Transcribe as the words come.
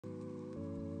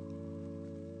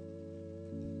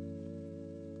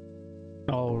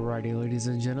Alrighty, ladies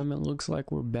and gentlemen, looks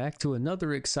like we're back to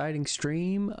another exciting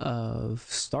stream of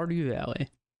Stardew Valley.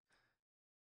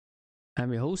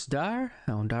 I'm your host, Dire,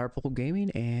 on Direpole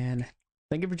Gaming, and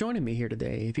thank you for joining me here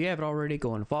today. If you haven't already,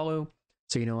 go and follow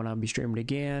so you know when I'll be streaming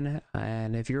again.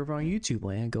 And if you're over on YouTube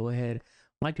land, go ahead,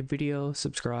 like the video,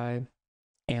 subscribe,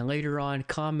 and later on,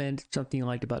 comment something you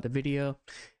liked about the video.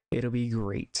 It'll be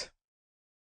great.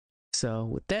 So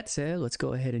with that said, let's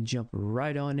go ahead and jump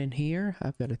right on in here.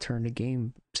 I've got to turn the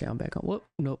game sound back on. Whoop,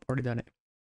 nope, already done it.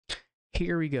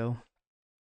 Here we go.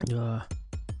 All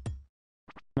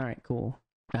right, cool.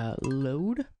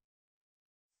 Load.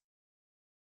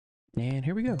 And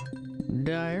here we go.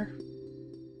 Dire.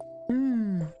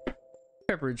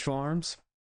 Pepperidge Farms.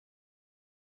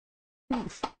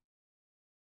 Oof.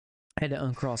 Had to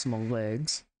uncross my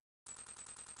legs.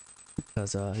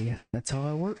 Because, yeah, that's how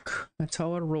I work. That's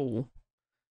how I roll.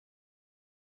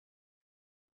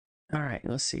 Alright,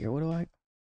 let's see here. What do I...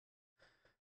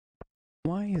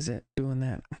 Why is it doing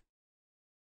that?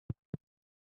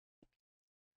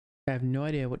 I have no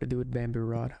idea what to do with bamboo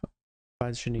rod.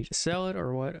 I should need to sell it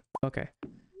or what? Okay.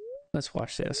 Let's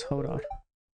watch this. Hold on.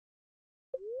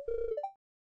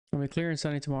 It'll be clear and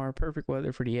sunny tomorrow. Perfect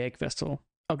weather for the egg festival.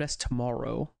 Oh, that's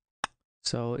tomorrow.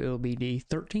 So it'll be the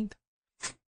 13th.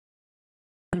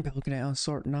 I'm looking at on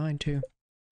sort 9 too.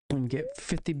 And get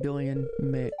 50 billion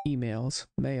mails.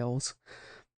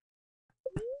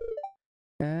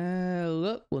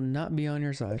 Luck will not be on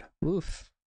your side. Oof.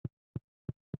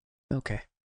 Okay.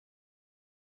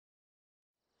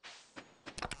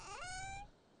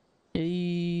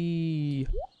 Eee.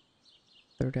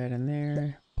 Throw that in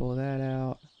there. Pull that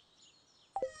out.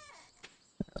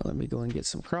 Let me go and get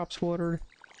some crops watered.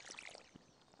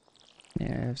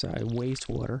 Yeah, sorry,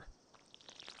 wastewater.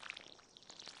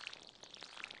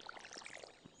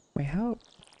 Wait, how?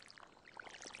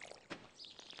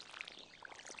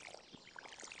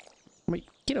 Wait,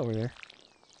 get over there.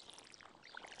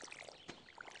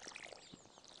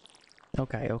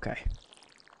 Okay, okay.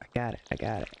 I got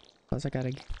it. Plus I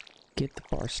gotta get the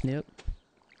parsnip.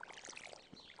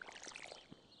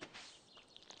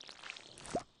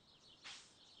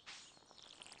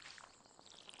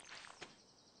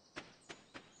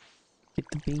 Get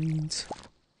the beans.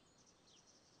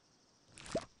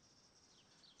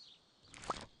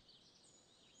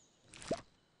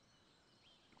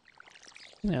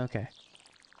 Okay.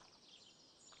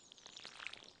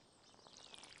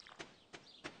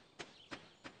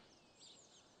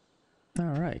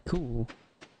 Alright, cool.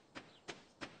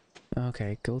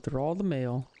 Okay, go through all the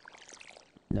mail.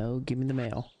 No, give me the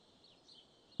mail.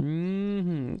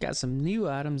 Got some new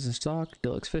items in stock.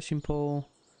 Deluxe fishing pole.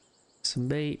 Some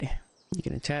bait. You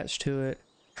can attach to it.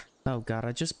 Oh god,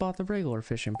 I just bought the regular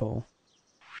fishing pole.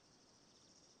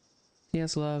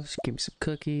 Yes, love. Give me some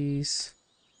cookies.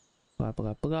 Blah,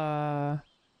 blah, blah.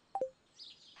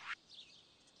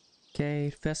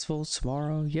 Okay, festivals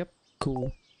tomorrow. Yep,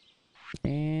 cool.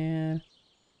 And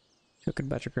talking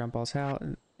about your grandpa's house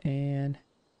and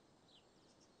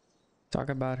talk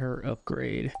about her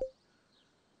upgrade.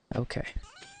 Okay.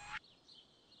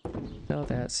 Sell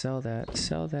that, sell that,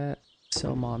 sell that.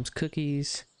 Sell mom's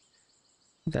cookies.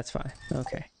 That's fine.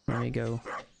 Okay, let me go.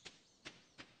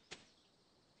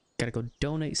 Gotta go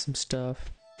donate some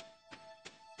stuff.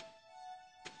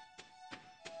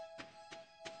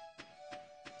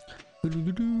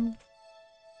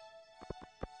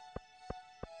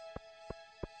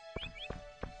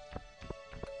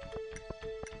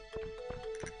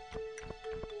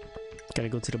 Gotta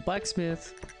go to the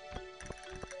blacksmith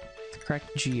to crack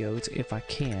geodes if I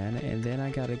can, and then I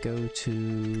gotta go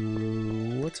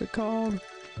to what's it called?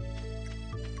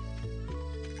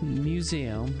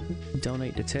 Museum.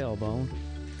 Donate the tailbone.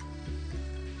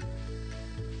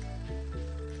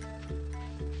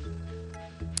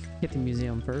 Hit the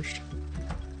museum first.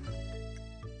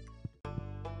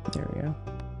 There we go.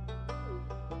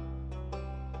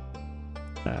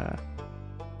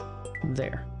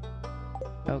 There.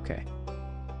 Okay.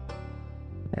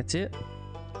 That's it.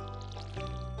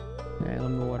 Alright,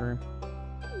 let me water him.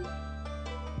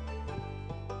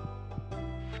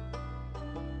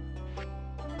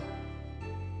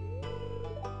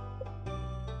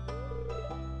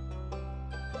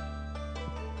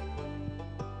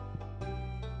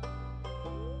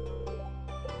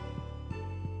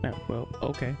 Oh, well,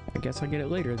 okay. I guess I'll get it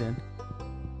later then.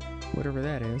 Whatever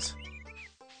that is.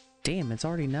 Damn, it's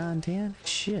already 9:10?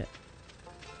 Shit.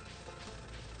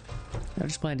 I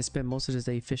just plan to spend most of this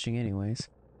day fishing anyways.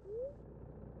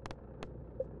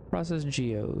 Process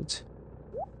geodes.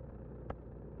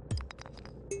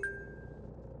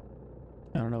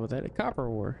 I don't know what that is. Copper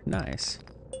ore. Nice.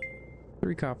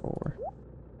 3 copper ore.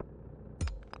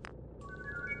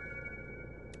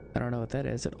 I don't know what that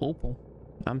is. An opal.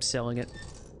 I'm selling it.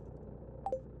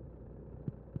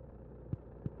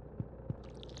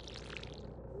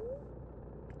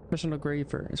 Personal grade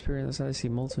for experience. I see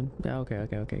molten. Yeah,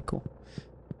 okay, cool.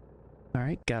 All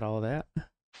right, got all that.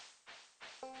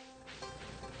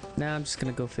 Now I'm just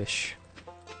gonna go fish.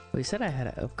 Well, he said I had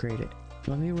to upgrade it.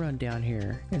 Let me run down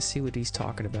here and see what he's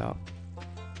talking about.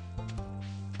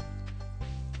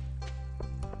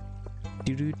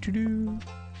 Do do do do.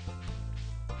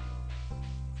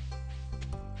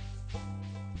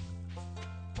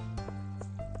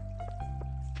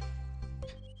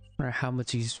 Or how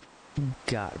much he's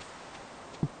got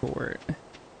for it,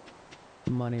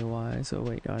 money wise. Oh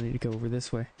wait, I need to go over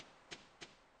this way.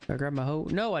 Did I grab my hoe?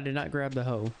 No, I did not grab the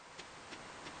hoe.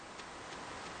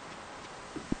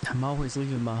 I'm always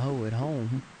leaving my hoe at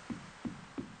home.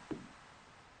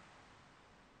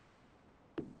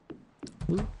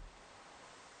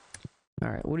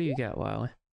 Alright, what do you got, Wiley?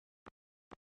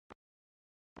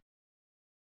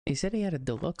 He said he had a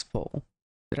deluxe pole.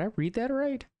 Did I read that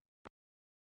right?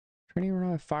 Training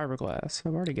run of fiberglass.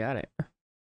 I've already got it.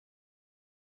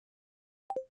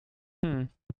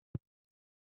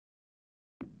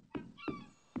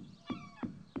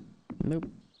 Nope.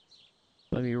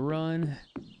 Let me run.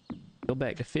 Go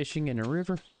back to fishing in the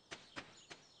river.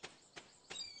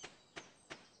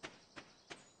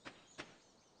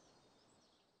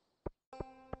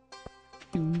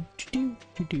 Do do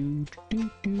do do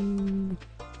do do.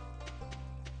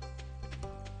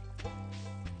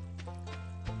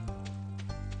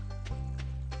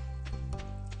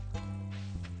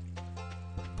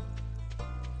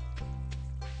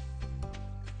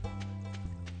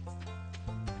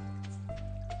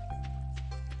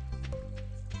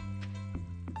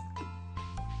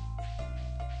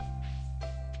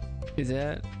 Is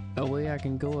that a way I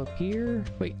can go up here?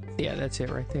 Wait, yeah, that's it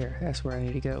right there. That's where I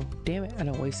need to go. Damn it, I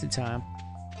done wasted time.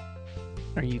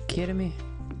 Are you kidding me?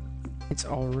 It's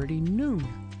already noon.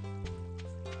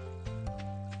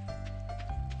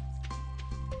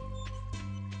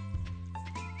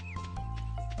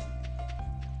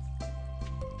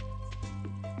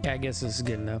 Yeah, I guess this is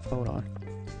good enough. Hold on.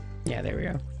 Yeah, there we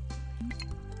go.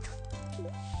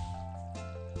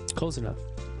 Close enough.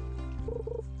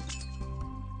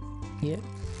 Yep.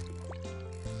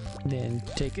 Then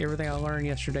take everything I learned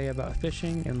yesterday about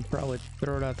fishing and probably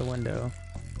throw it out the window.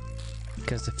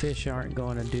 Because the fish aren't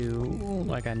going to do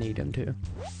like I need them to.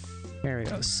 There we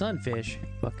go. Sunfish.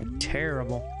 Fucking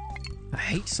terrible. I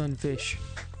hate sunfish.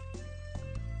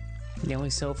 They only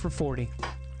sell for 40.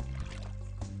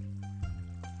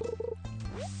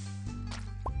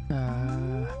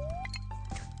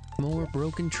 More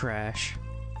broken trash.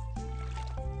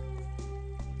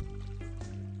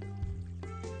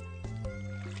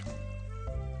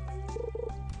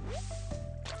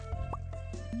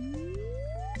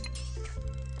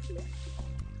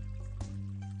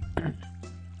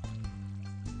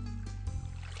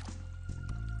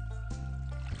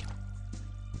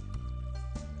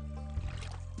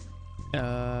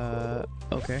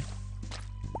 Okay.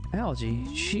 Algae,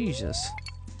 Jesus.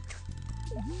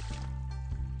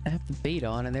 I have the bait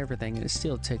on and everything, and it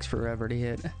still takes forever to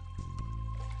hit.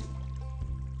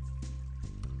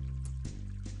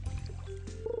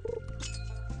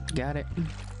 Got it.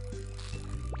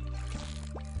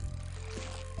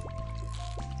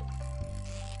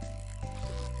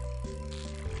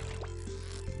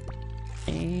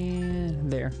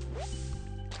 And there.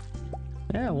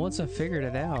 Yeah, once I figured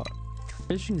it out,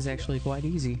 fishing is actually quite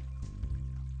easy.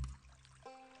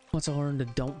 Once I learned to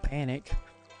don't panic.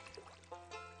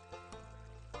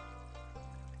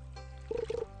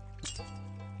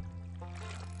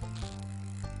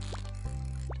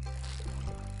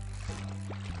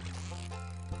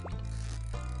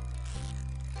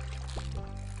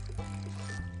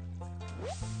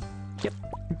 Yep,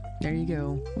 there you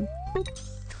go. Boop.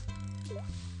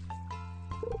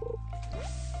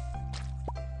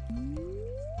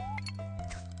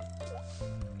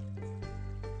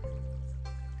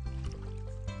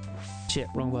 Shit,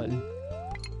 wrong button.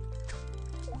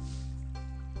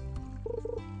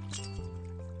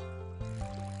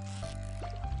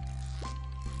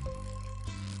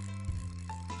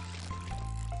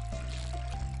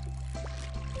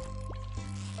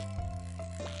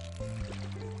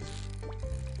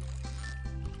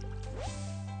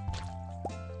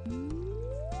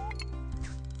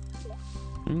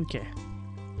 Okay.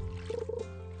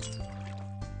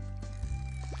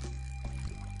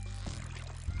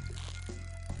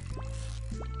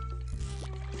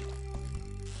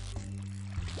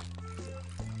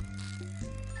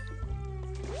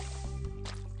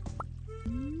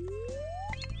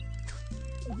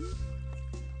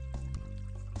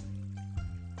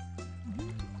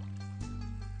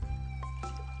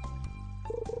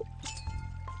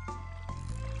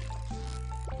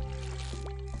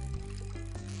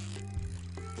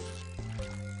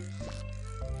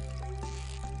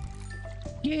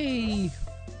 Yay!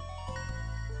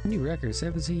 New record,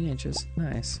 17 inches.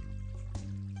 Nice.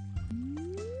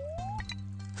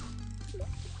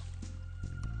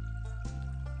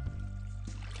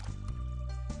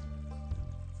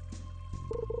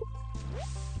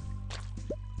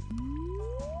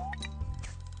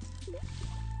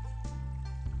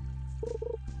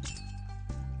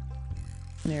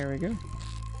 There we go.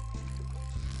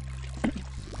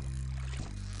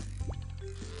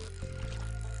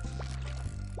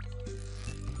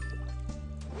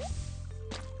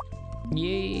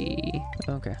 Yay!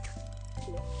 Okay.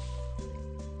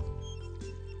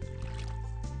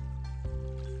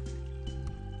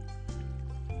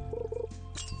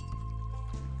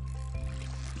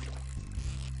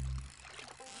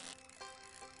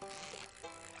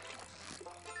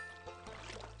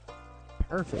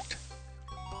 Perfect.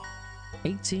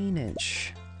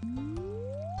 18-inch.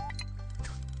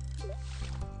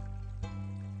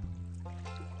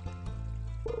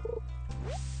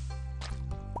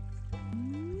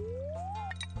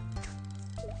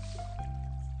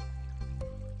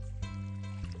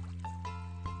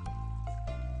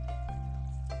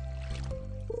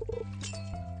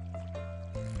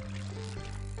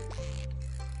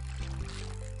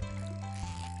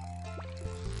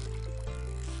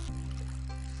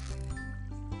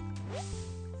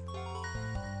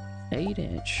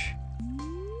 Eight-inch.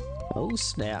 Oh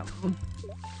snap.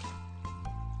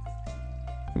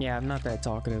 Yeah, I'm not that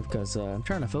talkative because I'm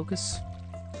trying to focus,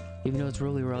 even though it's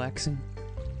really relaxing.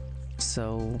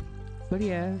 So, but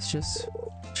yeah, it's just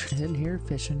sitting here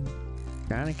fishing,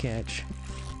 trying to catch,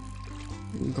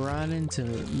 grinding to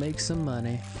make some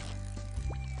money.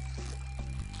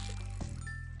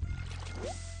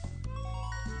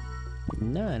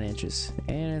 Nine inches,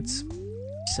 and it's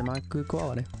semi good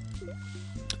quality.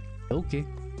 Okay.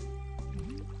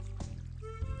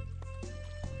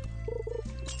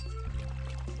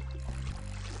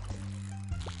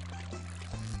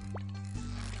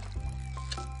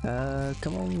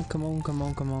 Come on, come on, come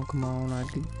on, come on, come on. I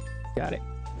got it.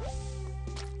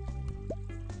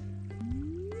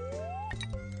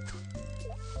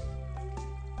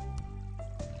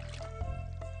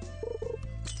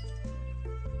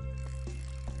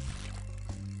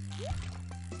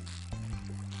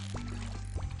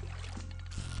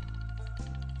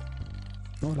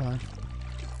 Hold on.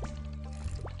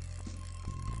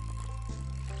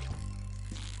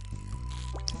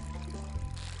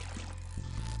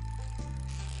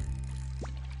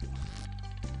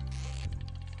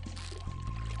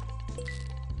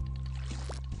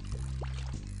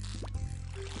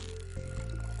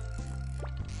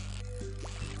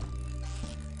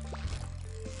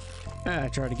 I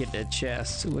tried to get that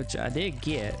chest, which I did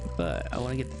get, but I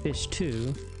want to get the fish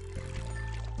too.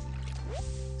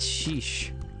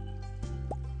 Sheesh.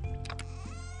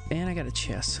 And I got a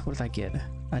chest. What did I get?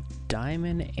 A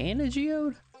diamond and a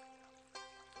geode?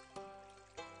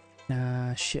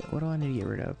 Shit. What do I need to get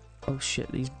rid of? Oh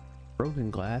shit, these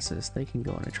broken glasses. They can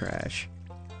go in the trash.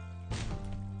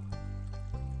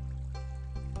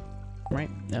 Right?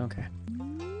 Okay.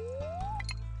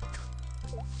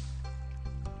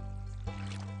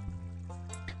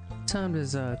 What time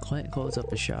does Clint close up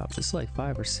the shop? It's like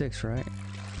 5 or 6, right?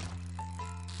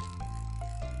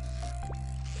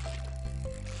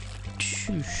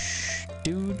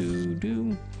 Do do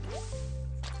do.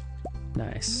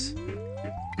 Nice.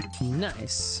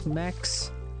 Nice,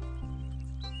 Max.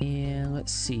 And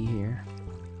let's see here.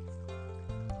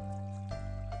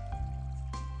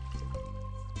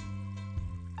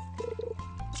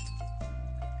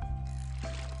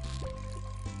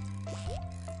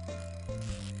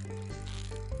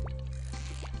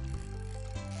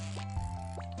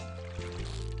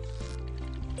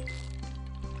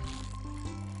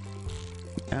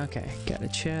 Okay, got a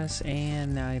chest,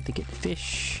 and now I have to get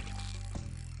fish.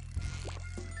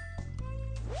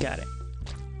 Got it.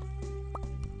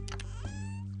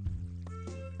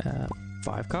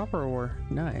 5 copper ore.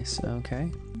 Nice,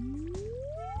 okay.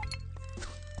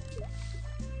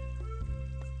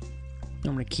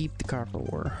 I'm gonna keep the copper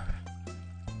ore,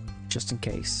 just in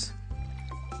case.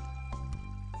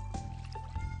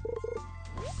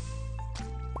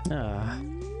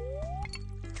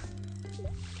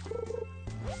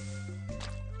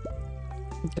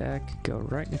 That could go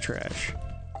right in the trash.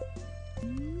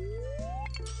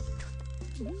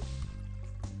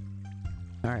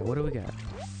 Alright, what do we got?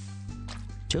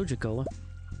 Joja Cola.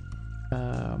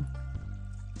 How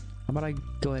about I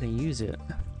go ahead and use it?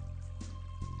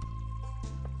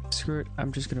 Screw it,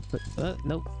 I'm just gonna put...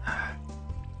 nope.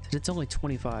 It's only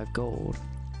 25 gold.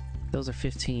 Those are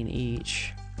 15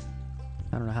 each.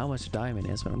 I don't know how much a diamond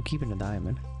is, but I'm keeping a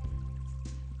diamond.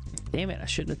 Damn it, I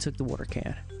shouldn't have took the water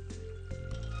can.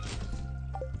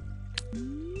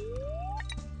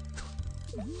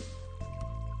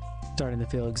 Starting to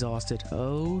feel exhausted.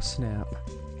 Oh, snap.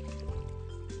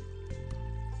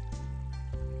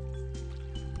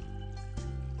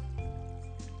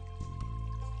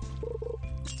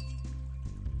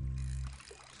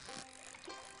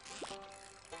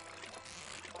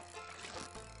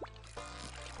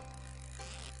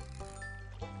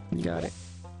 Got it.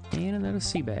 And another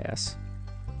sea bass.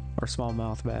 Or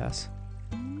smallmouth bass.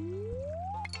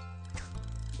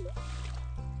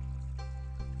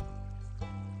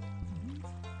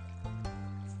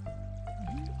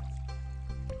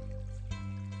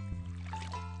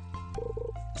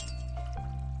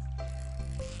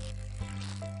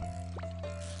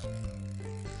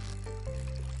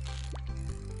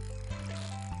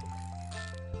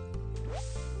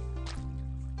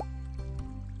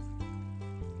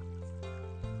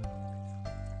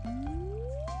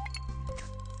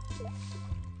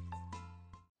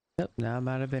 Yep, now I'm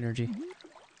out of energy.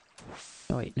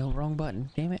 Oh wait, no, wrong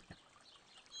button. Damn it.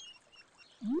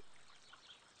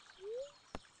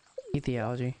 Eat the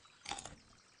algae.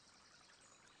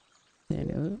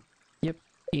 And, yep,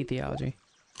 eat the algae.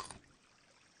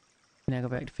 Now go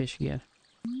back to fish again.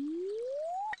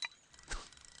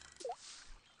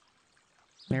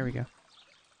 There we go.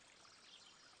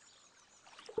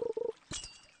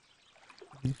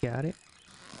 You got it.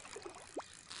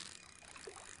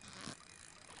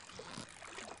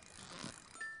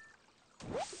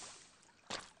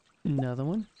 Another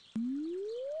one.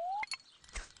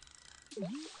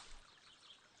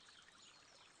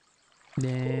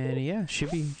 Then yeah,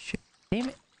 should be. Damn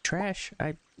it, trash!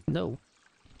 No.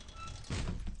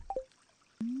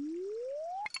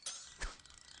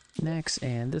 Next,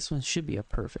 and this one should be a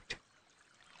perfect.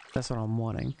 That's what I'm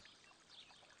wanting.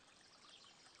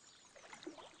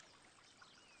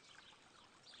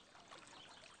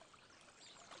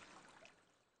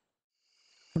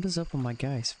 What is up with my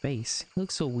guy's face? He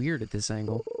looks so weird at this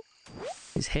angle.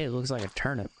 His head looks like a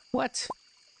turnip. What?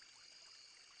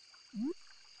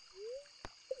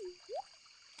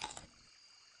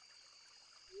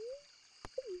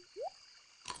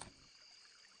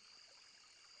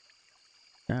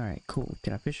 Alright, cool.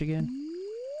 Can I fish again?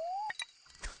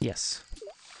 Yes.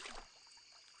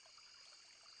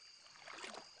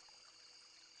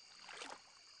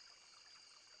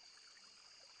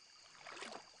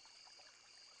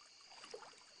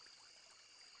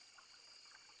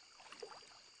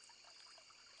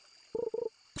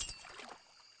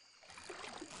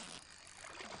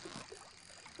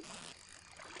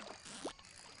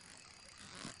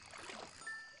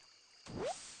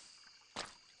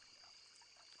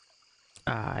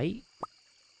 Aight.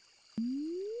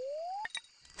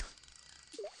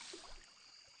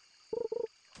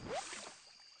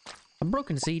 A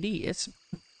broken CD. It's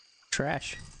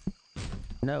trash.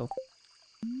 No.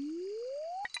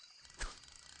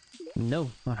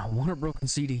 No, I don't want a broken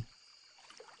CD.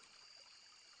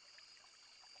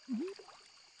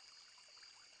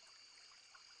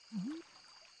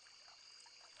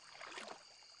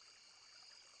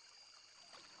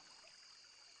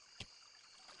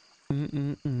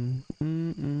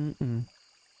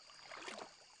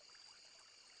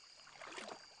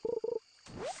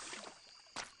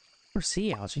 Or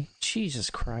sea algae. Jesus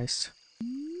Christ.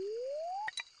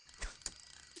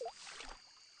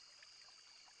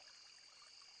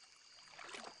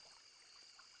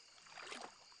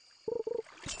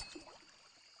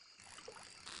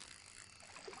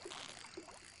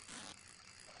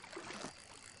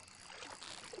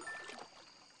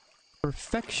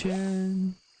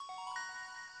 Perfection.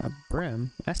 A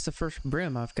brim? That's the first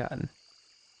brim I've gotten.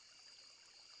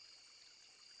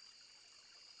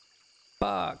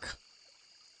 Fuck.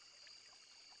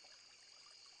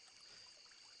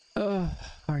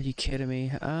 Are you kidding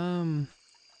me? And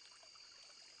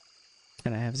I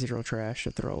have zero trash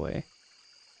to throw away.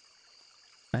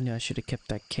 I knew I should have kept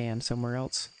that can somewhere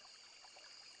else.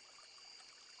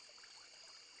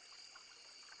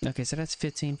 Okay, so that's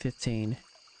 15, 15.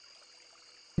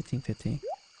 15, 15.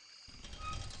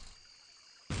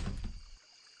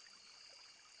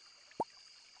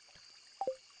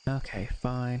 Okay,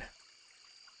 fine.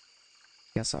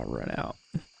 Guess I'll run out.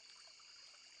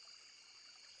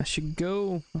 I should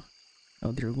go.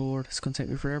 Oh dear Lord, it's gonna take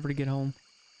me forever to get home.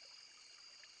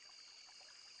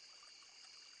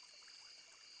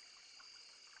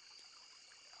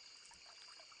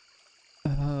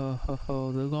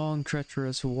 Oh, the long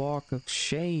treacherous walk of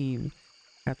shame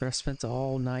after I spent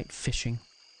all night fishing.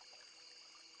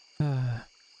 I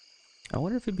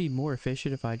wonder if it'd be more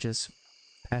efficient if I just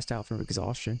passed out from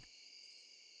exhaustion.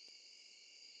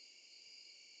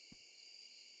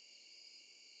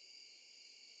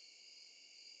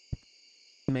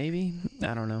 Maybe?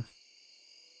 I don't know.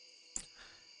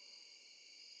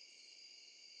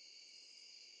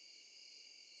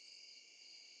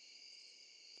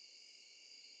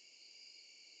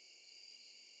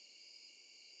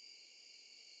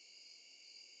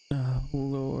 Oh,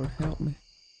 Lord, help me.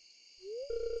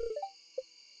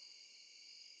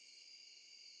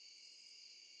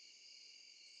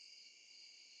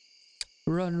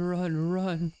 Run, run,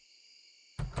 run.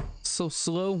 So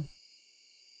slow.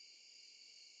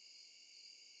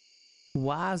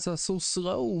 Why is that so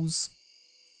slow?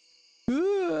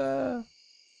 The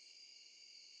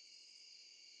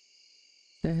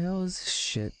hell is this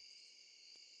shit?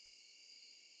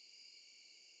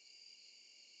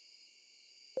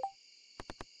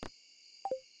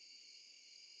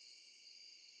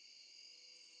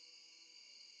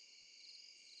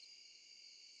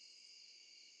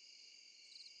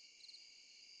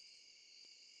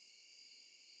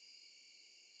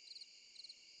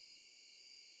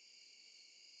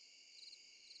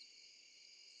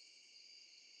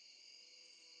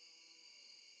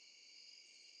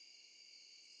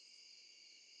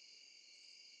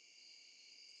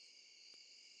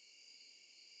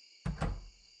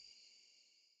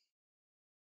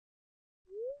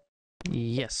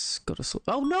 Yes, go to sleep.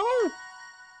 Oh no!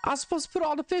 I was supposed to put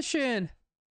all the fish in.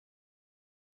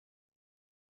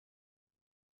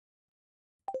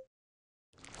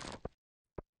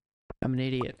 I'm an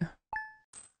idiot.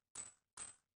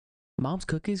 Mom's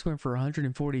cookies went for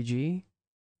 140G.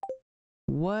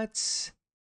 What?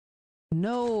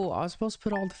 No, I was supposed to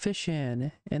put all the fish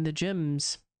in and the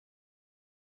gems.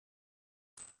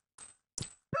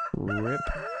 Rip.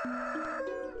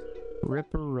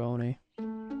 Ripperoni.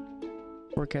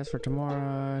 Forecast for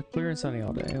tomorrow, clear and sunny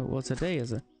all day. Well, today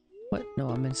is a... What? No,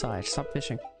 I'm inside. Stop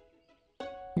fishing.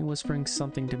 You're whispering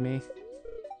something to me.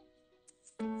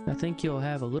 I think you'll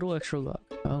have a little extra luck.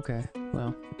 Okay,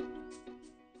 well.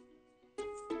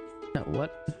 No,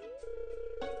 what?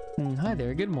 Hi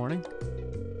there, good morning.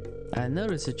 I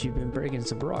noticed that you've been breaking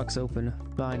some rocks open,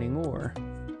 finding ore.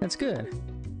 That's good.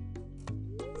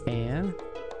 And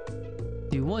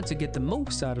if you want to get the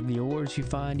most out of the ores you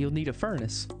find, you'll need a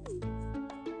furnace.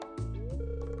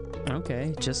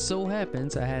 Okay, just so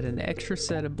happens I had an extra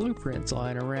set of blueprints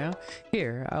lying around.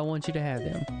 Here, I want you to have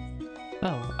them.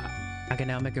 Oh, I can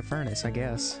now make a furnace, I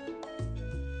guess.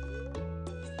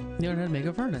 You know how to make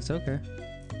a furnace, okay.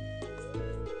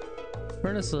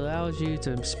 Furnace allows you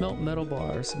to smelt metal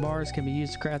bars. Bars can be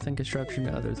used to craft and construction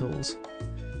and other tools.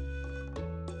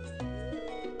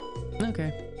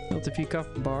 Okay, built a few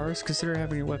copper bars. Consider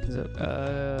having your weapons up.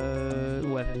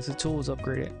 The tools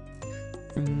upgraded.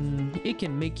 It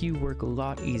can make you work a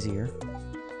lot easier.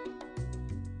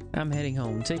 I'm heading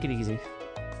home. Take it easy.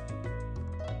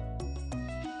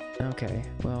 Okay,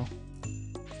 well.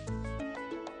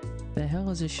 The hell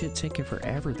is this shit taking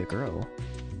forever to grow?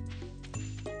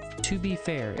 To be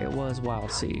fair, it was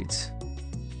wild seeds.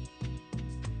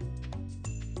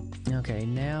 Okay,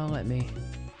 now let me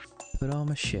put all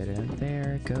my shit in.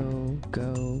 There, go,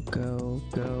 go, go,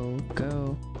 go,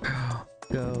 go,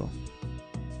 go.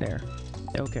 There.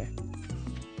 Okay.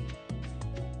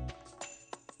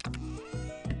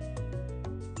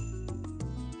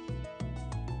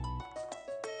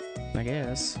 I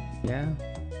guess. Yeah.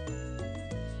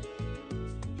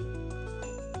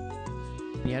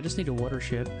 Yeah, I just need a water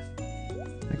ship.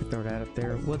 I can throw that up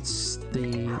there. What's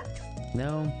the...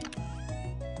 No.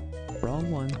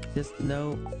 Wrong one. This...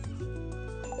 No.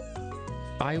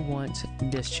 I want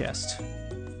this chest.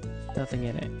 Nothing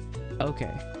in it.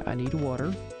 Okay. I need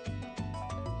water.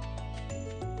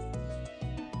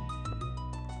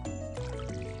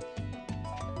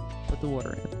 Put the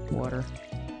water in. Water.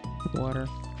 Water.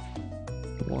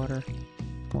 Water.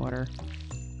 Water.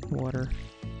 Water.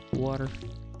 Water.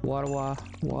 Water,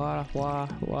 water, water,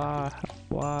 water,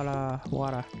 water,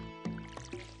 water.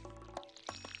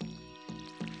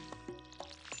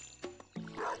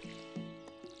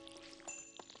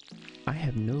 I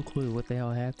have no clue what the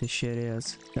hell half this shit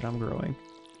is that I'm growing.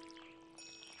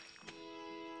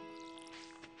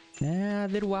 Nah, I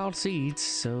did wild seeds,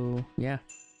 so yeah,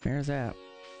 there's that.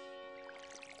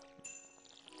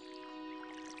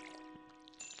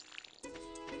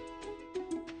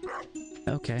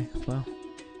 Okay, well.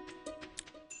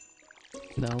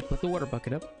 No, put the water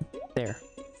bucket up. There.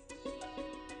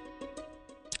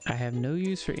 I have no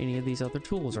use for any of these other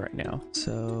tools right now,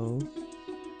 so...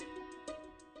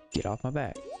 Get off my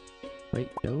back. Wait,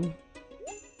 no.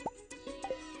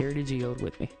 Carry the geode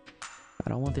with me. I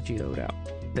don't want the geode out.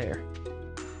 There.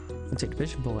 I'll take the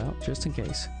fishing pole out, just in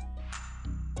case.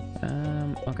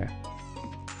 Okay.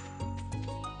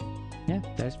 Yeah,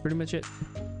 that's pretty much it.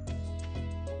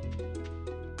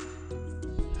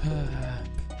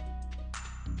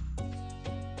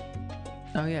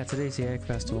 Oh yeah, today's the Egg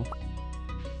Festival.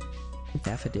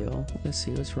 Daffodil. Let's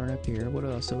see, let's run up here. What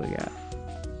else do we got?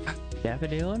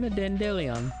 Daffodil and a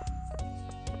dandelion.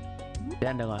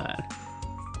 Dandelion.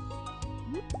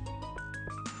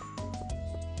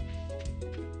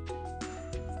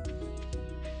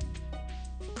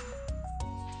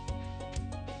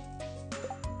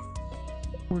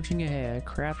 Forging ahead,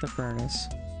 craft the furnace.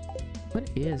 What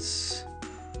is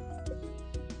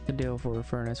the deal for a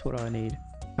furnace? What do I need?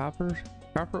 Copper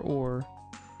ore,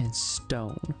 and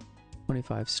stone.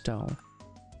 25 stone.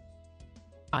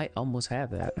 I almost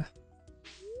have that.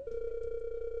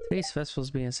 Today's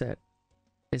festival's being set.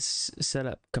 It's set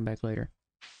up. Come back later.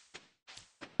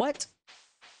 What?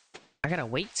 I gotta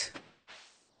wait?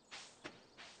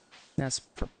 That's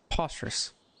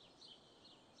preposterous.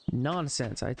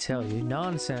 Nonsense, I tell you.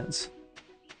 Nonsense.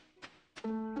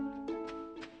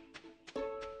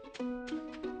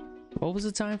 What was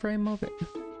the time frame of it?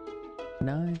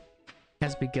 9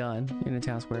 has begun in the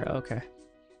town square. Okay.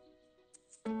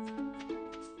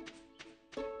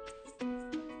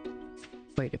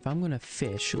 Wait, if I'm gonna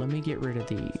fish, let me get rid of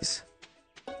these.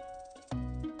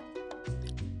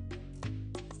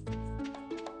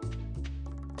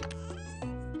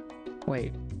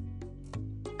 Wait.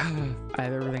 I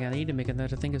have everything I need to make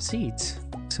another thing of seeds.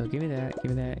 So give me that,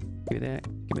 give me that, give me that,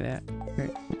 give me that.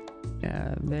 Right.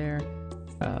 There.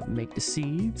 Make the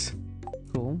seeds.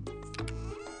 Cool.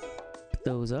 Put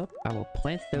those up. I will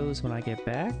plant those when I get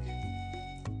back.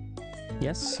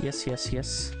 Yes, yes, yes,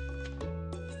 yes.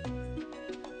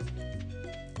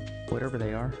 Whatever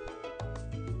they are.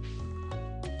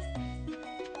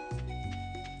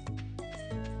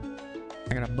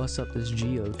 I gotta bust up this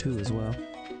geo too as well.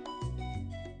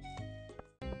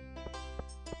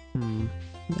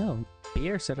 No.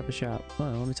 Pierre set up a shop. Oh,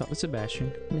 let me talk to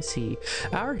Sebastian. Let me see.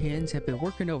 Our hens have been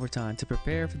working overtime to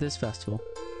prepare for this festival.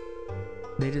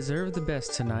 They deserve the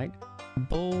best tonight.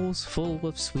 Bowls full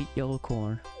of sweet yellow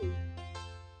corn.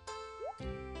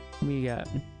 We got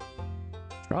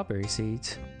strawberry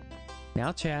seeds.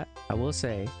 Now chat, I will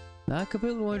say, not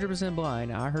completely 100%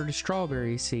 blind, I heard the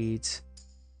strawberry seeds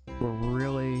were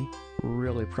really,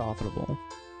 really profitable.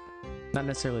 Not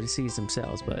necessarily the seeds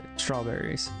themselves, but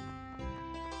strawberries.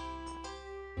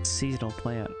 Seasonal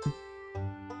plant.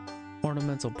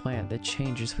 Ornamental plant that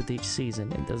changes with each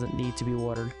season and doesn't need to be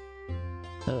watered.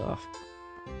 Ugh.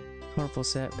 Colorful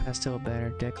set, pastel banner,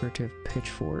 decorative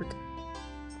pitchfork.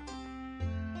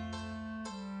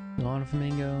 Lawn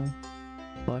flamingo,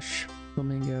 lush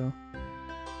flamingo.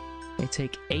 They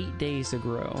take 8 days to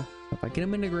grow. If I get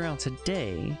them in the ground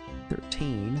today,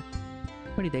 13.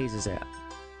 How many days is that?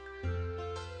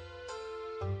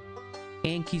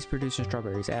 And keeps producing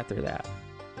strawberries after that.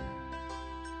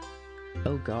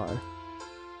 Oh god.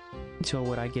 So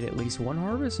would I get at least one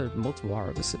harvest or multiple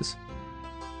harvests?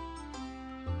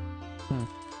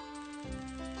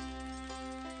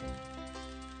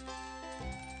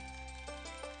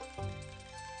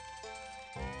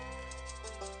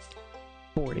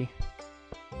 40.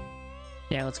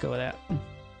 Yeah, let's go with that.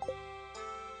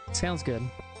 Sounds good.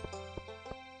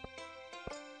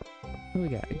 What we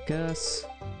got? Gus.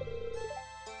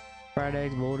 Fried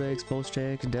eggs, boiled eggs, poached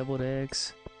eggs, deviled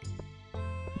eggs.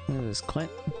 What is this,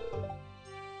 Clint?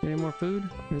 Any more food?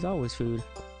 There's always food.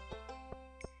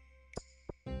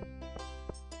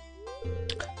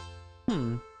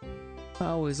 I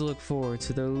always look forward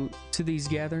to these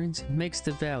gatherings. It makes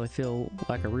the valley feel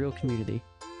like a real community.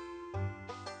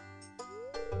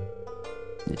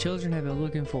 The children have been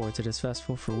looking forward to this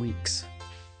festival for weeks.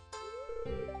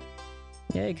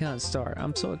 The egg hunt start.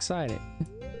 I'm so excited.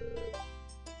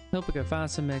 Hope we can find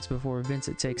some eggs before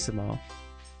Vincent takes them all.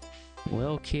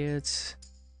 Well, kids,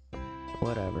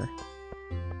 whatever.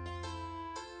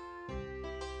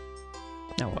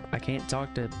 No, I can't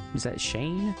talk to... Is that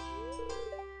Shane?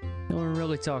 No one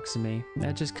really talks to me.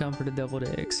 I just come for the deviled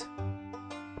eggs.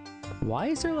 Why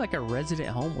is there like a resident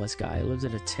homeless guy who lives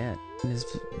in a tent in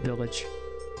this village?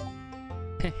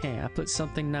 I put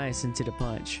something nice into the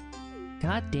punch.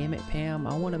 God damn it, Pam.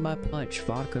 I wanted my punch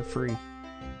vodka free.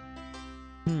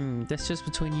 That's just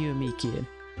between you and me, kid.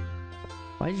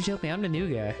 Why'd you tell me I'm the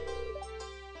new guy?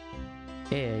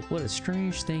 Egg. What a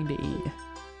strange thing to eat.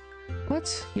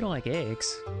 What? You don't like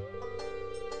eggs?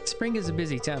 Spring is a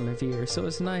busy time of year, so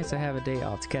it's nice to have a day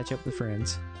off to catch up with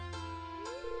friends.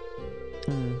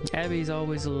 Abby's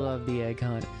always loved the egg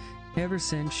hunt, ever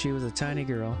since she was a tiny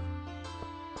girl.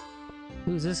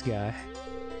 Who's this guy?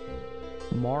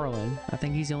 Marlin. I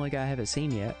think he's the only guy I haven't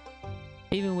seen yet.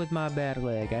 Even with my bad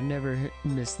leg, I never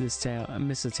miss this town. I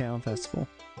miss the town festival.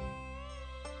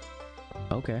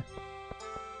 Okay.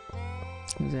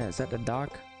 Who's that? Is that the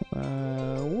doc?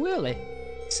 Willie.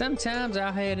 Sometimes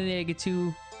I'll have an egg or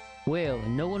two, well,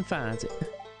 and no one finds it.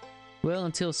 Well,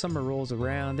 until summer rolls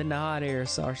around, then the hot air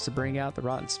starts to bring out the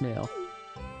rotten smell.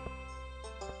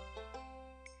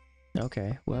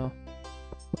 Okay, well,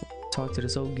 talk to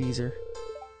this old geezer.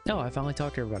 Oh, I finally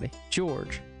talked to everybody.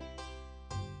 George.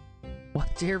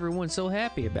 What's everyone so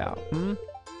happy about, hmm?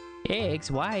 Eggs?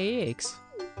 Why eggs?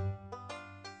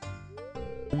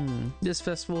 This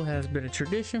festival has been a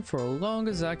tradition for as long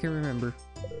as I can remember.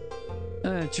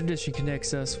 Tradition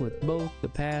connects us with both the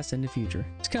past and the future.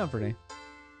 It's comforting.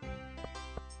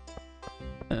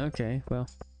 Okay, well.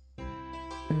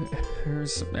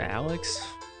 Here's Alex.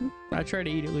 I try to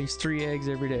eat at least 3 eggs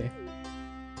every day.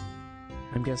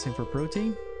 I'm guessing for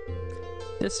protein?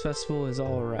 This festival is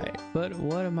alright, but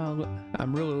what am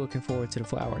I'm really looking forward to the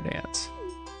flower dance.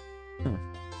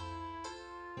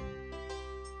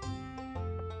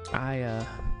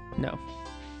 No.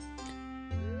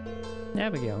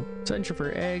 Abigail, searching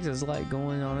for eggs is like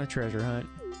going on a treasure hunt.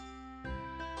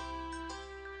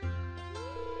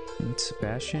 And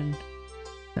Sebastian,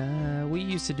 we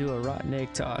used to do a rotten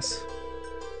egg toss.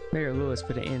 Mayor Lewis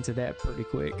put an end to that pretty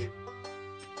quick.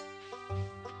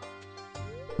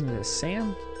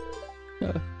 Sam?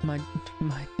 My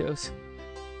dose.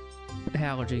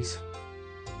 Allergies.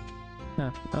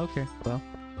 Oh, okay, well.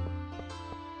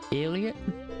 Elliot?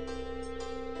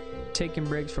 Taking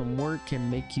breaks from work can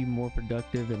make you more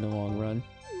productive in the long run.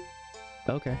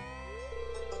 Okay.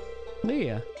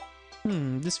 Leah.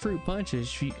 This fruit punch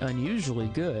is unusually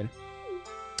good.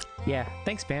 Yeah,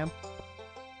 thanks, Pam.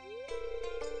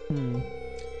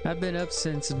 I've been up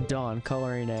since dawn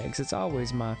coloring eggs. It's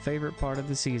always my favorite part of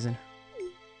the season.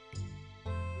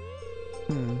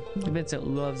 Vincent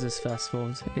loves this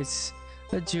festival. It's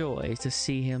a joy to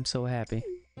see him so happy.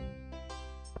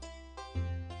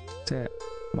 What's that?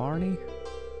 Marnie?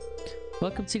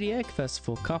 Welcome to the Egg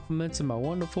Festival. Compliments of my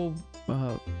wonderful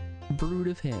brood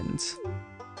of hens.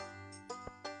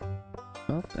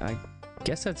 Well, I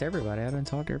guess that's everybody. I didn't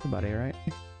talk to everybody, right?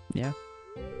 Yeah.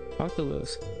 Talk to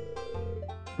Lewis.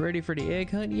 Ready for the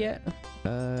egg hunt yet?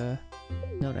 No,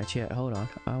 not yet. Hold on.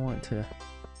 I want to...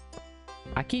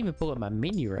 I can't even pull up my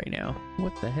menu right now.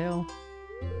 What the hell?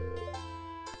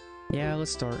 Yeah,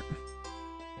 let's start.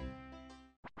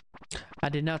 I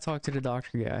did not talk to the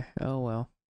doctor guy. Oh well.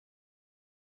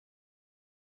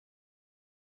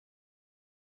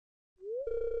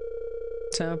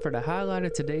 Time for the highlight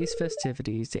of today's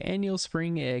festivities, the annual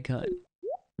spring egg hunt.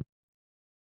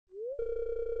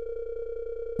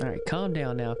 Alright, calm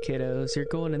down now, kiddos. You're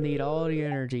going to need all the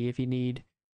energy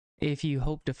if you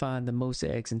hope to find the most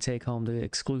eggs and take home the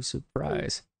exclusive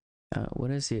prize. What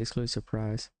is the exclusive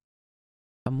prize?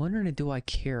 I'm wondering, do I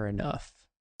care enough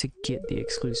to get the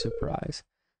exclusive prize?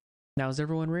 Now, is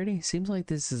everyone ready? Seems like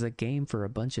this is a game for a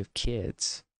bunch of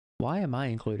kids. Why am I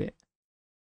included?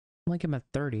 I'm like in my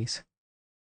 30s.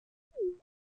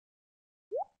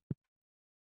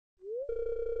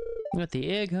 Let the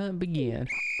egg hunt begin.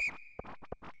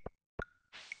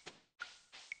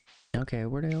 Okay,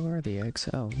 where the hell are the eggs?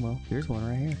 Oh, well, here's one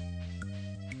right here.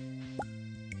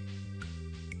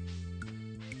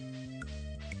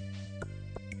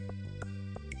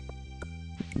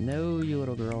 No, you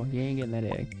little girl, you ain't getting that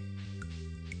egg.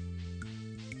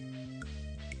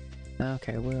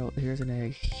 Okay, well, here's an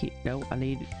egg. Nope, I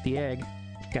need the egg.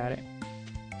 Got it.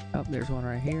 Oh, there's one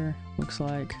right here, looks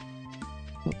like.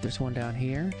 Oh, there's one down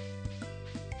here.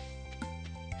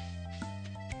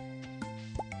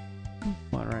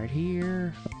 One right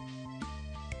here.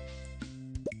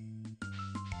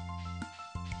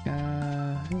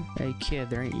 Hey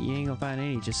kid, you ain't gonna find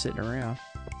any just sitting around.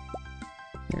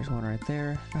 There's one right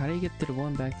there. How do you get to the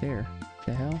one back there?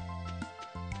 The hell?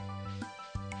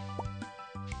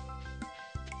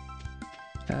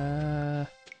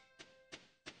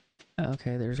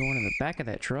 Okay, there's one in the back of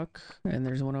that truck, and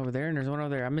there's one over there, and there's one over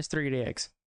there. I missed 3 of the eggs.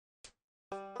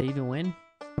 They even win?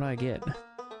 What do I get?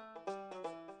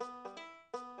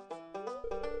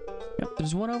 Yep,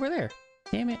 there's one over there.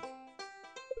 Damn it.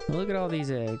 Look at all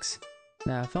these eggs.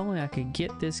 Now, if only I could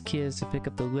get this kid to pick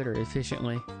up the litter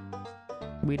efficiently,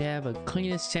 we'd have a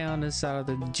cleanest town this side of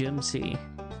the Gym Sea.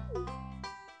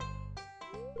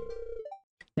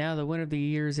 Now, the winner of the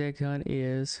year's egg hunt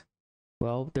is...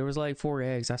 Well, there was like 4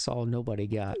 eggs I saw nobody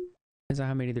got. Is that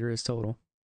how many there is total?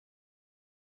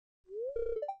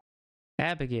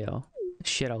 Abigail.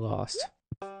 Shit, I lost.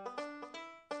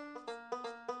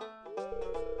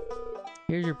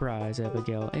 Here's your prize,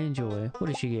 Abigail. Enjoy. What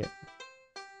did she get?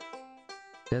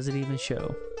 Does it even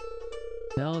show?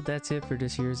 No, that's it for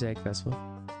this year's Egg Festival.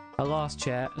 I lost,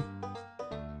 chat.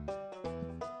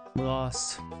 We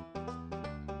lost.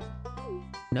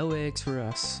 No eggs for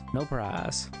us. No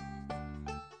prize.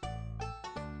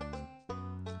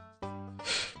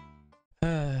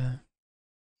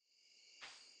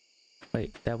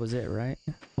 Wait, that was it, right?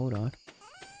 Hold on.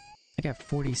 I got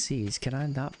 40 seeds. Can I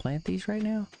not plant these right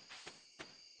now?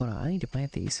 Hold on, I need to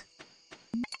plant these.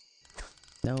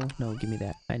 No, no, give me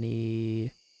that. I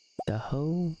need the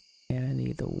hoe, and I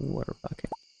need the water bucket.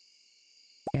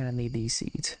 And I need these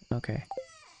seeds. Okay.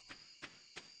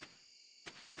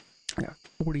 I got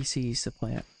 40 seeds to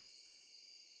plant.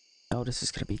 Oh, this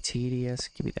is gonna be tedious.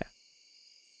 Give me that.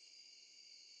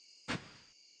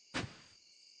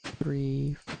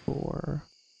 3, 4,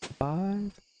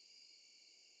 5,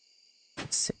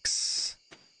 6.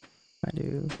 I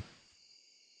do.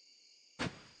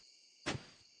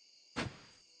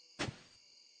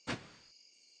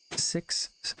 Six.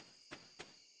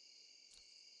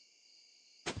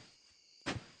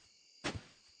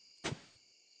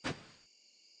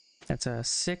 That's a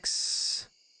 6.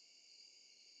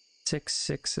 6,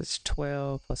 6, it's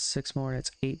 12, plus 6 more,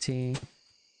 that's 18.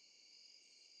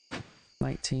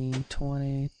 19,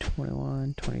 20,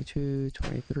 21, 22,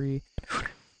 23,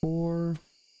 24,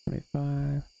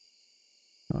 25.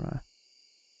 Hold on.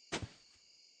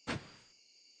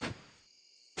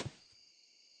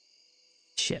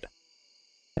 Shit.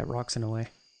 That rock's in the way.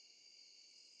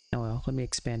 Oh well, let me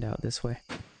expand out this way.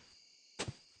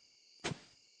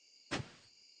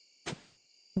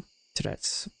 So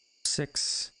that's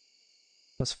 6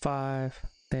 plus 5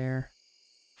 there.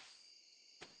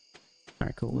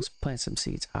 Alright, cool. Let's plant some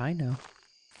seeds. I know.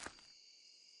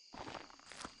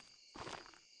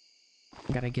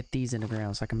 I gotta get these in the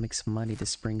ground so I can make some money this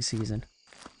spring season.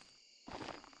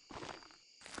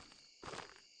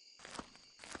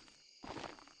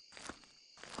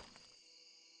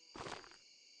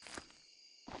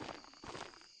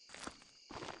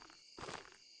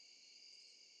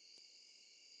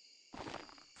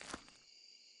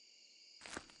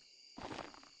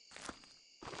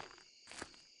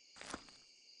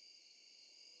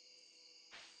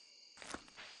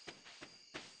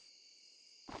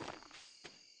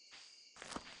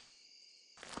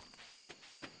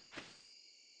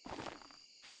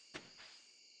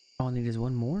 All I need is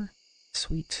one more.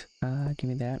 Sweet. Give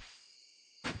me that.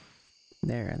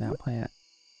 There, and that plant.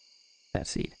 That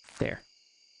seed. There.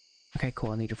 Okay, cool.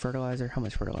 I need a fertilizer. How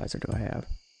much fertilizer do I have?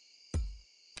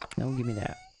 No, give me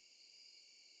that.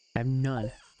 I have none.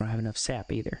 I don't have enough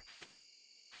sap either.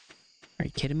 Are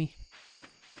you kidding me?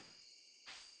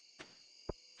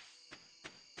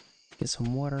 Get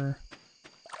some water.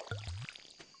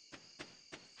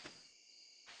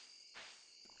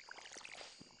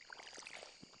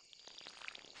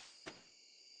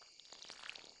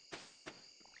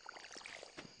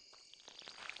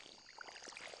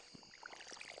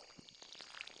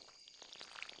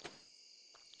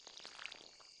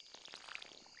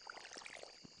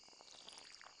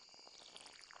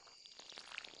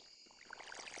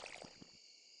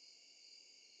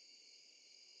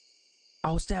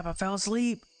 Oh snap, I fell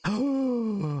asleep.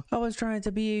 I was trying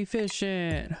to be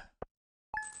efficient.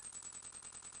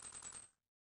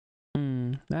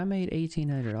 I made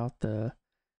 1800 off the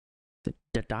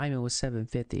diamond was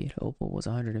 750. The opal was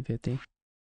 150.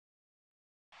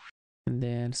 And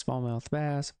then smallmouth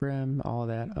bass, brim, all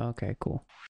that. Okay, cool.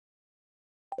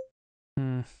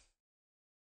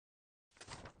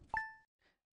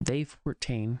 Day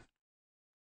 14.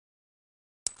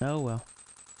 Oh well.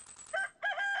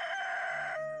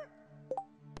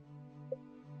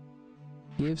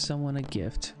 Give someone a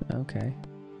gift. Okay.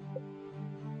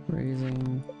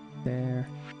 Raising there.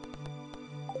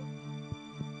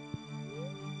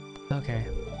 Okay.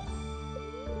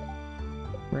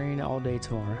 Rain all day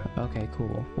tomorrow. Okay,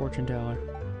 cool. Fortune teller.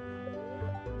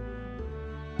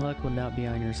 Luck will not be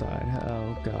on your side.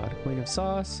 Oh god. Queen of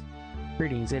Sauce.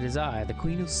 Greetings, it is I, the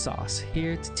Queen of Sauce,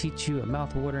 here to teach you a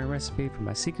mouth-watering recipe for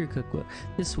my secret cookbook.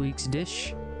 This week's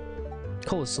dish,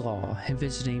 coleslaw.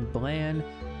 Envisioning bland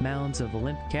mounds of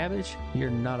limp cabbage? You're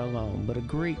not alone, but a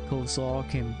great coleslaw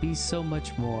can be so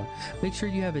much more. Make sure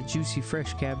you have a juicy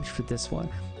fresh cabbage for this one.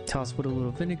 Toss with a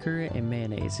little vinegar and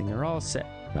mayonnaise and you're all set.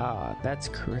 Ah, that's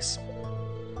crisp.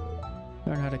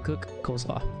 Learn how to cook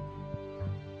coleslaw.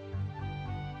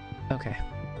 Okay.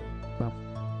 Well.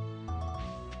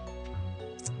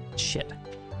 Shit.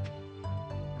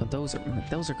 But those are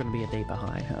gonna be a day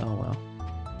behind. Oh well.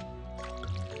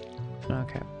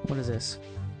 Okay, what is this?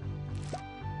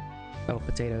 Oh,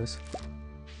 potatoes.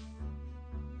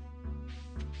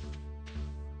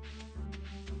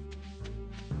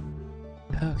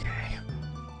 Okay.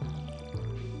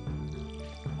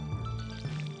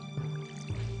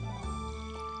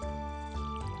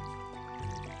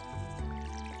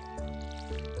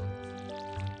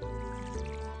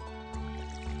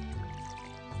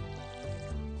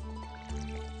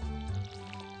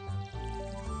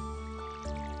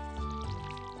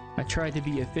 I tried to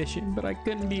be efficient, but I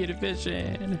couldn't be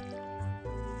efficient.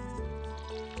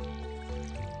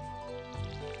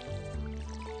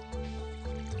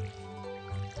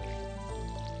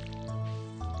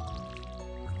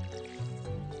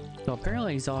 So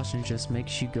apparently exhaustion just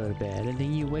makes you go to bed and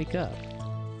then you wake up.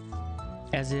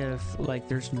 As if, like,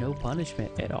 there's no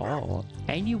punishment at all.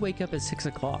 And you wake up at 6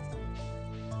 o'clock.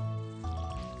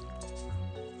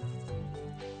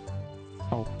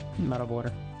 Oh, I'm out of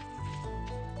water.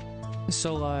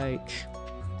 So, like,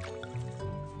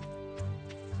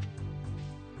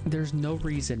 there's no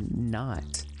reason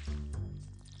not.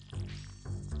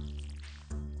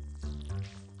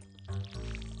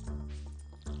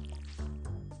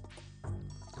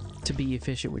 To be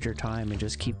efficient with your time and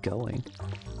just keep going.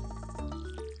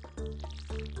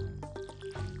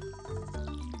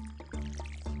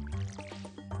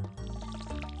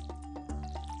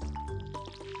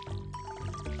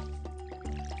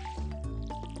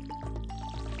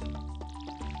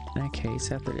 In that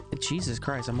case, after Jesus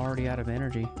Christ, I'm already out of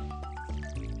energy.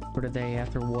 What are they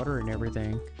after water and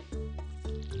everything?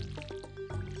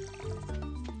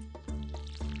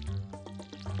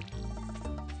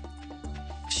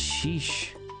 Sheesh.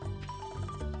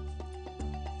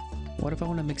 What if I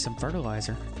want to make some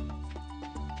fertilizer?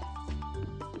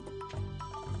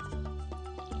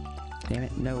 Damn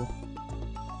it, no.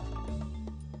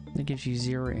 That gives you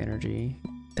 0 energy.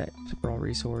 That raw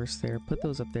resource there. Put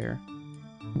those up there.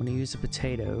 I'm going to use a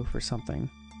potato for something.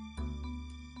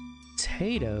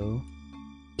 Potato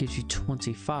gives you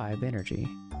 25 energy.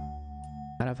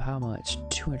 Out of how much?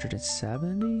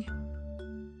 270?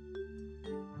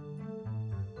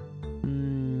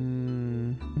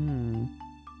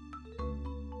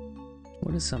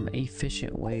 What are some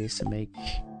efficient ways to make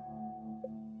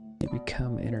you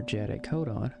become energetic? Hold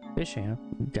on. Fishin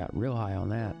got real high on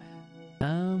that.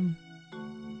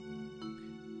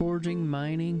 Forging,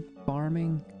 mining,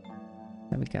 farming.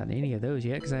 Haven't gotten any of those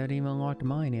yet because I haven't even unlocked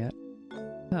mine yet.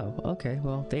 Oh, okay.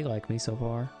 Well, they like me so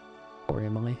far. Or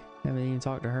Emily. Haven't even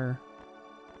talked to her.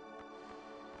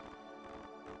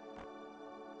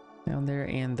 Down there,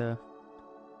 and the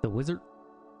wizard,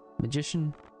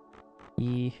 magician.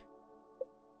 Yeah.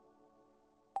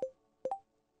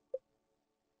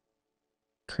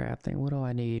 Crafting. What do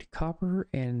I need? Copper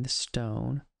and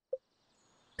stone.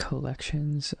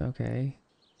 Collections. Okay.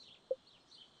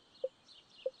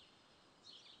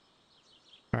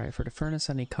 Alright, for the furnace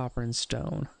I need copper and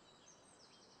stone.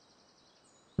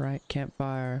 Right,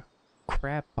 campfire.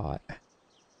 Crab pot.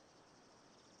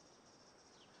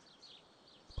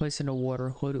 Place in the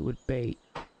water, load it with bait.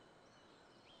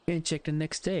 And check the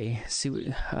next day. See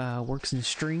what works in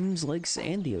streams, lakes,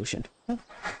 and the ocean. Oh,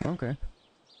 okay.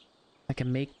 I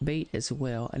can make bait as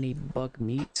well. I need bug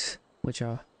meat, which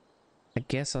I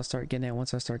guess I'll start getting at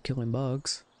once I start killing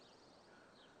bugs.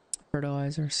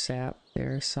 Fertilizer, sap,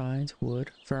 there, signs,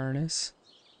 wood, furnace.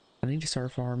 I need to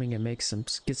start farming and get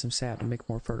some sap to make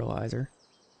more fertilizer.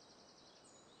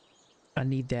 I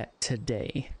need that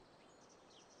today.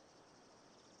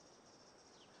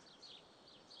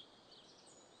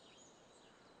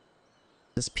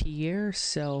 Does Pierre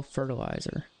sell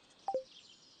fertilizer?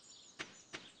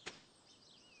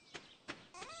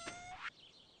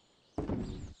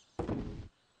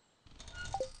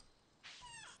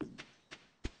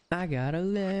 I got a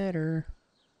letter.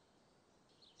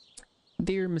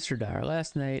 Dear Mr. Dyer,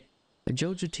 last night a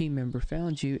JoJo team member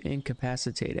found you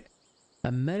incapacitated.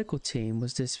 A medical team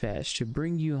was dispatched to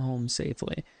bring you home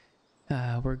safely.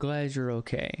 We're glad you're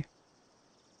okay.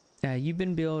 You've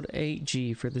been billed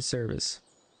 8G for the service.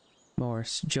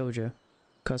 Morris, JoJo,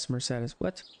 customer status.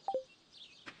 What?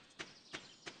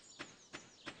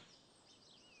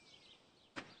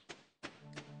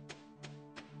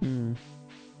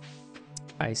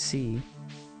 I see.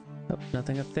 Oh,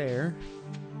 nothing up there.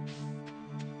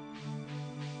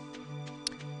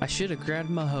 I should have grabbed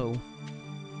my hoe.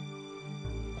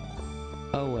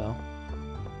 Oh well.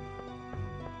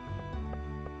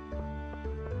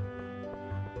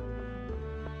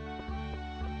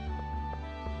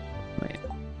 Wait.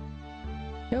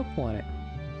 Help wanted.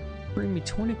 Bring me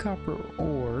 20 copper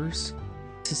ores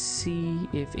to see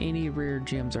if any rare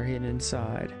gems are hidden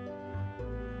inside.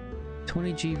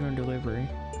 20G run delivery.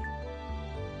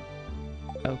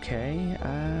 Okay,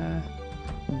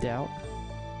 doubt.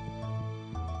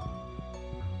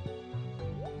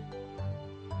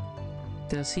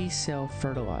 Does he sell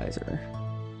fertilizer?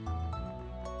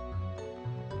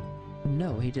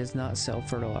 No, he does not sell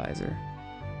fertilizer.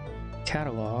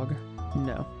 Catalog?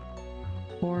 No.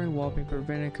 Pouring, wallpaper,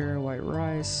 vinegar, white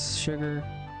rice, sugar,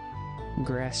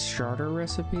 grass starter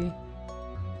recipe.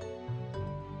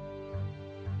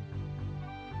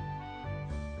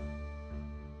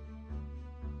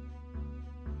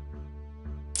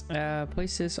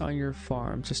 Place this on your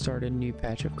farm to start a new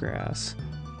patch of grass.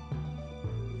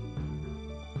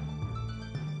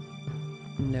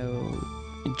 No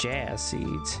jazz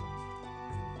seeds.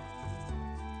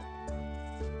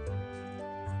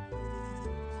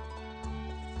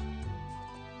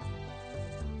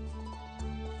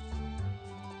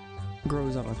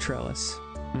 Grows on a trellis.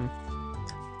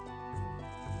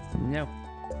 No.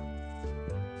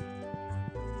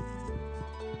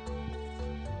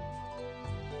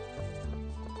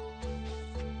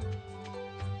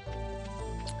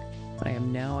 I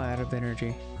am now out of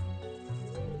energy.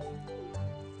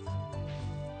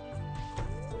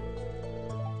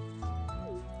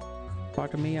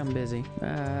 Talk to me, I'm busy.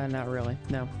 Not really,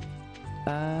 no.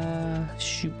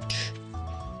 Shoot.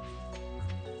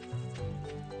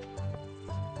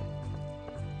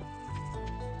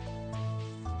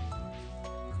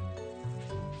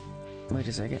 Wait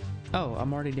a second. Oh,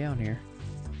 I'm already down here.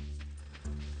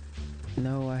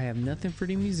 No, I have nothing for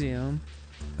the museum,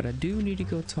 but I do need to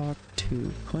go talk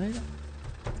to Clint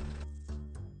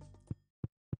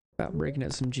about breaking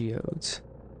up some geodes.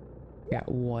 Got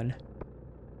one.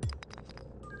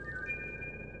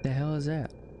 The hell is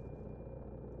that?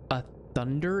 A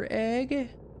thunder egg?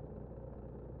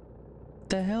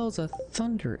 The hell's a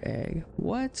thunder egg?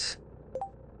 What?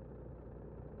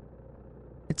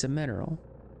 It's a mineral.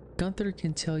 Gunther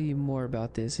can tell you more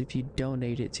about this if you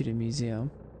donate it to the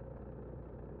museum.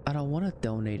 I don't want to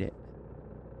donate it.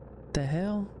 The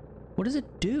hell? What does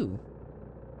it do?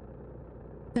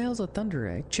 The hell's a thunder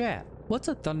egg? Chat, what's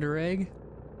a thunder egg?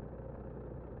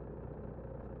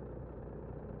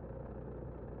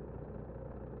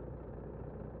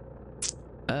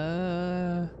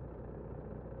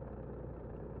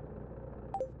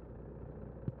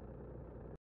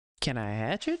 Can I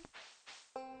hatch it?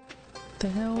 The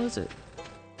hell is it?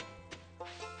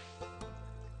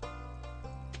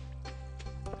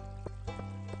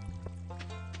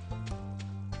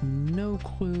 No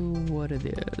clue what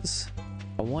it is.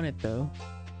 I want it though.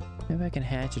 Maybe I can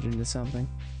hatch it into something.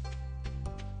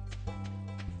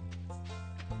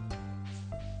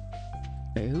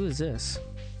 Hey, who is this?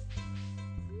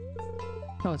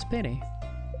 Oh, it's Penny.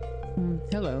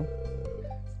 Hello.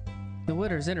 The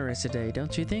weather's interesting today,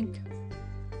 don't you think?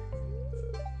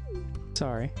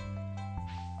 Sorry.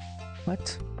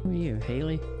 What? Who are you,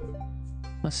 Haley?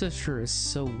 My sister is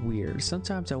so weird.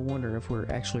 Sometimes I wonder if we're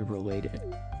actually related.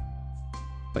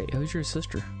 Wait, who's your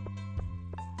sister?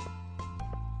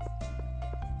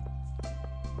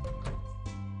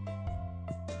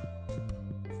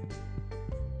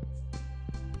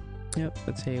 Yep,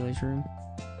 that's Haley's room.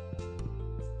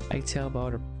 I can tell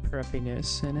about her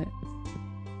preppiness in it.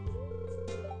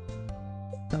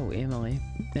 Oh, Emily.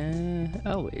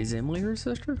 Oh, is Emily her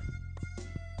sister?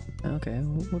 Okay,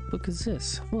 what book is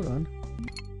this? Hold on.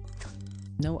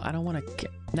 No, I don't want to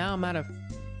get... Now I'm out of...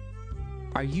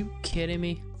 Are you kidding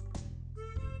me?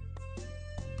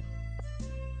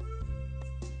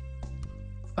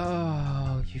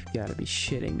 Oh, you've got to be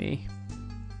shitting me.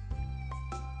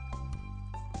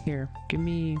 Here, give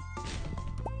me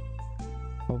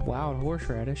a wild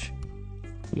horseradish.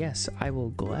 Yes, I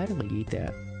will gladly eat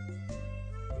that.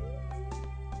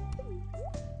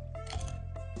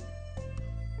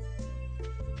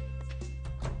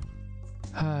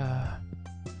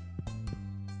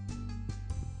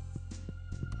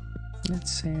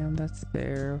 That's Sam, that's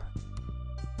there.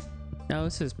 No,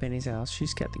 this is Penny's house.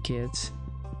 She's got the kids.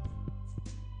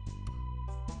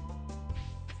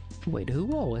 Wait,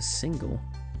 who all was single?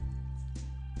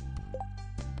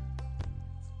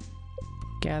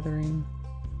 Gathering.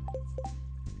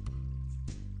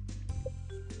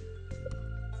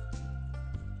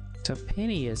 So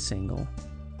Penny is single.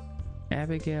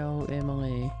 Abigail,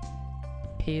 Emily,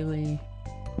 Haley,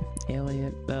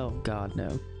 Elliot. Oh God,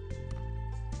 no.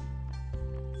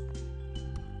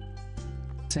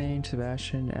 Zane,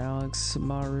 Sebastian, Alex,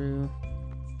 Maru,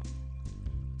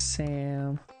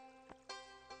 Sam,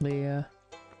 Leah,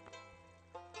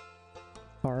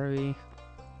 Harvey.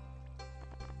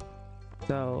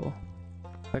 So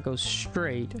if I go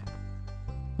straight,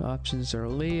 the options are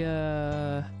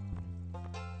Leah,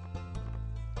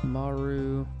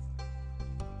 Maru.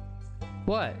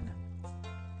 What?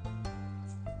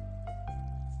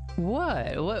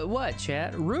 What,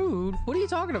 chat? Rude? What are you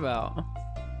talking about?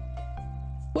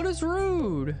 What is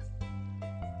rude?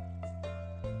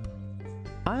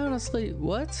 I honestly,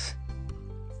 what?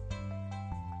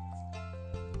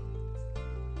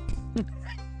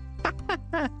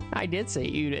 I did say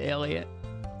you to Elliot.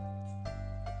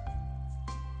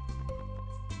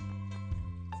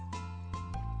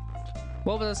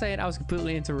 What was I saying? I was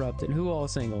completely interrupted. Who all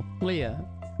single? Leah.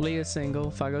 Leah single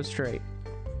if I go straight.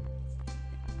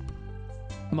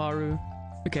 Maru.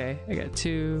 Okay, I got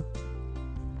 2.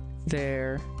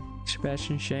 There.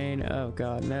 Sebastian, Shane. Oh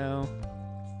god, no.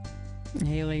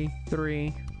 Haley,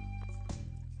 3.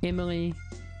 Emily,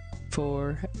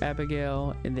 4.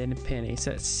 Abigail, and then Penny. So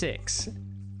that's 6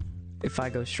 if I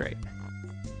go straight.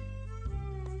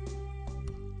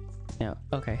 Yeah,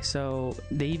 okay, so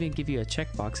they even give you a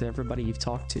checkbox of everybody you've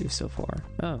talked to so far.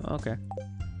 Oh, okay.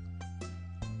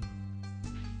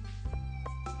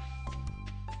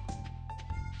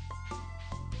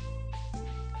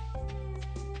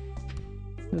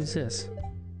 Who's this?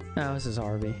 Oh, this is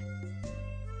Harvey.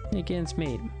 Against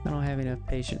me. I don't have enough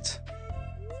patience.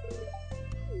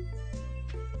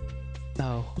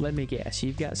 Oh, let me guess.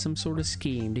 You've got some sort of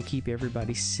scheme to keep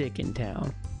everybody sick in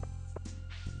town.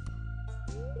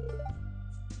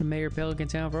 The mayor of Pelican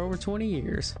Town for over 20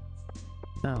 years.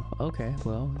 Oh, okay.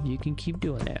 Well, you can keep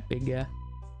doing that, big guy.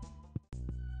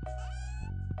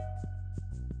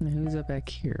 And who's up back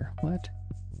here? What?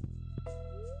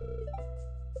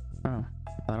 Oh,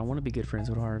 I don't want to be good friends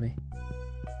with Harvey.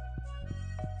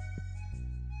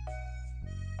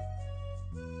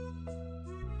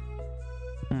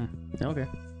 Okay.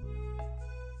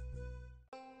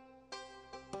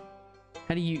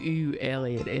 How do you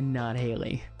Elliot and not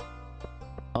Haley?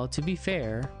 Oh, to be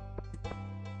fair,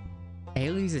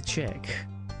 Haley's a chick.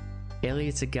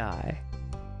 Elliot's a guy.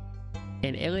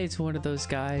 And Elliot's one of those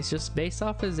guys, just based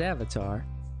off his avatar,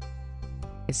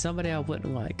 is somebody I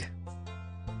wouldn't like.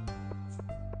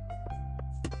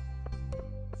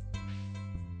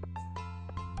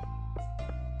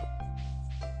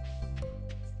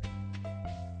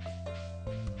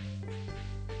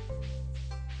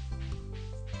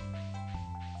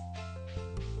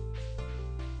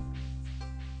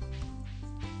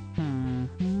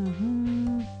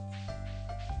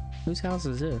 Whose house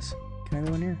is this? Can I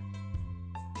go in here?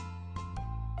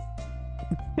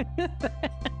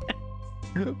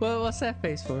 Well, what's that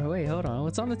face for? Wait, hold on.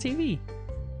 What's on the TV?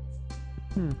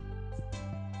 I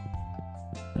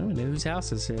don't know whose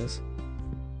house this is.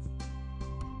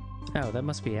 Oh, that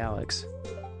must be Alex.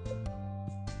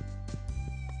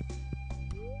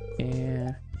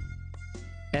 And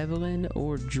Evelyn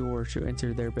or George who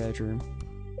entered their bedroom.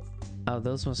 Oh,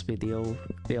 those must be the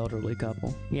elderly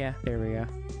couple. Yeah, there we go.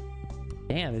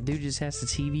 Damn, the dude just has the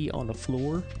TV on the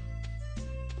floor.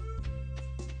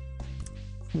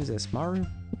 Who's this, Maru?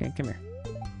 Yeah, come here.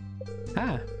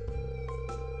 Hi.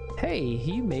 Hey,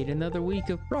 you made another week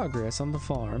of progress on the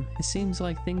farm. It seems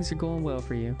like things are going well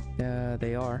for you.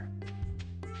 They are.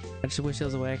 I just wish there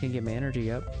was a way I can get my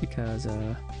energy up because,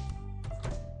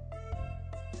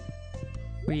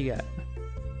 what you got?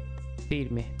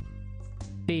 Feed me.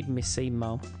 Feed me,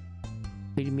 Simo.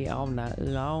 Feed me all night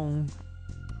long.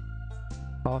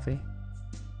 Coffee.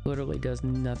 Literally does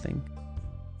nothing.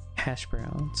 Hash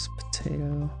browns,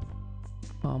 potato,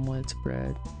 omelets,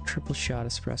 bread, triple shot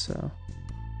espresso.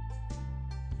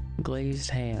 Glazed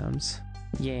hams,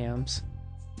 yams.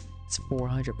 It's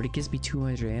 400, but it gives me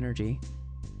 200 energy.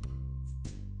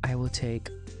 I will take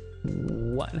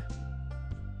 1.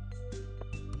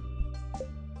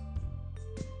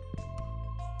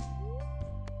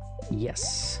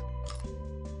 Yes.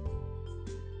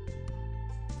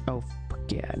 Oh,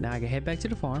 yeah. Now I can head back to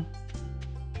the farm.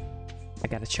 I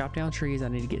gotta chop down trees. I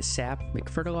need to get sap, make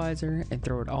fertilizer, and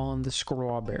throw it on the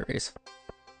strawberries.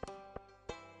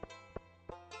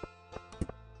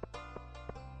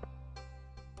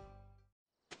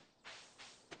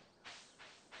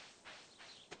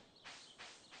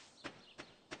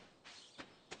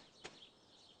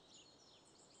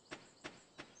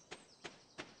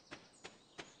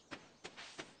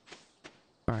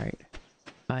 Alright.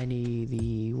 I need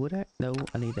the wood. No,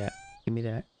 I need that. Give me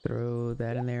that. Throw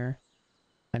that in there.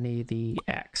 I need the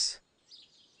axe.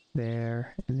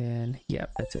 There, and then,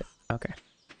 yep, that's it. Okay.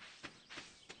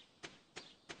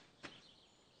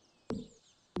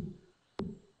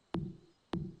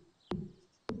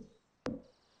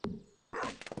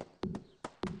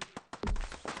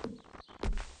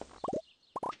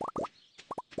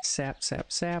 Sap,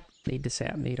 sap, sap. Need the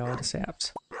sap. Need all the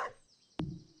saps.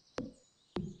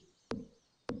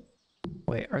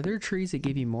 Wait, are there trees that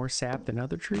give you more sap than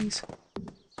other trees?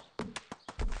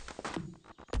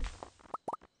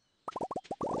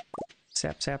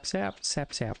 Sap, sap, sap,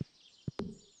 sap, sap.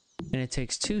 And it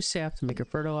takes 2 sap to make a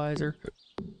fertilizer.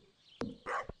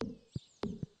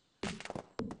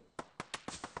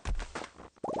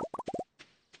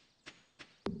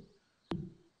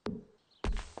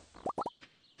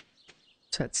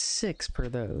 So that's 6 per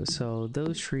those. So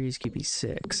those trees give me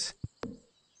 6.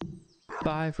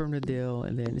 5 from the dill,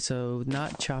 and then so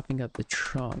not chopping up the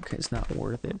trunk is not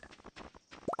worth it.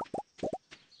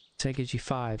 So it gives you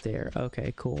 5 there.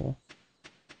 Okay, cool.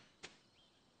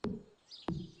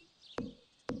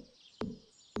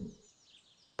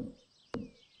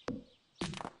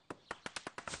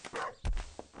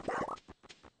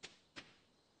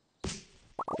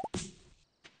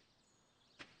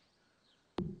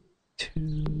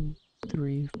 Two,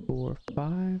 3, 4,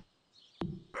 5,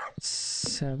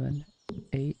 7,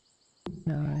 8,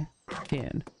 9,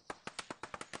 10.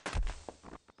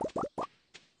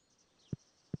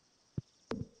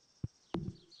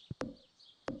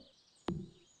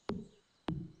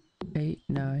 Eight,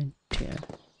 9, 10.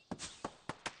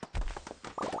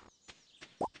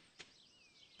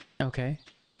 Okay.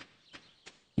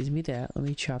 Gives me that. Let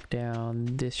me chop down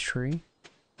this tree.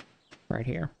 Right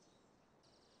here.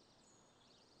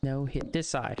 No, hit this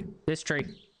side. This tree.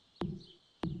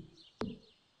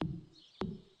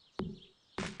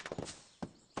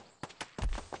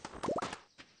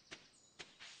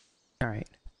 Alright.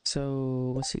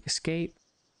 So, let's see. Escape.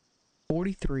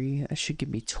 43. That should give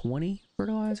me 20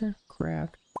 fertilizer.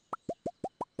 Craft.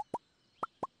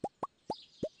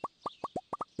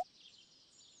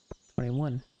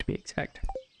 $21 to be exact.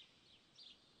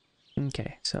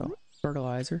 Okay, so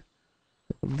fertilizer.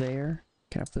 There.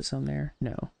 Can I put some there?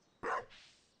 No.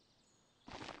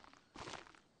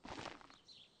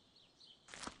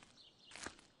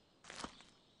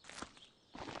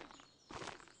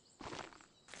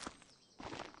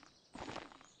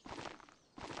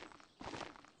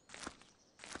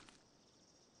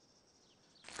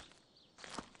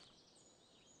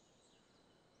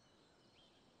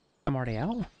 I'm already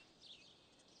out?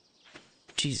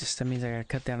 Jesus, that means I gotta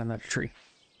cut down another tree.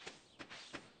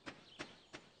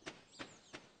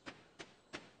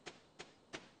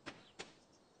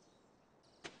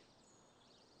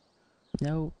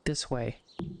 No, this way,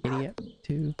 idiot.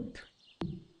 2,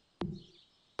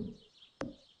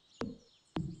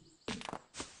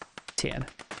 10. Alright,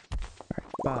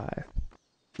 5.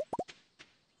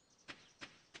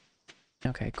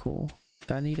 Okay, cool.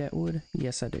 Do I need that wood?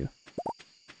 Yes, I do.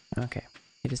 Okay.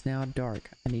 It is now dark.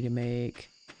 I need to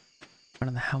make... I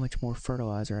don't know how much more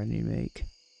fertilizer I need to make.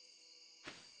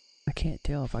 I can't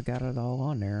tell if I got it all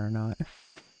on there or not.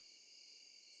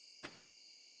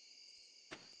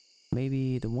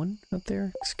 Maybe the one up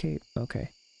there? Escape. Okay.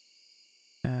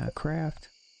 Craft.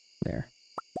 There.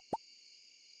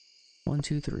 1,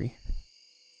 2, 3.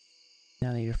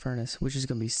 Now I need a furnace, which is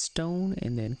going to be stone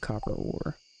and then copper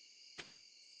ore.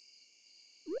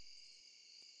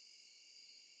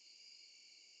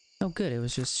 Oh good, it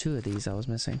was just 2 of these I was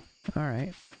missing.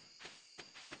 Alright.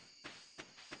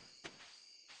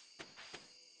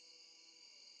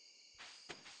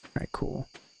 Alright, cool.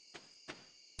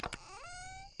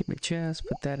 Give me a chest,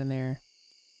 put that in there.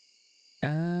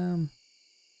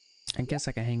 I guess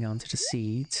I can hang on to the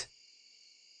seeds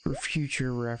for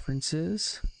future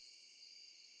references.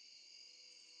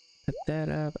 Put that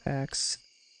up, axe,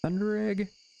 thunder egg.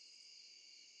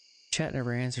 Chat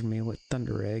never answered me what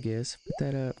thunder egg is. Put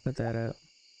that up, put that up.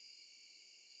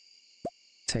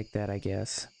 Take that, I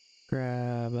guess.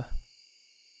 Grab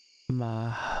my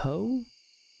hoe.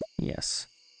 Yes.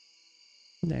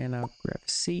 Then I'll grab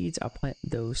the seeds. I'll plant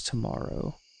those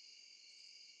tomorrow.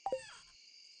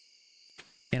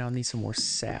 And I'll need some more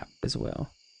sap as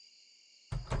well.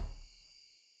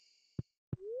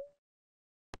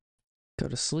 Go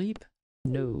to sleep?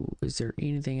 No. Is there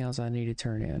anything else I need to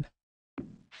turn in?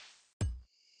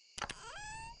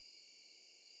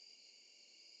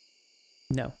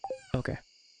 No. Okay.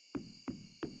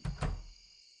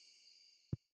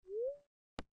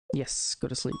 Yes, go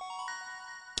to sleep.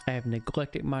 I have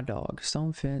neglected my dog.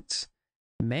 Stone fence,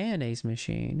 mayonnaise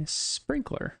machine,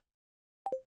 sprinkler.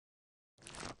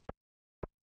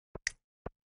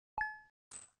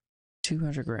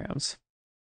 $200 grams.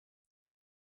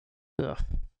 Ugh.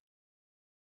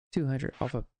 200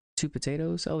 off of 2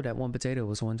 potatoes? Oh, that 1 potato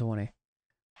was 120.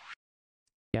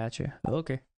 Gotcha.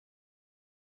 Okay.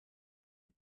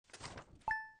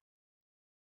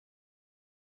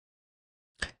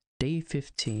 Day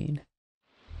 15.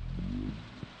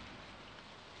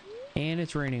 And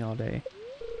it's raining all day.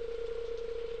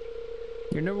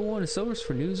 Your #1 source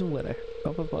for news and weather.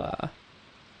 Blah blah blah.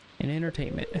 And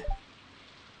entertainment.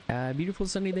 Beautiful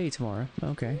sunny day tomorrow.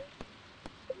 Okay.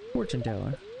 Fortune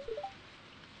teller.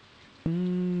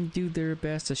 Do their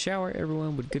best to shower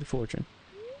everyone with good fortune.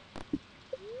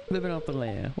 Living off the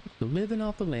land. Living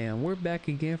off the land. We're back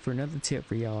again for another tip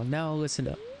for y'all. Now listen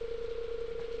up.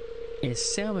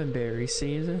 It's salmonberry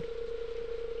season.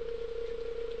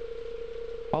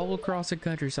 All across the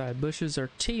countryside, bushes are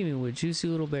teeming with juicy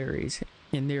little berries,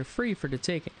 and they're free for the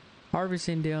taking.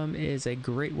 Harvesting them is a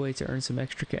great way to earn some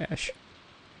extra cash.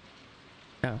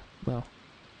 Oh, well.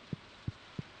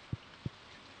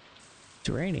 It's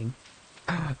raining.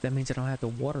 That means I don't have to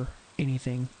water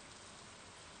anything.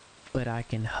 But I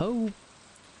can hoe.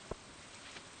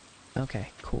 Okay,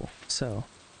 cool. So.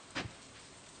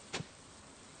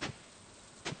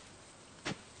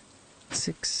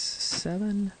 6,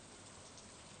 7.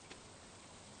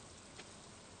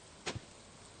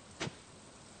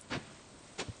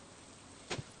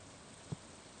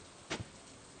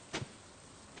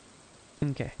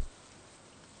 Okay.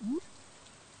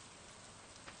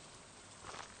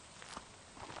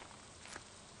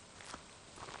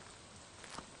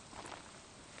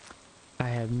 I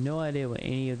have no idea what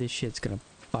any of this shit's gonna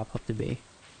pop up to be.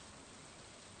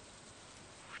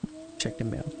 Check the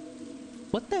mail.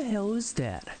 What the hell is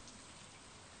that?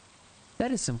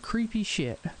 That is some creepy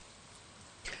shit.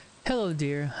 Hello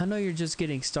dear, I know you're just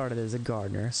getting started as a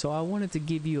gardener, so I wanted to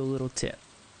give you a little tip.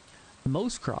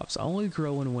 Most crops only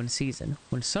grow in one season.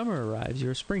 When summer arrives,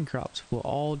 your spring crops will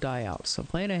all die out, so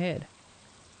plan ahead.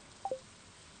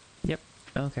 Yep,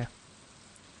 okay.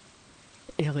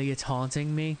 Elliot's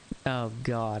haunting me? Oh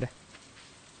god.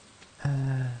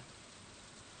 Well,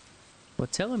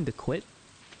 tell him to quit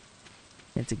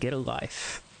and to get a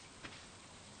life.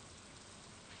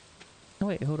 Oh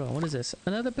wait, hold on, what is this?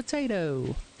 Another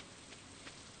potato!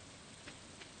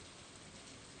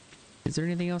 Is there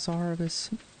anything else I'll harvest?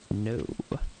 No.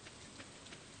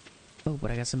 Oh, but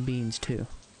I got some beans too.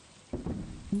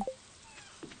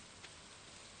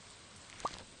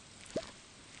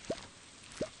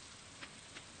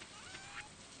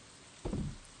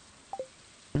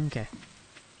 Okay.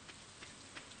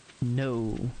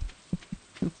 No.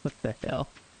 What the hell?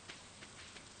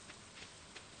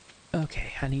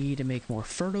 Okay, I need to make more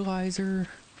fertilizer.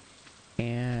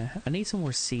 And I need some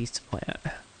more seeds to plant.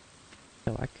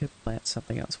 So I could plant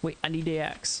something else. Wait, I need the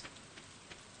axe.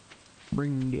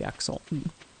 Bring the axe on.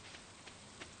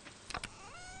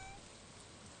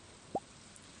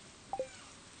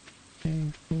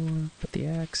 Okay, put the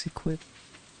axe equip. What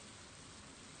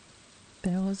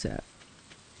the hell is that?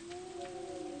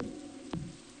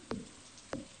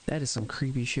 That is some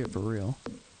creepy shit for real.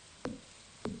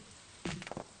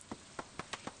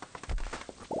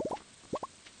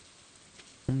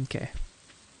 Okay.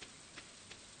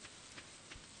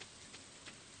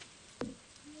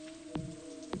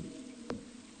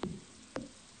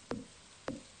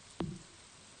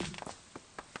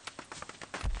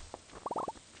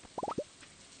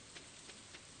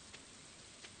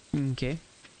 Okay.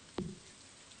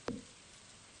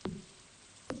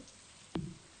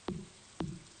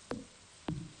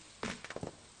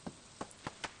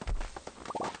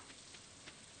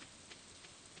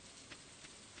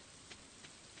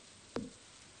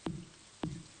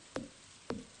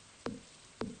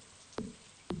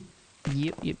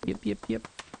 Yep.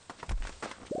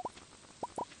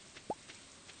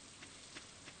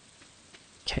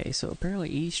 Okay, so apparently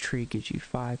each tree gives you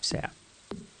 5 sap.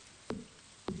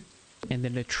 And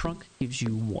then the trunk gives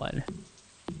you 1.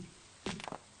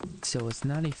 So it's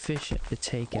not efficient to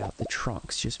take out the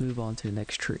trunks. Just move on to the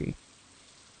next tree.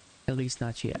 At least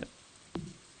not yet.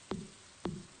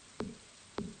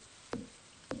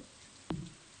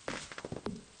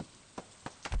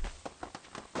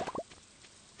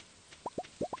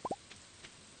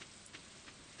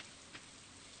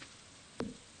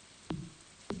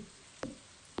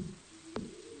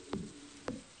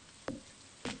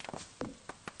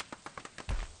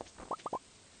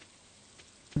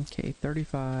 Okay,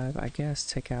 35. I guess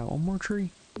take out 1 more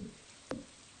tree.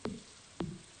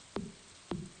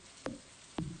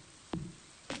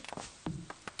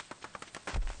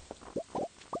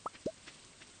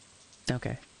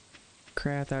 Okay.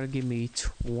 Craft, that'll give me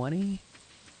 20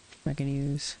 I can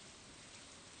use.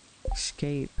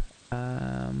 Escape.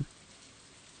 There,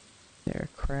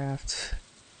 craft.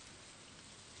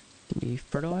 Give me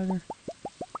fertilizer.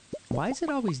 Why is it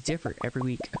always different every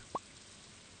week?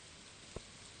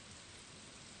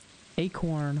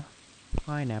 Acorn,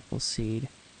 pineapple seed,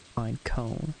 pine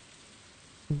cone.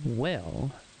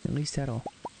 Well, at least that'll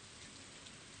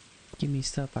give me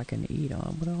stuff I can eat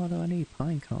on. What all do I need?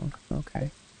 Pine cone. Okay.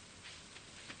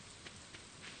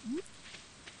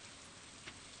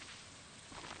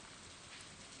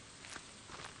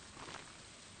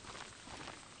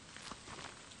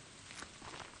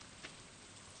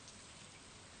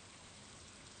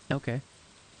 Okay.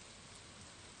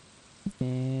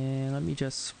 And let me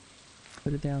just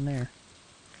put it down there.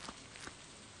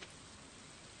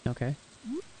 Okay.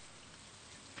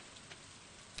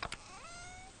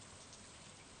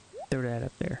 Throw that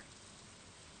up there.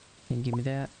 And give me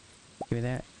that. Give me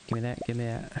that. Give me that. Give me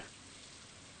that.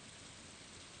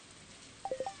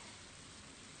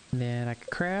 And then I can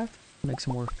craft. Make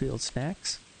some more field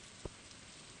snacks.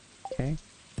 Okay.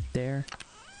 There.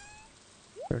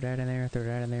 Throw that in there. Throw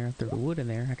that in there. Throw the wood in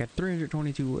there. I got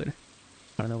 322 wood.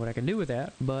 I don't know what I can do with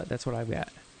that, but that's what I've got.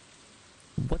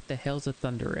 What the hell's a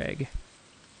thunder egg?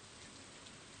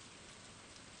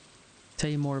 Tell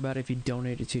you more about it if you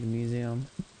donate it to the museum.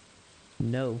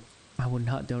 No, I would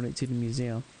not donate to the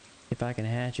museum if I can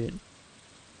hatch it.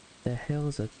 The hell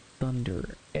is a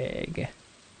thunder egg?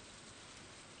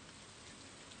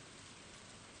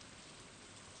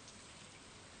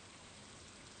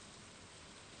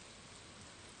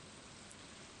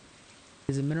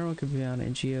 Is a mineral can be found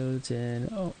in geodes and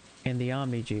the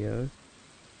Omni geode.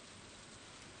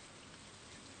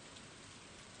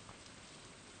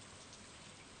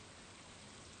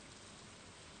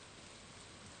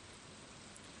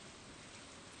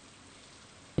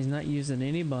 It's not used in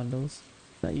any bundles,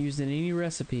 not used in any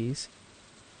recipes.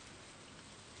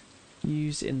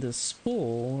 Used in the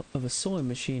spool of a sewing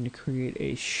machine to create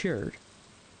a shirt.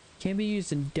 Can be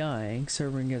used in dyeing,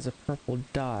 serving as a purple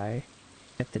dye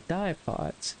at the dye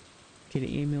pots. Get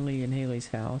Emily and Haley's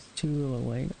house. 2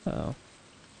 away. Oh.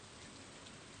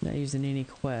 Not used in any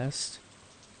quest.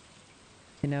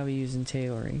 Can now be used in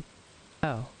tailoring.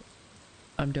 Oh.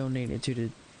 I'm donating it to the...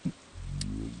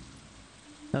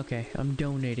 Okay, I'm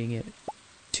donating it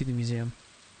to the museum.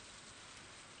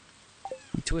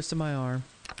 I'm twisting my arm.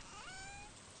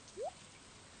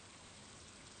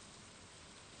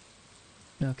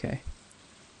 Okay.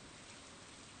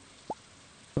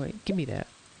 Wait, give me that.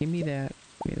 Give me that.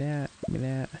 Give me that. Give me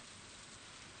that.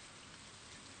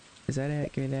 Is that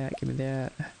it? Give me that. Give me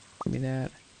that. Give me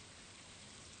that.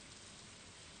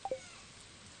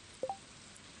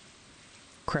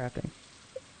 Crafting.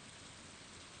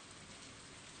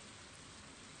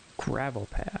 Gravel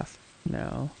path.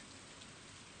 No.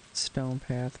 Stone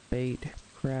path. Bait.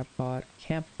 Crab pot.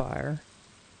 Campfire.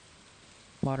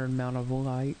 Modern amount of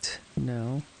light.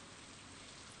 No.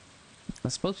 I'm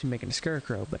supposed to be making a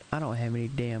scarecrow, but I don't have any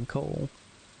damn coal.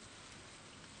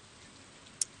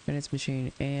 Minutes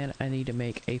machine, and I need to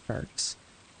make a furnace.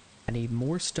 I need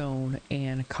more stone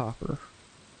and copper.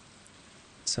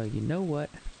 So you know what?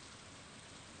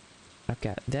 I've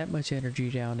got that much energy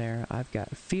down there. I've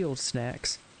got field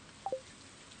snacks.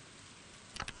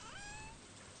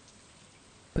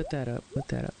 Put that up, put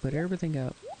that up, put everything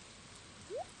up.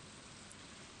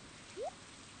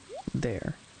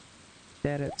 There.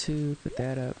 That up too, put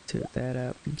that up, put that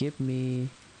up. Give me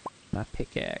my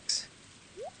pickaxe.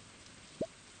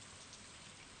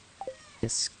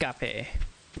 Escape.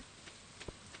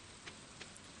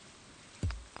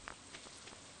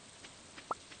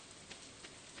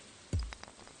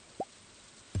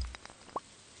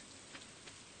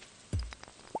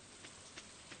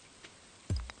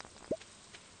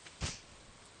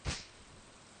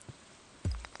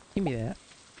 Give me that.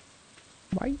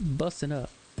 Why are you busting up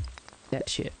that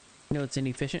shit? You know it's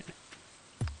inefficient.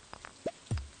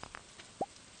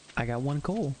 I got 1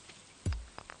 coal.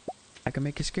 I can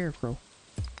make a scarecrow.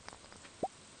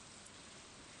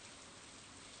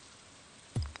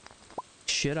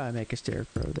 Should I make a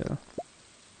scarecrow though?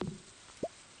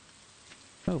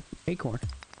 Oh, acorn.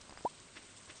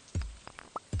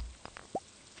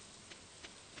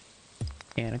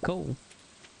 And a coal.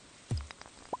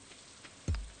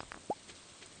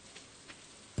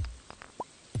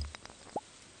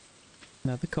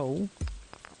 Another coal.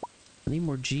 I need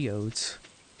more geodes.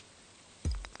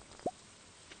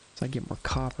 So I get more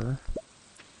copper.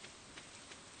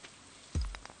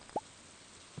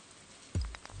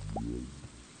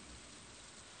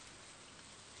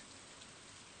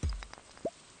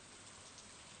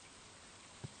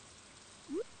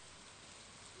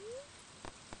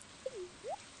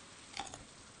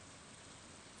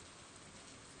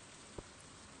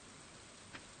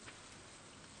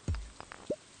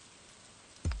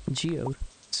 Geode.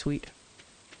 Sweet.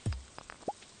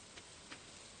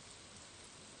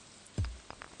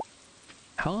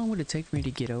 How long would it take for me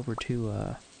to get over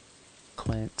to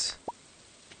Clint's?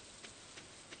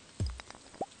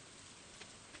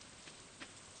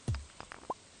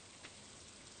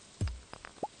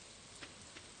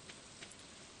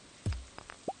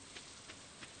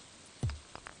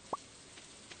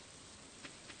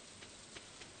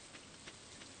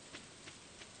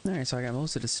 Alright, so I got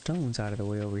most of the stones out of the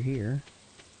way over here.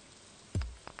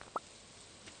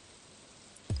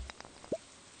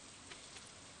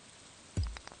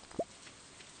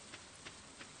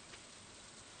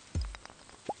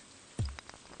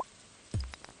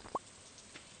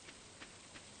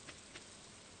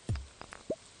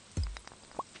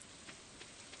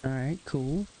 Alright,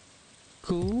 cool.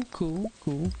 Cool, cool,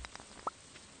 cool.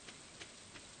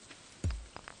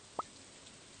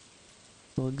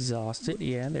 A little exhausted.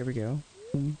 Yeah, there we go.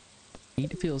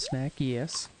 Eat a field snack,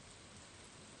 yes.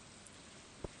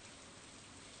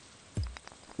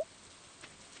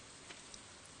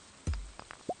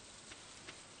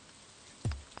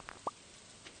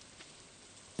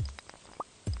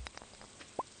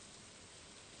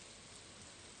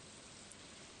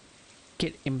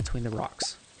 Get in between the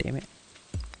rocks. Damn it.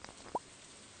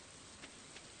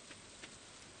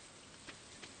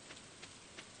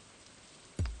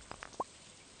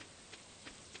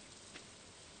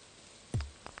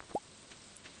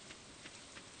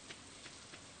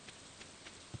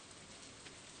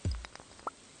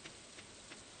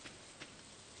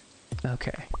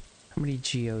 Okay. How many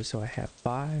geos do I have?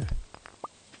 5.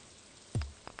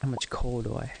 How much coal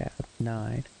do I have?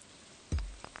 9.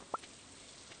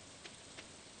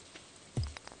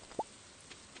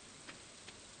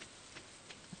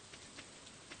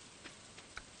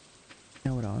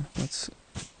 Now hold on. Let's...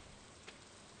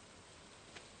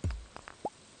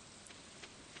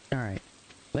 Alright.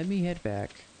 Let me head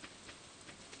back.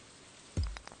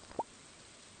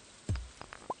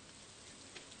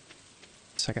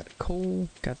 So I got coal.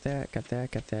 Got that, got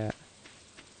that, got that.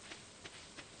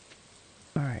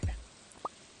 Alright.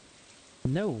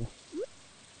 No.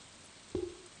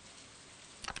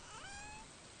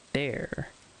 There.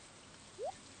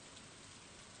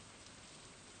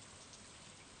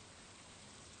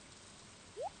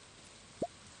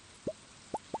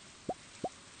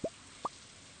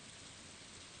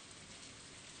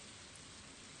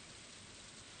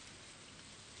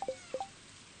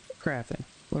 Crafting.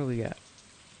 What do we got?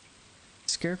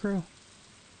 Scarecrow?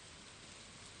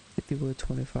 50 wood,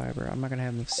 20 fiber. I'm not gonna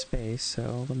have enough space,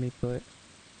 so let me put...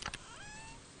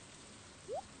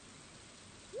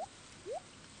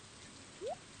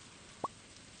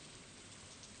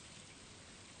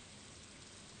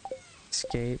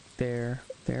 Escape. There.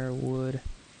 There, wood.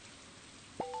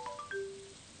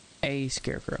 A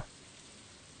scarecrow.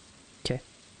 Okay.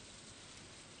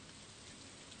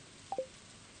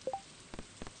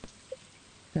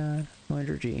 Done. No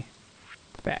energy.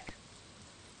 Back.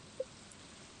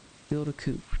 Build a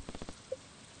coop.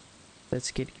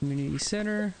 Let's get community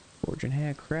center. Fortune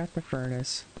hat. Craft a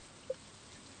furnace.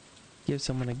 Give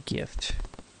someone a gift.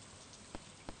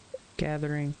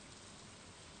 Gathering.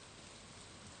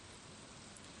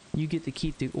 You get to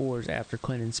keep the ores after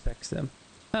Clint inspects them.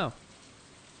 Oh.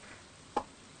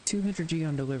 200 G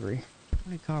on delivery.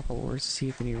 20 copper ores to see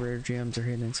if any rare gems are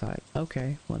hidden inside.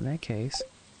 Okay, well in that case,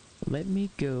 let me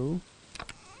go.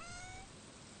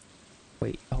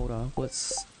 Wait, hold on.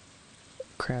 What's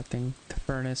crafting? The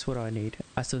furnace. What do I need?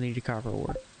 I still need a copper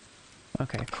ore.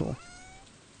 Okay, cool.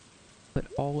 Put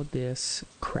all of this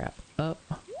crap up.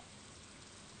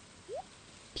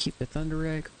 Keep the thunder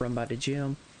egg. Run by the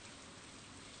gym.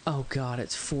 Oh god,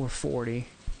 it's 4:40.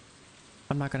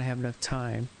 I'm not gonna have enough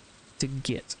time to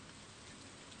get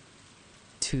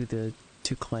to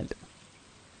Clint.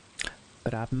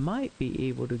 But I might be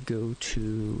able to go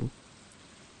to...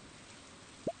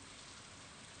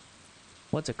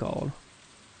 What's it called?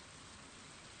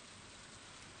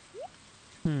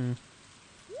 I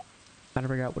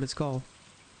forgot what it's called.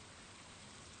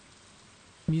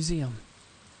 Museum.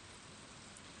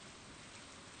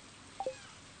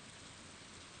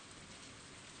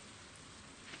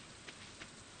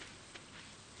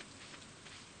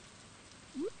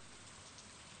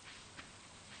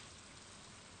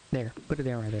 There, put it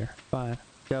down right there. Fine.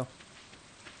 Go.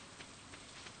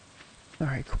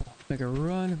 Alright, cool. Make a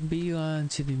run, beeline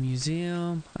to the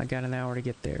museum. I got an hour to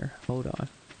get there. Hold on.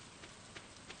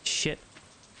 Shit.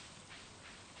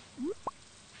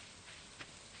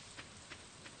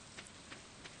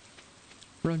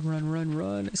 Run, run, run,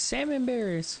 run. Salmon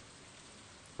berries.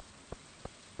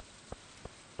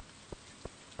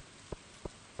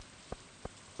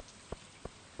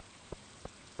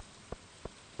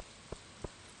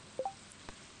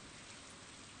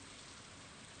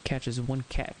 Catches 1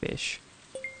 catfish.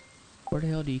 Where the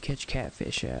hell do you catch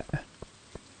catfish at?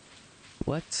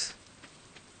 What?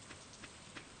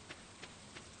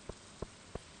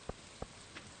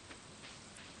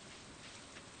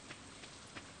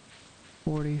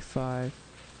 $45,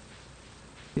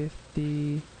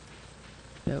 $50.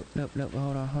 Nope, nope, nope.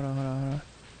 Hold on, hold on, hold on, hold on.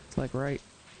 It's like right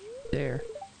there.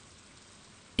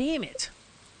 Damn it!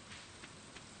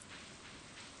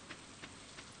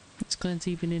 Is Clint's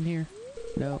even in here?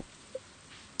 No.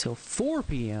 Till 4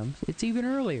 p.m. It's even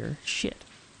earlier. Shit.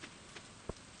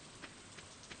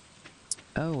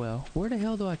 Oh well. Where the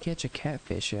hell do I catch a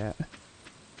catfish at?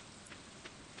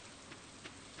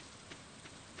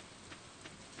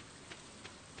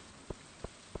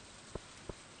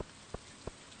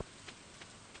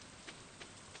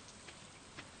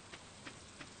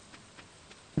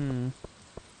 Hmm.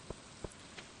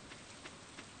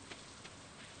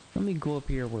 Let me go up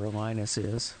here where Linus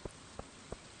is.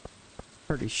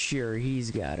 Pretty sure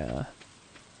he's got the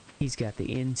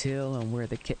intel on where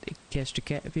to catch the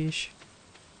catfish.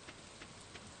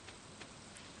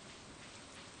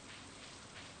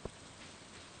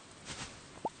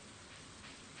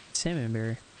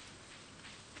 Salmonberry.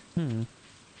 Hmm.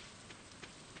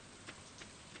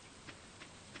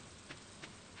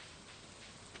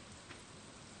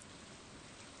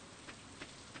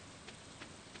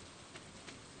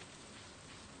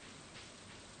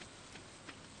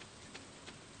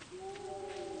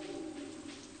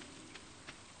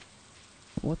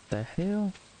 What the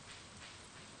hell?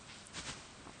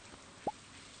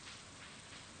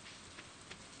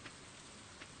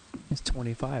 It's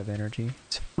 25 energy.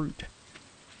 It's fruit.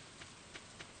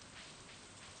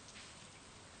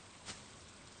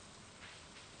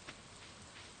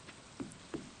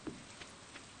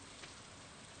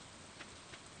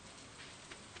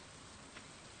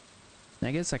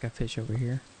 I guess I can fish over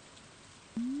here.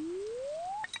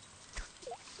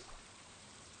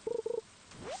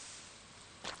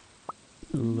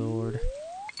 Lord.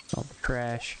 All the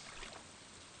trash.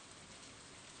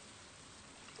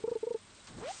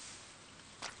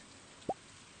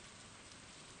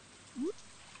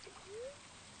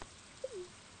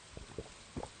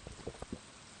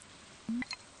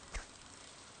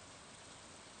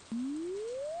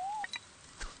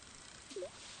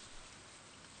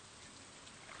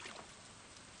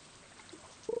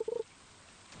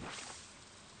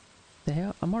 The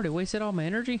hell? I'm already wasted all my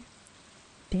energy?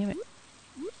 Damn it.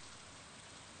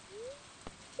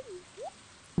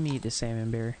 Let me eat the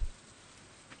salmon berry.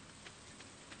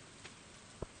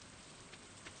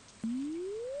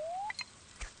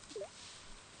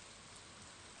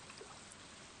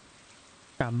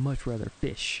 I'd much rather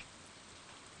fish.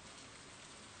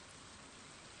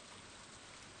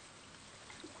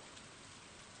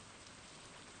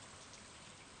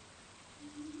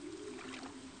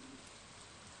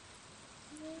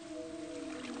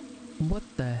 What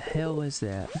the hell is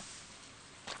that?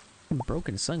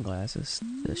 Broken sunglasses.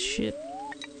 The shit.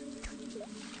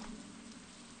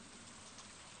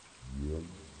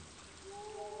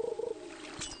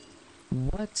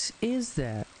 What is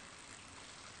that?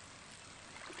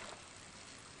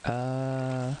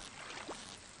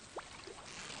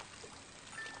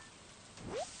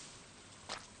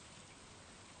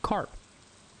 Carp.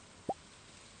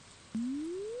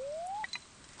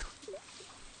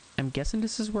 I'm guessing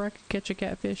this is where I could catch a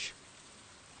catfish.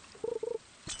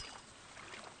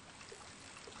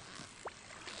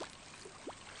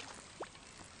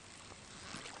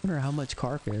 I wonder how much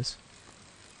carp is.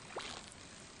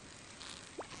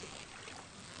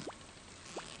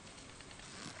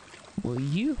 Will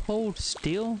you hold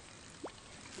still?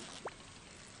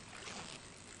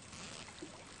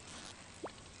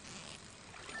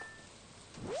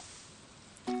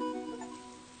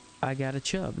 I got a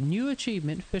chub. New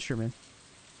achievement, fisherman.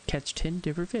 Catch 10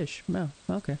 different fish. Oh,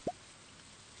 okay.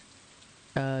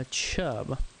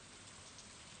 Chub.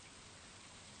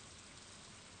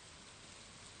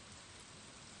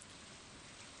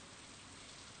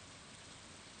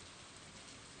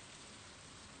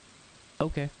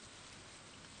 Okay.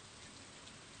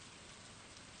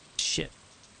 Shit.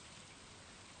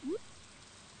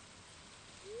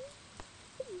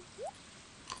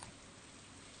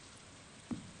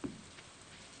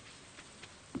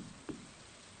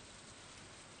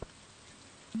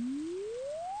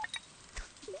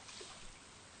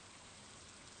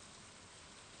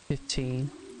 $15.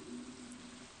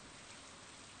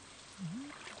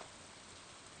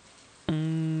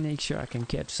 Make sure I can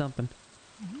catch something.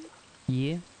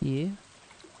 Yeah, yeah.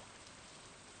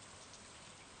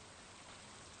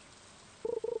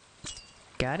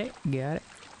 Got it, got it.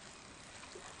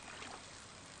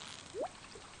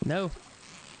 No.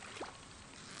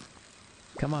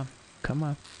 Come on, come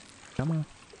on, come on.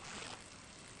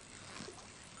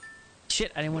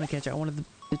 Shit, I didn't want to catch it. I wanted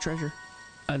the treasure.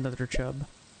 Another chub.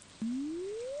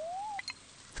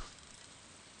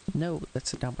 No,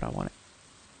 that's not what I wanted.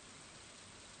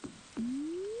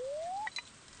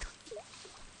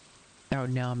 Oh,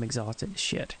 now I'm exhausted.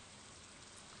 Shit.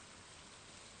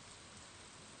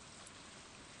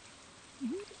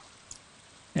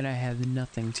 And I have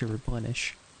nothing to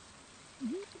replenish.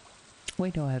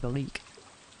 Wait, no, I have a leak.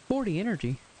 40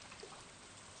 energy.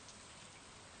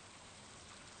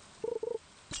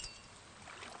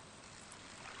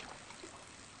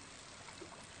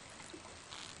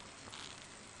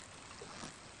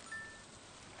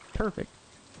 Perfect.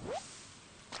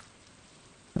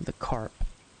 Oh, the carp.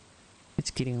 It's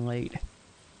getting late.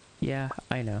 Yeah,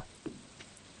 I know.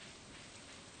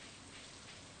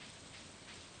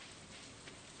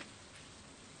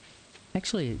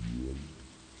 Actually,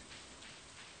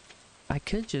 I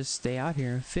could just stay out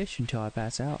here and fish until I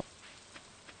pass out.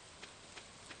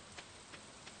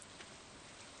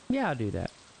 Yeah, I'll do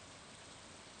that.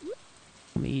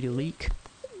 Let me eat a leek.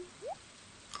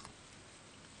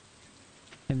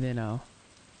 And then I'll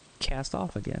cast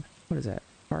off again. What is that?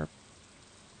 Carp.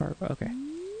 Carp. Okay.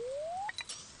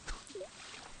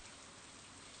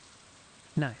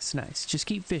 Nice, nice. Just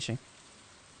keep fishing.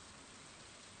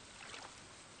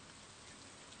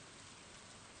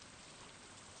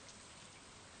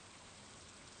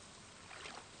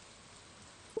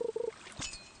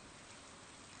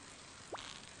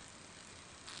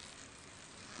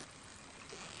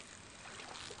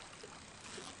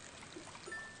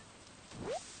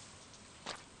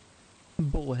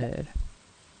 Bullhead.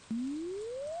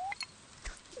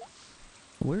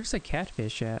 Where's the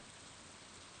catfish at?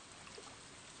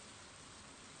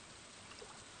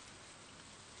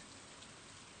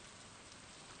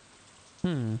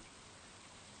 Hmm.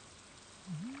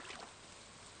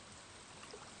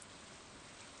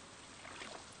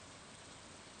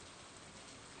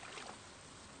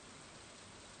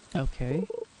 Okay.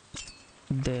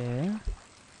 There.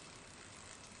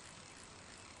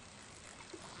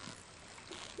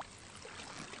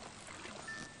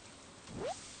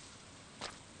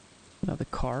 Another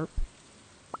carp.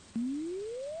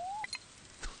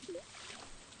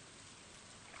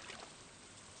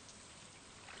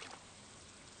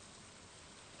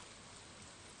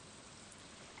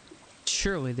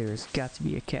 Surely there's got to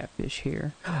be a catfish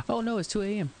here. Oh no, it's 2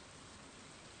 a.m.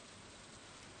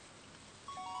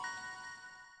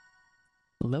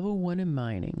 Level 1 in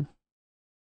mining.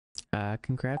 I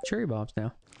can craft cherry bombs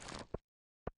now.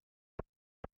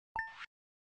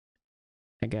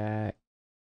 I got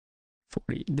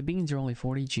 40. The beans are only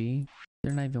 40G.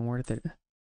 They're not even worth it.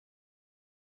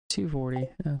 240.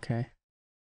 Okay.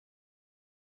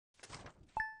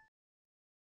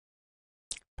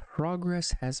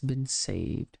 Progress has been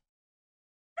saved.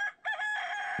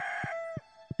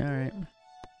 Alright.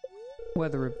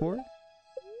 Weather report.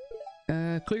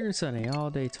 Clear and sunny all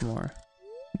day tomorrow.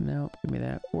 No, give me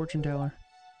that. Fortune teller.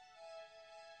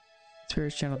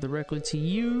 Spirits channeled directly to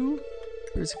you.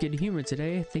 There's a good humor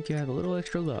today. I think you have a little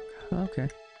extra luck. Okay.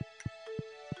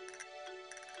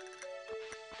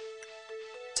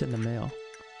 It's in the mail.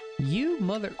 You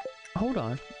mother... Hold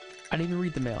on. I didn't even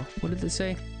read the mail. What did it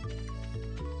say?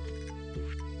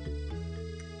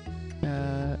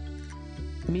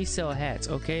 Me sell hats,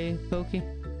 okay, Pokey?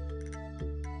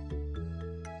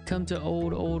 Come to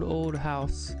old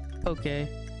house. Okay.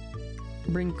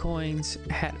 Bring coins,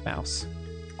 hat mouse.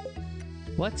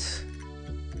 What?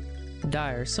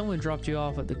 Dyer, someone dropped you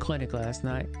off at the clinic last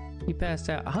night. You passed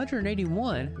out.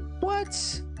 181?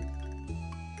 What?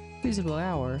 Reasonable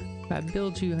hour. I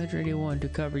billed you 181 to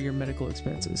cover your medical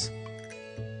expenses.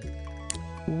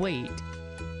 Wait.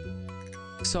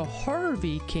 So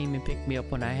Harvey came and picked me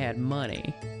up when I had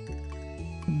money.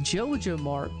 Jojo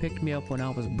Mart picked me up when I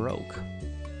was broke.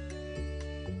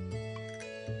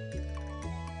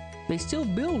 They still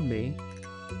billed me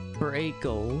for 8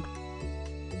 gold,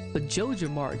 but Jojo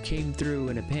Mart came through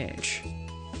in a pinch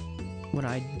when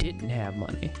I didn't have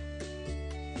money.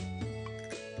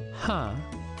 Huh.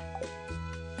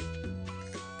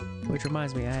 Which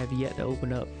reminds me, I have yet to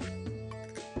open up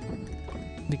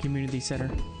the community center.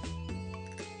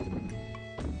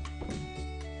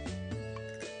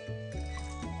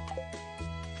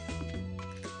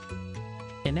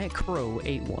 And that crow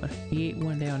ate one. He ate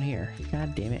one down here.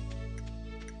 God damn it.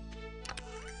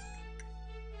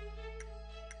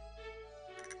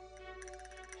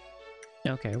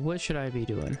 Okay, what should I be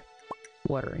doing?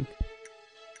 Watering.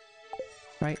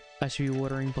 Right? I should be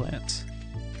watering plants.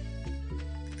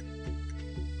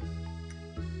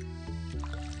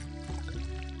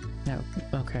 No,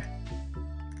 okay.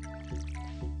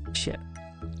 Shit.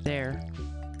 There.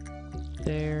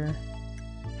 There.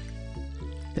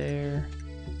 There.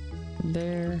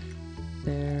 There.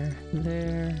 There.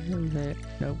 There. There.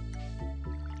 Nope.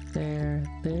 There.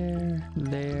 There.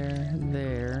 There.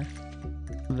 There.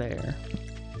 There.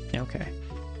 Okay.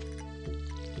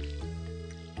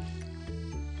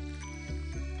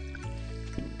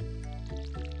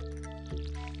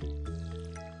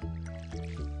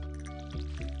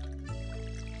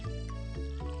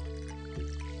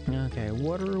 Okay,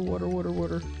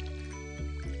 water.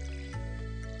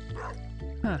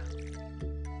 Huh.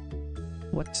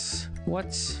 What's...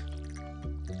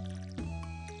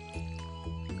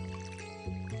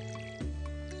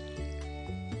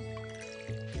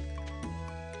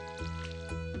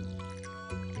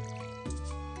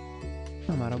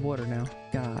 I'm out of water now.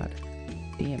 God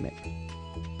damn it.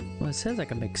 Well, it says I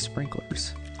can make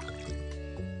sprinklers.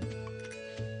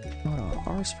 Hold on,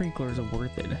 are sprinklers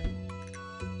worth it?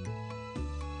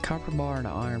 Copper bar and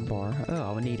an iron bar. Oh,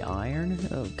 I would need iron?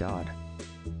 Oh god.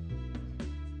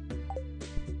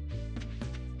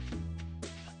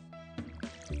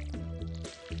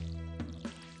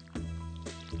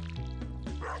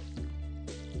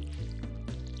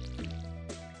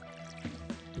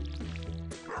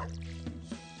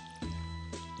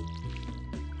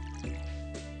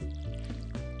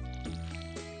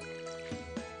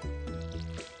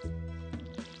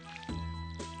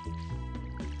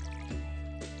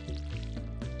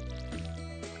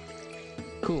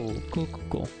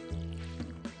 Cool.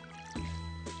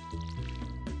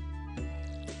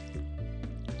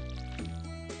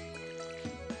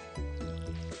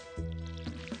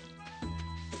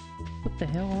 What the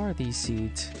hell are these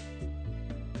seeds?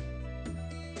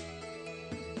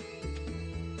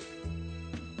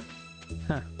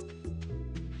 Huh.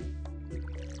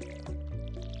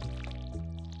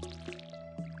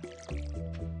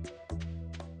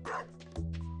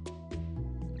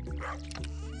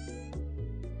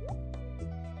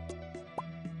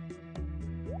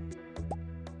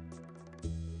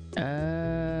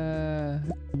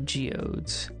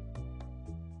 Geodes.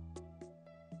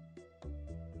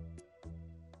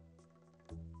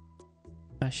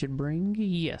 I should bring,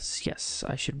 yes,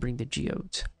 I should bring the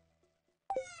geodes.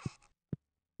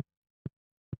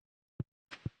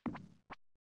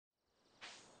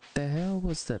 The hell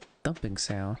was that thumping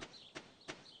sound?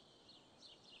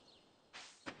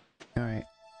 Alright.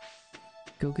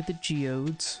 Go get the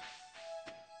geodes.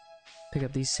 Pick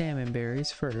up these salmon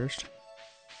berries first.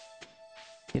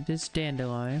 Get this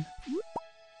dandelion.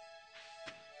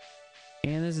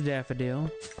 And this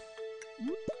daffodil.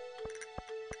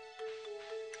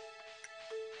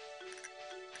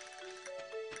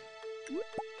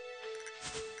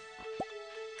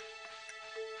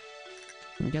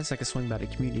 I guess I could swing by the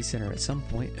community center at some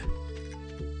point.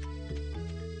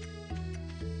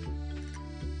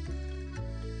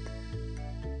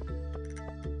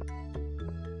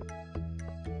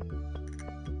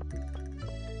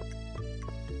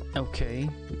 Okay.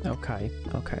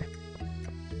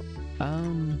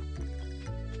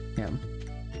 Yeah.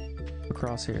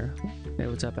 Across here. Hey,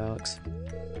 what's up, Alex?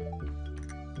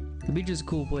 The beach is a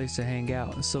cool place to hang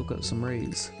out and soak up some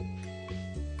rays.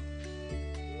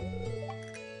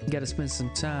 You gotta spend some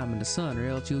time in the sun or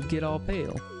else you'll get all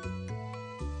pale.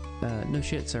 No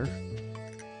shit, sir.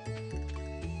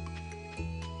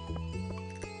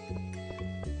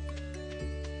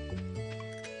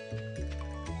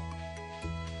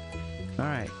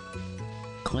 Alright.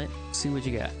 Clint, see what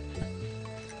you got.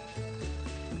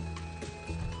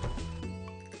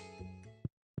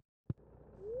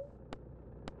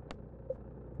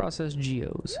 Process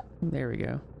geos. There we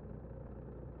go.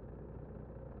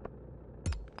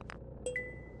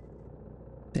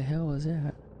 The hell is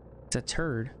that? It's a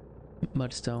turd.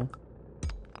 Mudstone.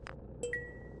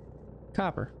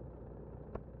 Copper.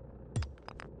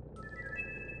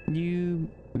 New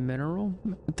mineral?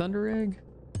 Thunder egg?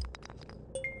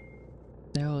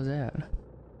 The hell is that?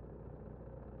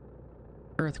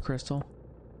 Earth crystal.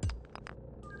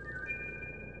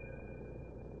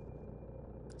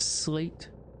 Slate.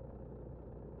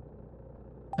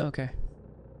 Okay.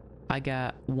 I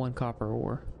got 1 copper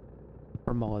ore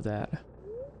from all of that.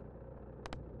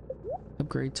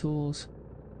 Upgrade tools.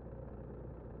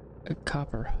 A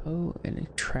copper hoe and a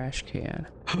trash can.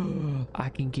 I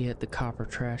can get the copper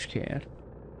trash can.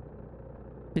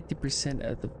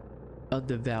 50% of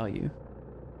the value.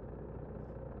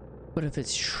 But if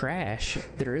it's trash,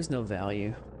 there is no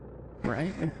value,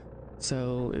 right?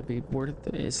 So it'd be worth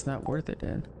it. It's not worth it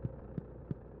then,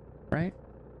 right?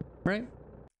 Right?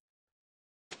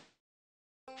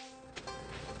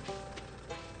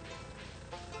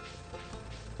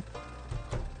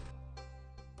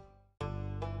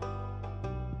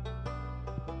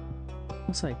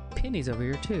 Looks like Penny's over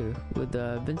here too, with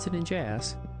Vincent and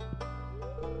Jazz.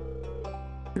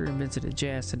 They're in Vincent and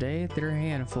Jazz today. They're a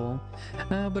handful,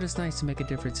 but it's nice to make a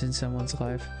difference in someone's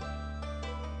life.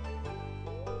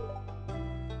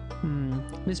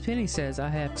 Miss Penny says I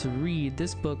have to read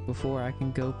this book before I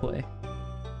can go play.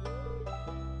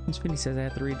 Miss Penny says I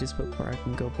have to read this book before I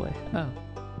can go play. Oh,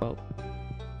 well.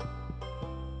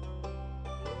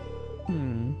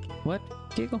 What?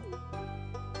 Giggle?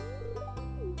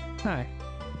 Hi.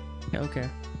 Okay.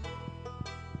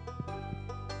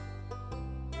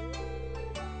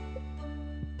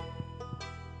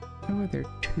 Why were there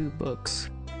 2 books?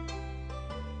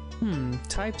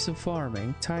 Types of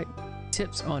farming.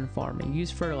 Tips on farming.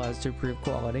 Use fertilizer to improve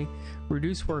quality,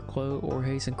 reduce workload, or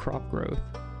hasten crop growth.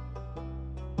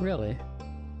 Really?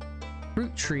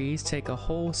 Fruit trees take a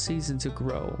whole season to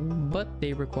grow, but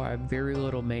they require very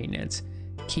little maintenance.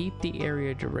 Keep the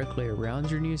area directly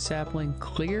around your new sapling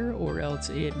clear, or else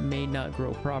it may not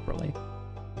grow properly.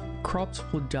 Crops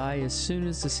will die as soon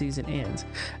as the season ends,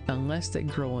 unless they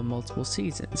grow in multiple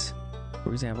seasons.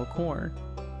 For example, corn.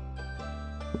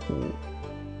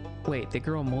 Wait, they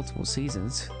grow in multiple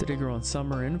seasons. Do they grow in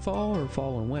summer and fall, or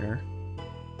fall and winter?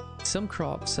 Some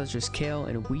crops, such as kale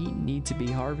and wheat, need to be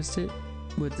harvested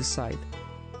with the scythe.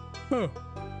 Oh.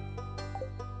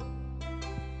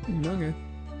 Okay.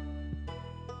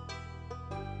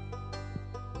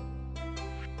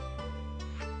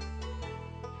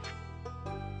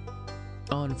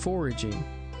 On foraging,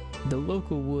 the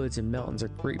local woods and mountains are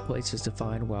great places to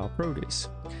find wild produce.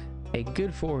 A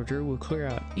good forager will clear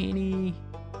out any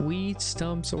weeds,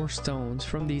 stumps, or stones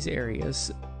from these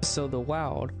areas so the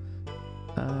wild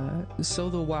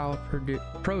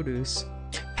produce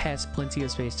has plenty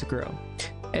of space to grow.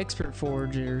 Expert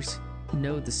foragers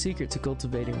know the secret to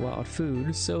cultivating wild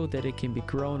food so that it can be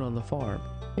grown on the farm.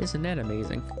 Isn't that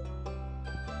amazing?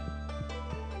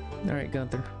 Alright,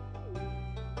 Gunther.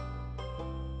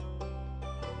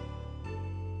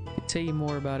 I'll tell you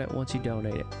more about it once you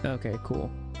donate it. Okay,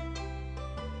 cool.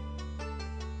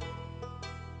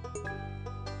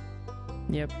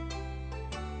 Yep.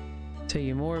 Tell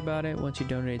you more about it once you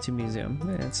donate to museum.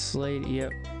 That's Slade, yep.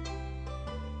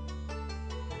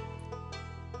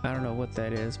 I don't know what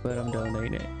that is, but I'm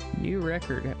donating it. New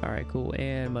record. Alright, cool.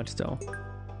 And Mudstone.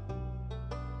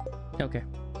 Okay.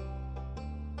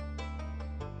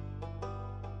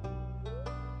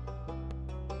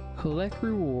 Collect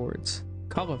rewards.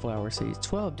 Cauliflower seeds.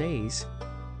 12 days.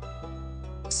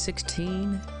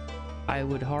 16. I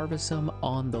would harvest them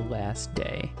on the last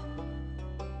day.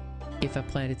 If I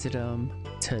planted them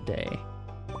today.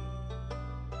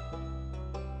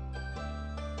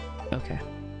 Okay.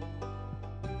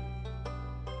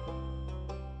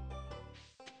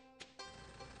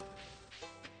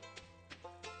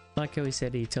 Like how he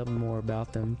said he'd tell me more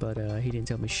about them, but he didn't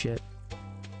tell me shit.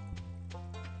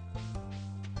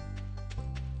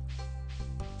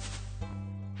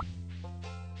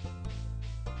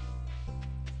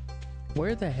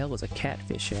 Where the hell is a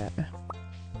catfish at?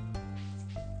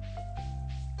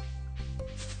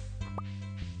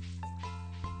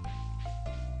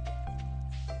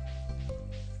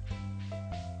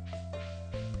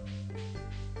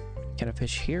 Can I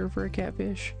fish here for a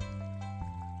catfish?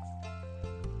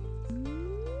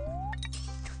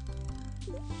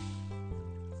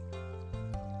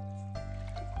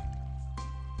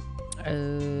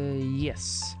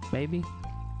 Yes, maybe.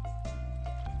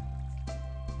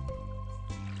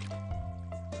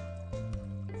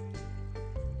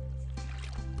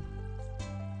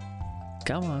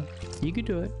 Come on, you can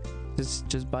do it.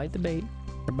 Just bite the bait,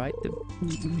 or bite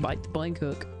the blank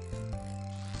hook.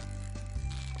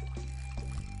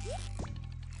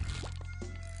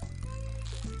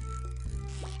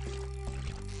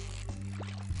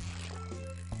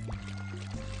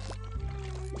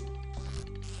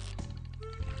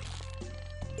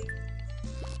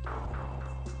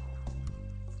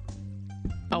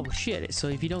 Oh shit, so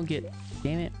if you don't get...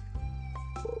 Damn it.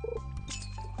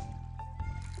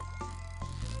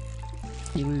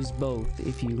 You lose both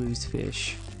if you lose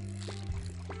fish.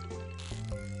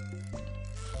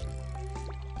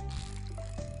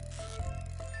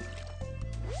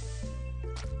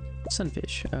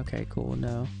 Sunfish. Okay, cool.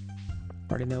 No.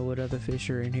 Already know what other fish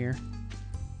are in here.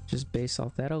 Just based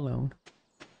off that alone.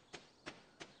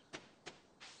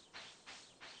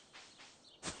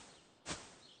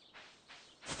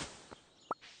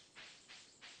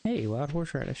 Hey, wild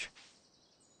horseradish.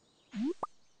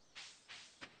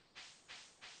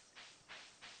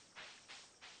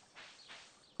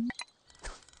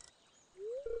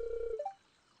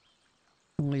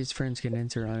 Only his friends can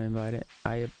enter uninvited.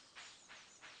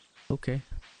 Okay.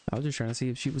 I was just trying to see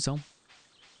if she was home.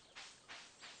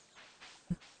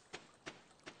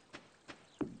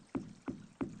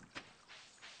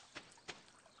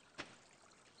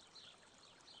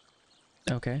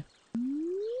 Okay.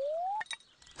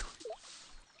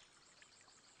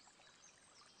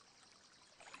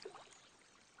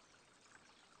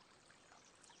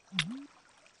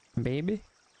 Baby.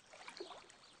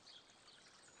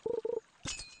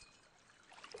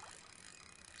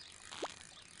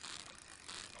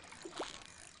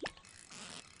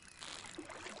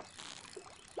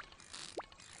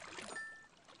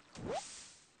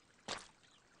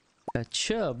 A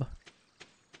chub.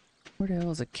 Where the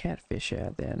hell is a catfish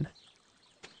at then?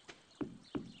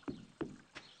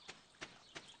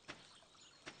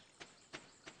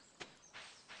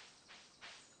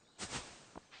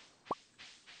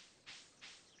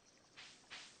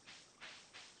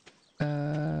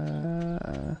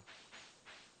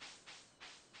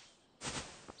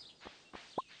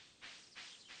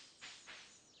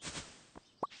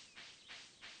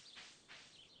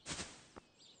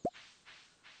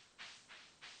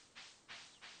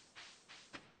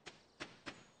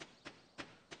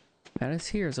 Now this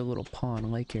here is a little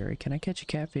pond lake area. Can I catch a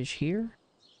catfish here?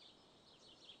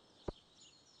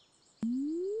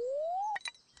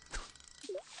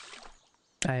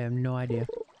 I have no idea.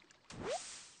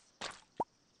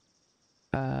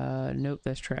 Nope,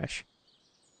 that's trash.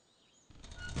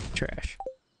 Trash.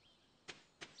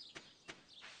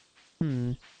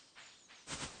 Hmm.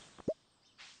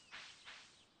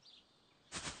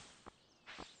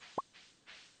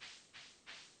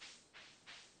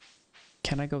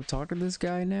 Can I go talk to this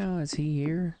guy now? Is he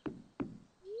here?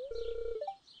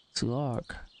 It's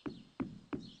locked.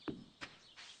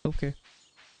 Okay.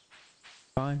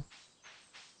 Fine.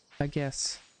 I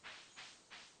guess.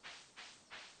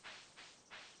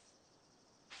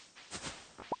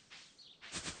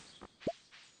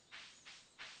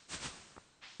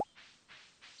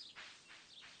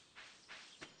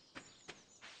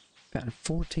 Got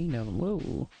 14 of them.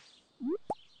 Whoa.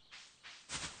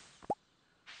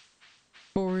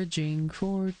 Foraging,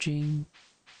 foraging.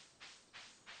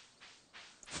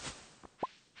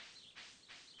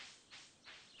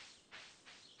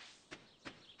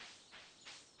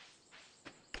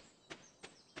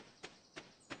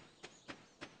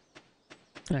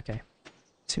 Okay.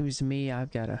 Seems to me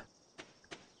I've gotta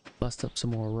bust up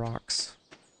some more rocks.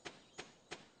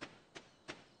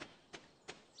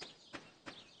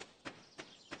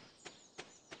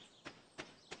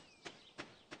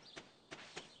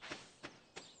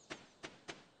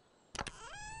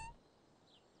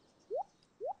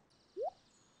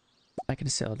 I can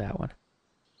sell that one.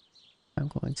 I'm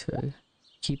going to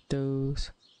keep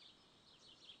those.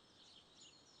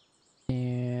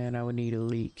 And I would need a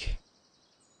leak.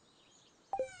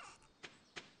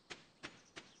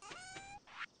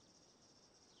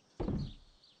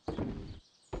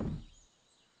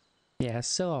 Yeah,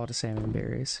 sell all the salmon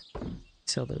berries.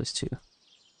 Sell those too.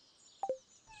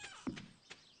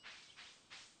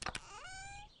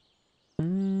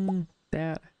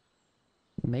 That.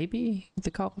 Maybe the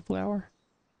cauliflower?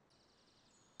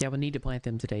 Yeah, we need to plant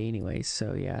them today anyway,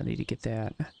 so yeah, I need to get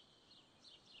that.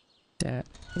 That,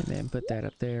 and then put that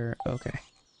up there. Okay.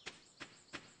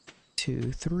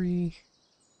 2, 3.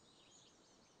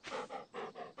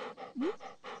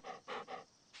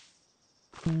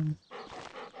 One,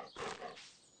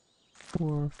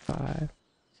 4, 5,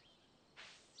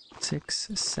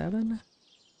 6, 7,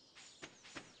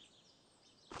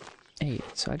 8.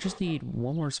 So I just need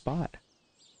one more spot.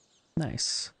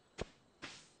 Nice.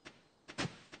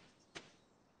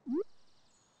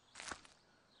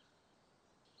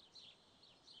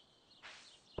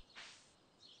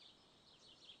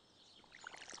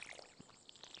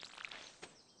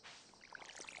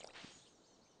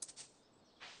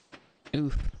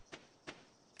 Oof.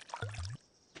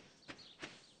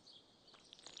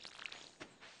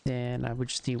 Then I would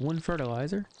just need one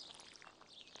fertilizer.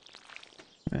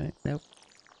 Right, nope.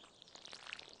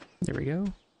 There we go.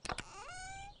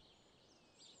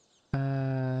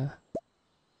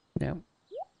 No.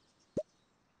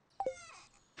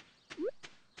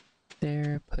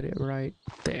 There, put it right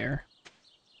there.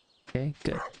 Okay,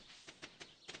 good.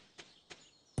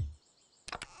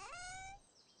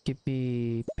 Give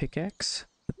me pickaxe,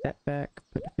 put that back,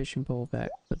 put the fishing pole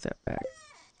back, put that back.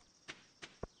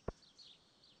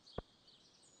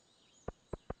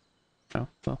 Oh,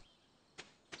 well,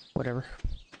 whatever.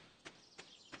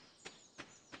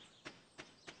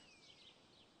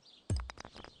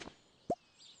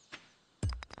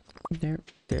 There,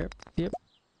 there, yep.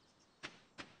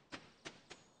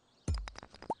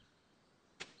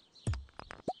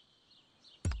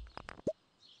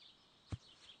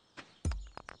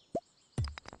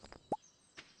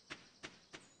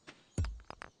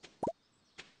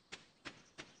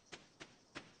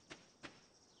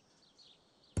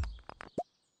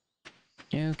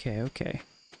 Okay, okay.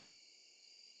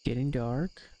 Getting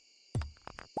dark.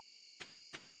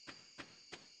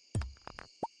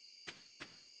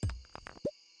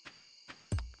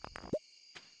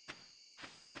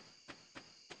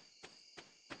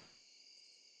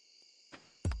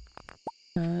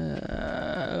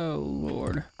 Oh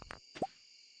Lord.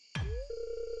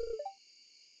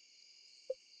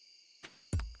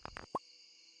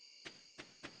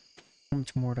 How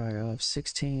much more do I have?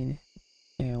 16.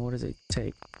 And what does it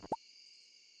take?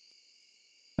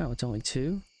 Oh, it's only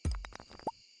 2?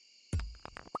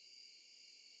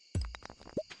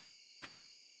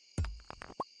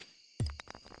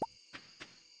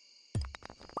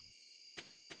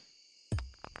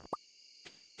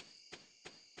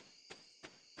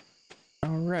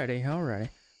 Alrighty, alrighty.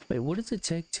 Wait, what does it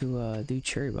take to do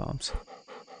cherry bombs?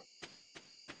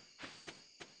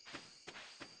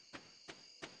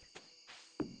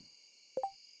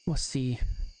 What's the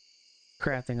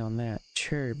crafting on that.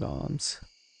 Cherry bombs.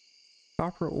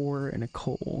 Copper ore and a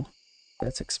coal.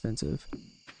 That's expensive.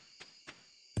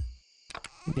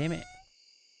 Damn it.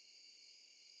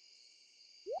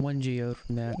 1 geode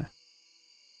from that.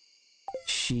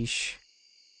 Sheesh.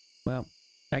 Well,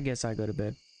 I guess I go to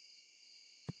bed.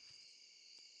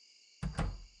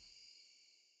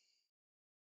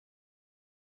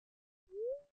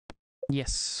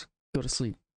 Yes. Go to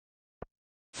sleep.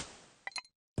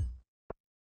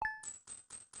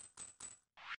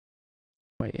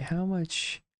 Wait, how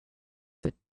much?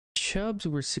 The chubs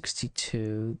were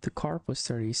 62. The carp was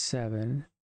 37.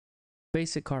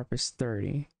 Basic carp is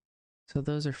 30. So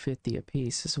those are 50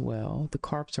 apiece as well. The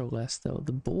carps are less though.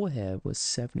 The bullhead was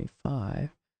 75.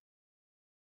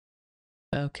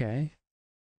 Okay.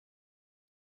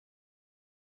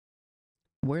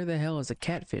 Where the hell is a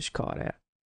catfish caught at?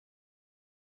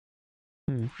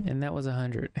 And that was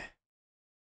 100.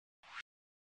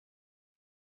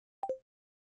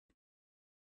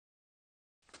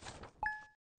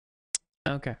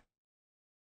 Okay.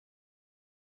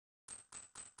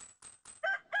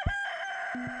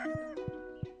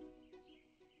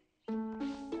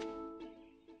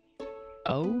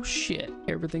 Oh shit,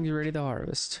 everything's ready to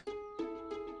harvest.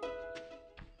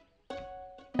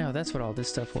 Now that's what all this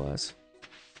stuff was.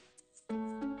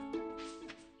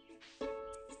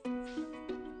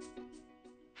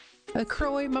 A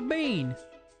crow ate my bean!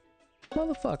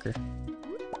 Motherfucker.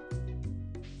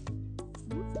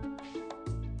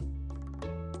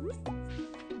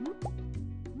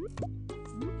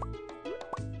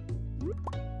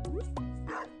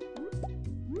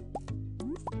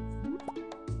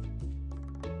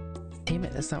 Damn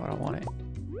it, that's not what I wanted.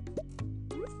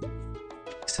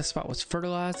 That spot was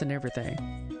fertilized and everything.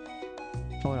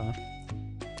 Hold on.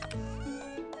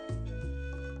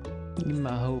 Give me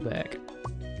my hoe back.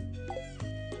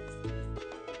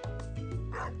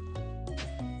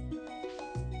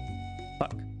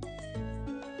 Fuck.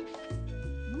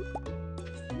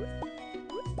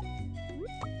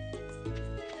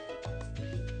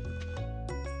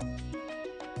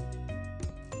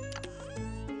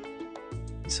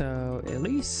 So at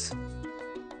least,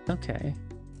 okay.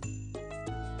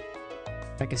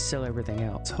 I can sell everything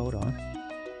else. Hold on.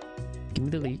 Give me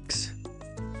the leeks.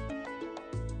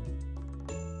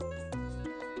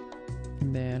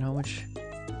 And then how much?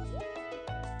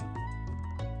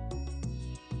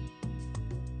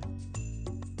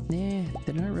 Nah,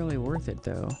 they're not really worth it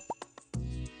though.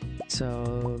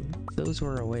 So those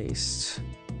were a waste.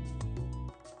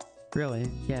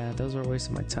 Really? Yeah, those were a waste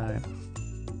of my time.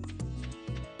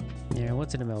 Yeah,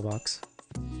 what's in the mailbox?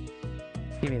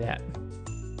 Give me that.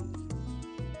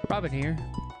 Robin here.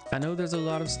 I know there's a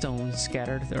lot of stones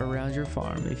scattered around your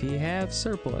farm. If you have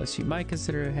surplus, you might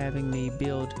consider having me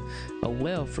build a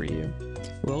well for you.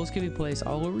 Wells can be placed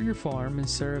all over your farm and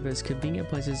serve as convenient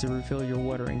places to refill your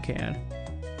watering can.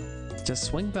 Just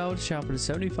swing by the shop with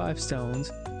 75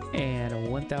 stones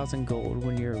and 1,000 gold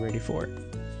when you're ready for it.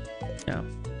 Now,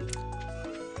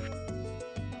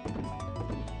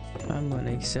 I'm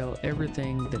gonna sell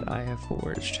everything that I have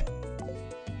foraged.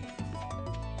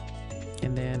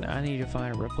 And then I need to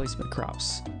find replacement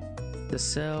crops. To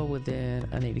sell within,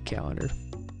 I need a calendar.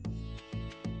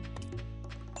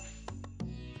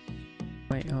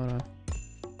 Wait, hold on.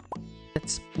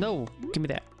 That's, no, give me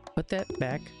that. Put that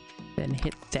back, then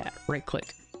hit that, right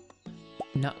click.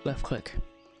 Not left click.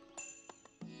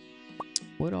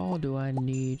 What all do I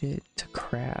need it to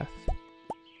craft?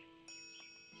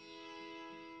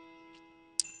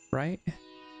 Right?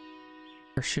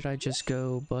 Or should I just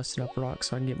go busting up rocks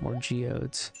so I can get more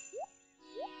geodes?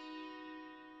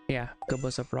 Yeah, go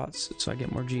bust up rocks so I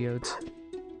get more geodes.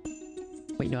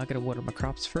 Wait, no, I gotta water my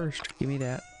crops first. Give me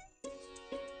that.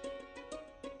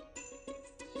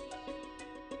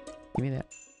 Give me that.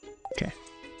 Okay.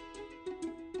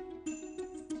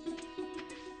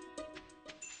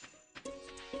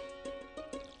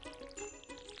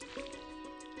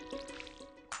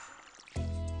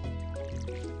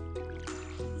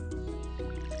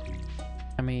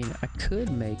 I mean, I could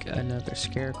make another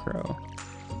scarecrow.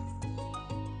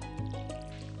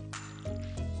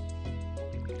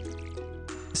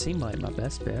 Seemed like my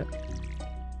best bet.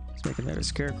 Let's make another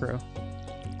scarecrow.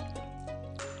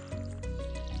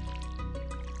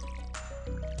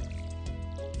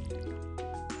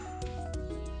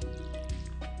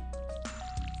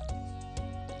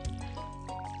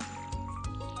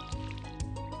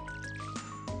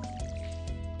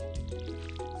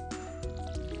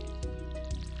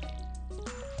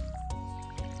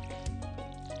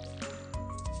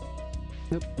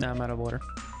 Nope, now I'm out of water.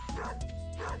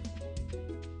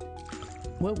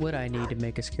 What would I need to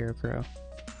make a scarecrow?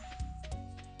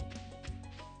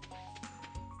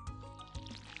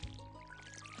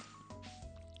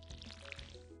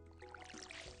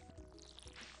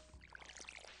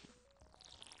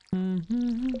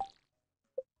 Mm-hmm.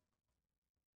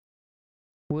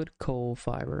 Wood, coal,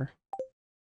 fiber.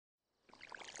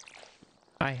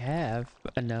 I have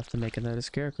enough to make another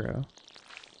scarecrow.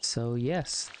 So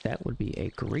yes, that would be a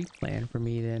great plan for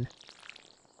me then.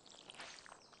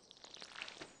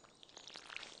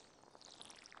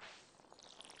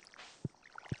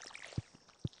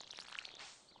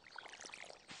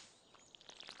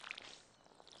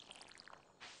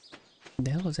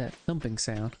 The hell is that thumping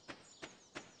sound?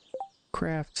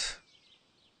 Craft.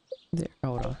 There,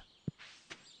 hold on.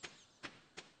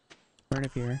 Right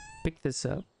up here. Pick this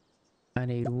up. I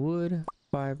need wood,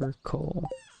 fiber, coal.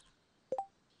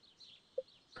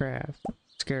 Craft.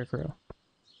 Scarecrow.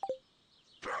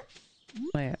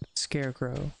 Plant.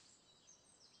 Scarecrow.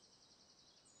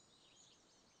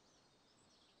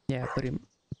 Yeah, put him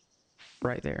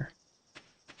right there.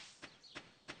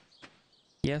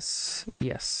 Yes,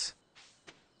 yes.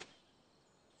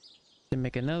 Then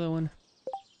make another one.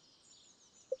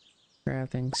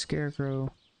 Crafting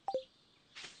scarecrow.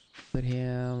 Put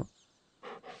him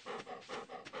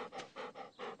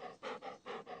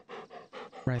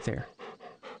right there.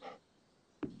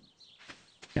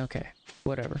 Okay,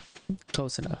 whatever.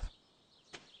 Close enough.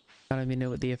 I don't even know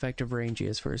what the effective range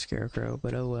is for a scarecrow,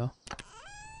 but oh well.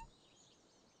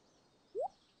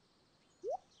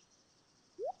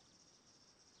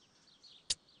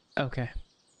 Okay.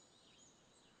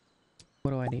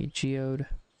 What do I need? Geode,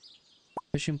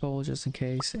 fishing pole just in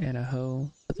case, and a hoe.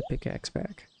 Put the pickaxe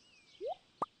back.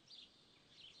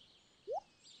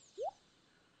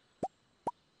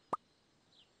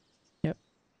 Yep.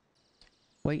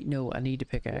 Wait, no, I need a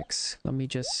pickaxe. Let me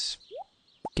just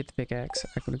get the pickaxe.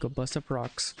 I'm gonna go bust up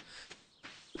rocks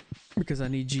because I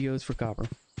need geodes for copper.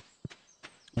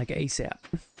 Like ASAP.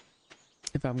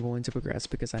 If I'm going to progress,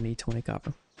 because I need 20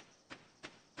 copper.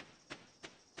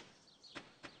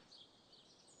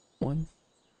 One.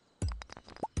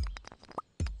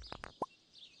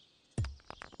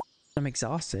 I'm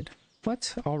exhausted.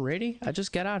 What? Already? I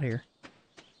just got out here.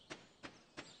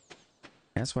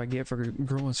 That's what I get for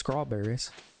growing strawberries.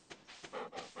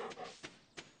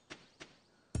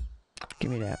 Give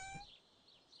me that.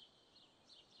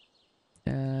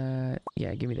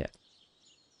 Yeah, give me that.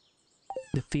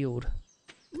 The field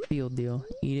deal.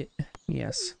 Eat it.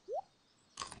 Yes.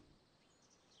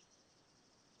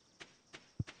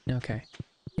 Okay.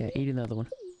 Yeah, eat another one.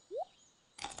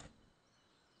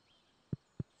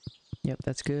 Yep,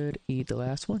 that's good. Eat the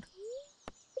last one.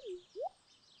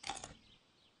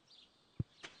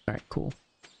 Alright, cool.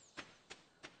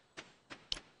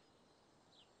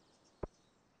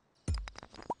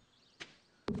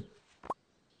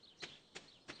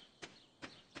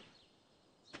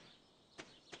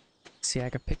 See, I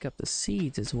could pick up the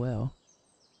seeds as well.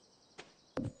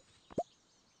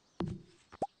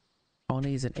 All I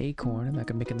need is an acorn, and I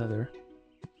can make another.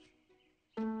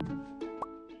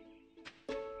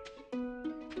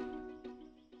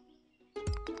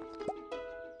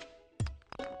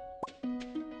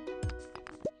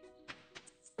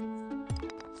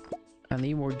 I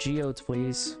need more geodes,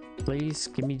 please. Please,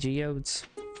 give me geodes.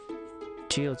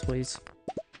 Geodes, please.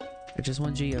 I just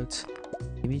want geodes.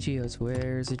 Give me geodes.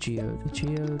 Where's a geode?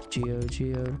 Geode.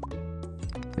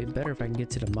 It'd be better if I can get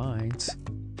to the mines.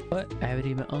 But I haven't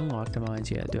even unlocked the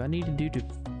mines yet. Do I need to do the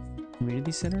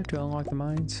community center to unlock the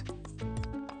mines?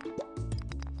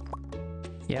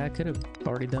 Yeah, I could have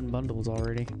already done bundles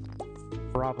already.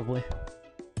 Probably.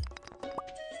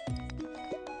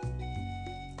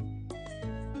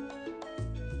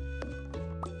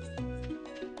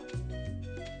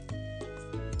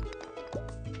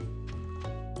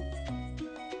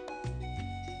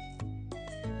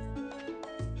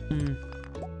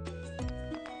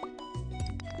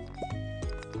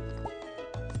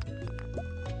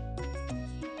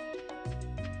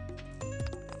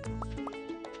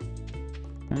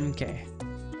 Okay.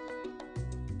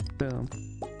 Boom.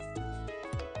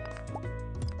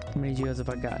 How many geodes have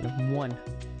I gotten? One.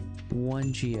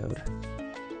 One geode.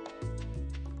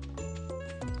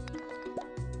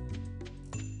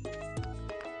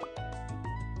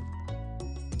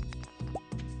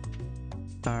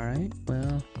 Alright,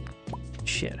 well,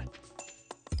 shit.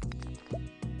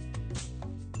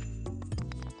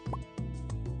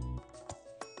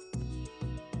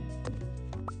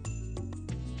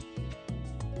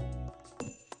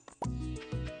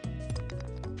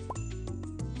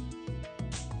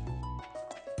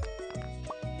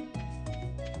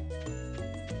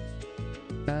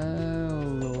 Oh,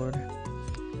 Lord.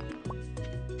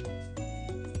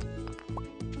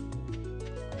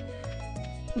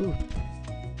 Ooh.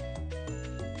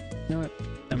 You know what?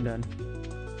 I'm done.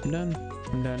 I'm done.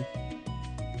 I'm done.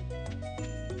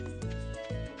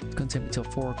 gonna take me till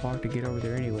 4 o'clock to get over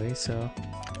there anyway, so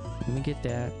let me get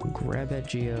that, grab that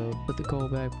geode, put the coal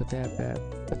back, put that back,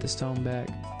 put the stone back,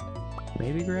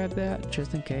 maybe grab that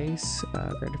just in case,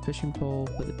 grab the fishing pole,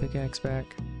 put the pickaxe back.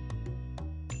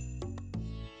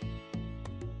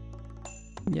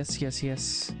 Yes, yes,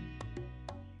 yes.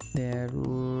 Then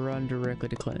run directly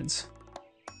to cleanse.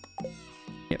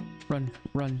 Yep, run,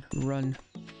 run, run.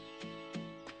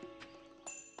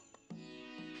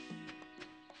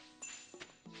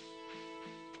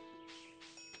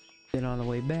 Then on the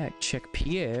way back, check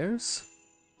Pierre's.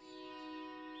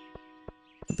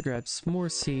 Have to grab some more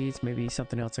seeds, maybe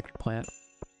something else I can plant.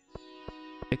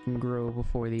 It can grow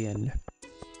before the end.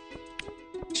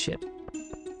 Shit.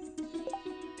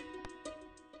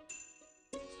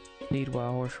 Need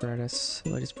wild horseradish.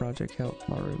 Latest project help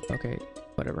my room. Okay,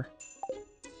 whatever.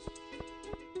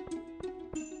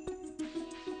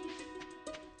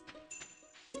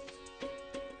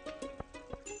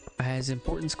 I has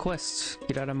importance quests.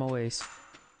 Get out of my ways.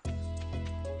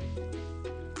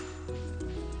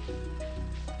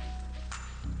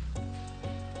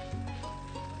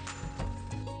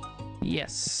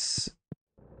 Yes.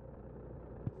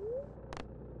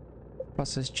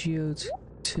 Process geodes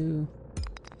 2.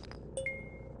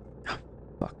 Oh,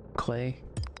 fuck, clay.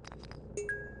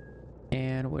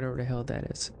 And whatever the hell that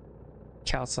is.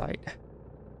 Calcite.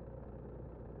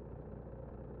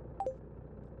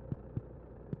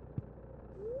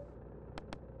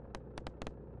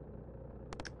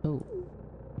 Oh.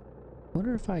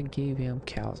 Wonder if I gave him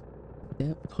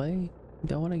clay?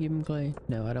 Do I want to give him clay?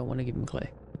 No, I don't want to give him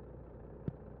clay.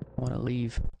 I want to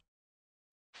leave.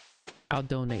 I'll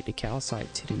donate the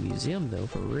calcite to the museum though,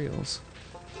 for reals.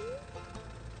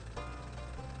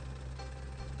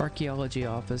 Archaeology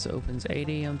office opens 8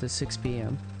 AM to 6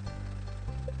 PM.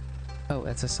 Oh,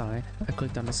 that's a sign. I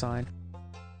clicked on the sign.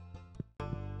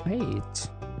 Hey, it's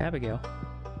Abigail.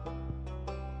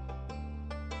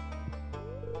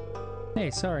 Hey,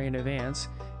 sorry in advance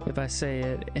if I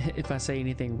say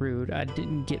anything rude. I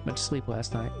didn't get much sleep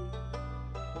last night.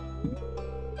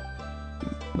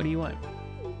 What do you want?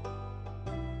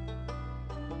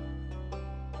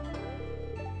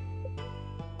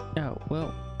 Oh,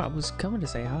 well, I was coming to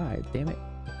say hi, damn it.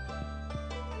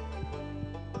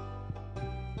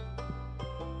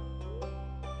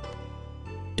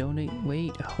 Donate,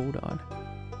 wait, hold on.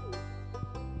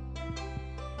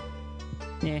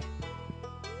 Eh.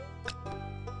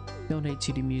 Donate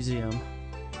to the museum.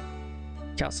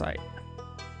 Calcite.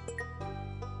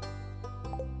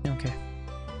 Okay.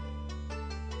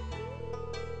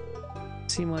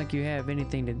 Seem like you have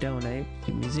anything to donate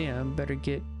to the museum. Better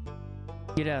get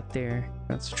out there.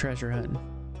 That's treasure hunting.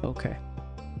 Okay.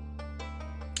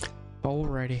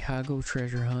 Alrighty, I'll go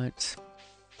treasure hunt.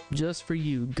 Just for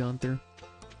you, Gunther.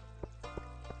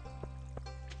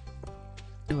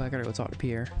 Ooh, I gotta go talk to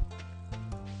Pierre.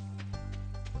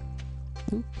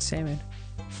 Ooh, salmon.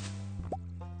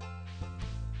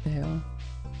 The hell?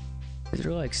 Is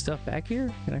there like stuff back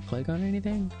here? Can I click on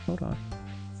anything? Hold on.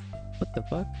 What the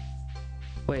fuck?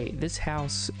 Wait, this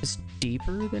house is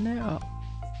deeper than that? Oh.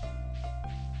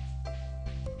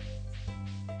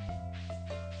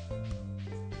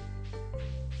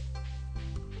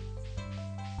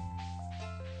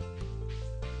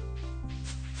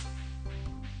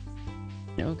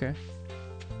 Okay.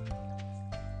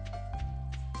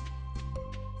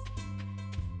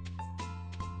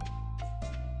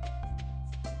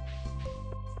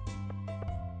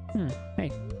 Hey.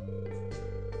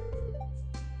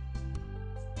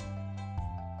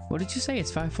 What did you say?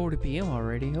 It's 5:40 PM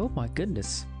already. Oh my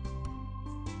goodness.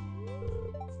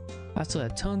 I still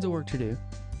have tons of work to do.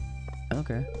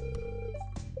 Okay.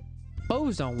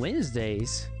 Closed on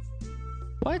Wednesdays?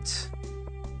 What?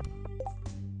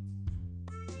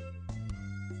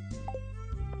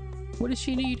 What does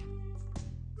she need?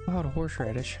 Oh, the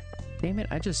horseradish. Damn it,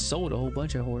 I just sold a whole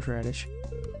bunch of horseradish.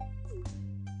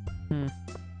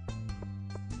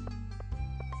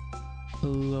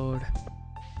 Lord.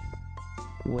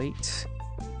 Wait.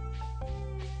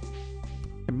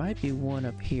 There might be one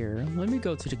up here. Let me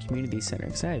go to the community center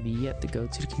because I have yet to go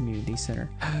to the community center.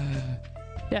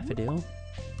 Daffodil.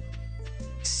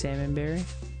 Salmonberry.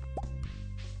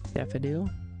 Daffodil.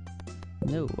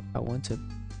 No, I want to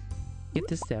get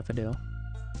this daffodil.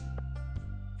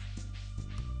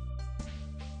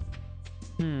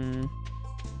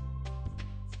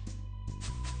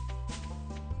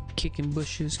 Kicking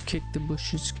bushes, kick the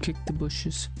bushes, kick the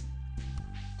bushes.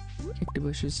 Kick the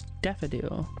bushes.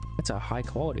 Daffodil. That's a high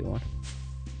quality one.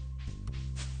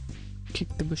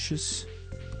 Kick the bushes.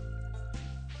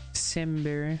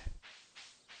 Salmonberry.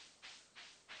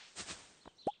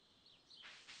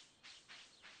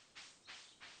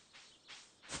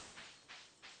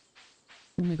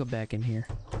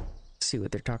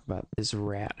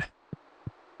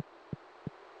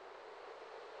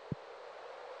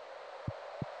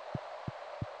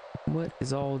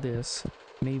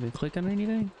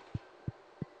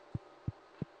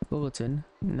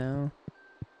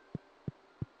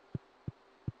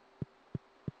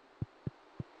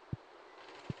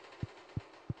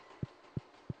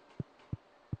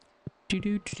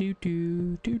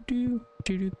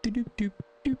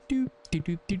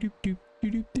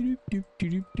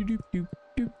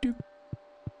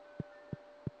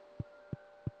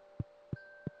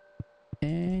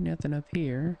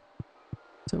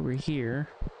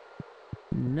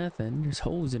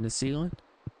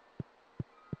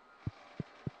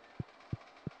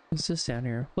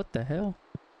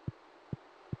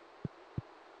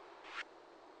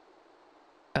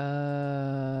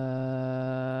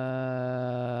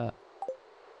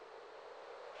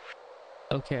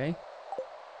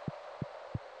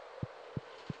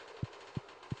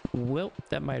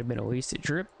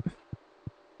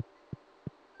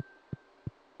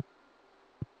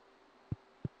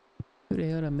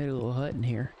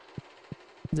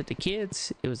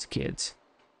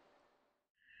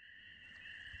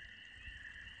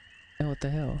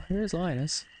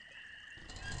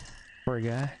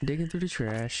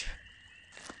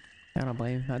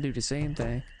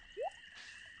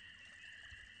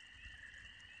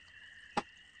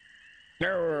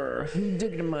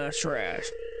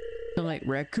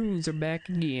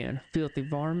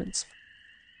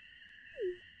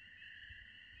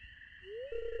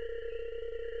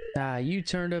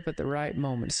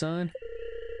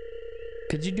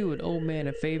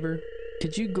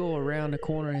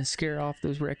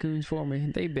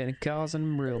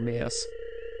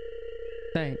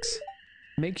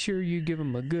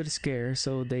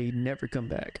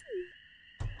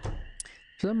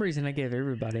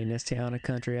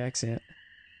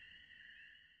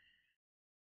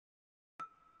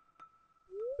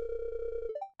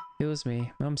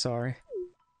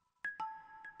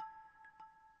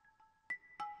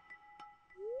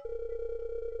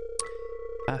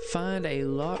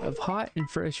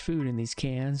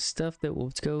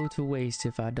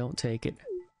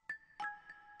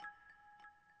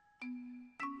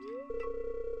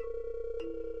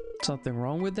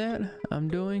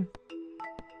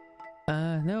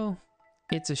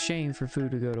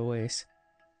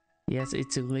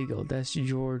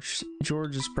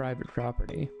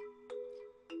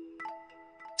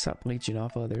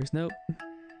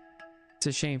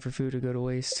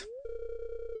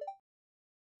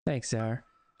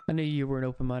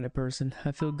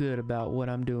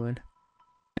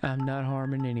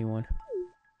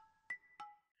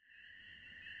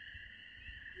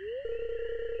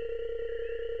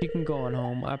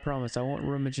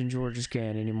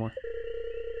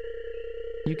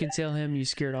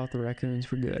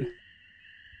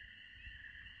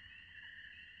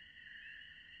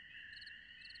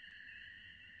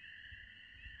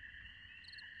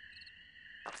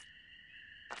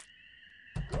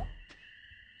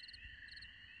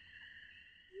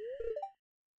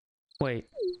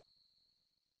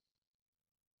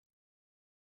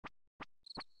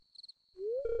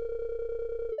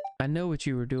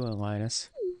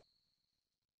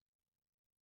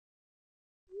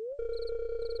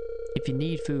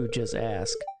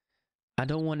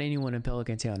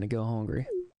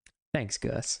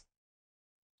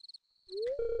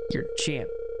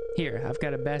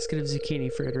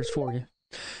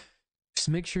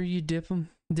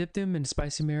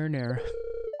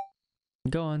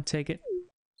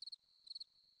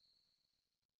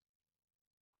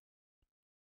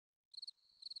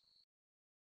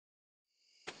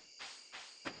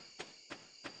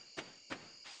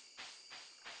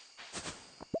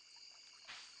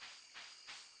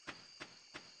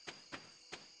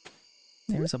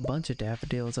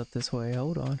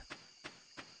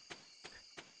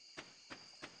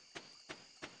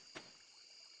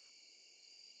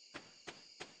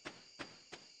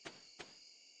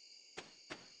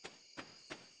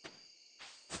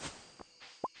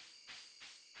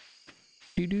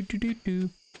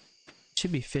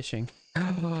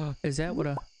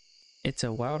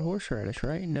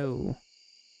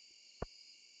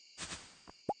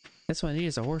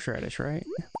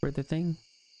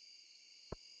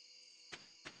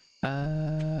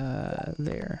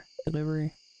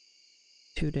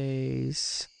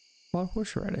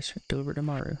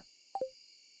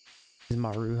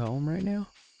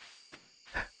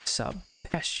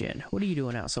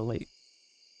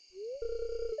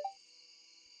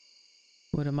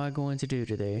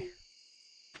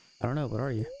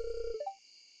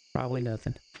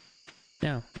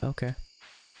 Yeah, okay.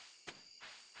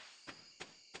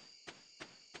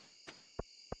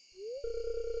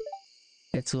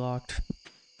 It's locked.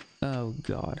 Oh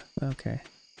god, okay.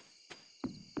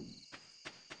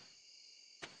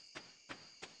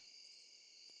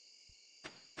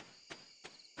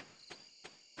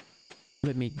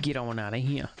 Let me get on out of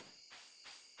here.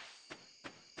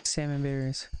 Salmon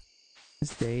berries.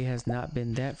 This day has not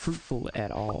been that fruitful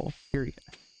at all, period.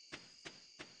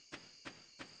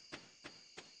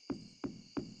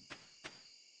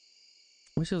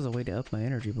 Wish there was a way to up my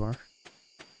energy bar.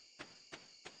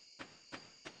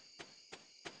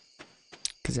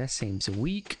 Cause that seems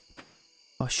weak.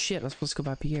 Oh shit, I was supposed to go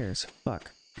by Pierre's.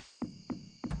 Fuck.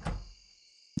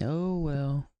 Oh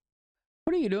well.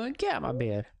 What are you doing? Get out of my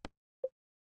bed.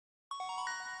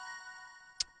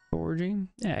 Foraging.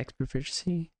 Yeah, X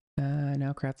proficiency.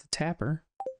 Now craft the tapper.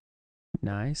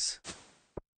 Nice.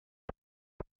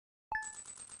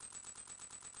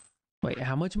 Wait,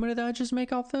 how much money did I just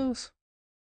make off those?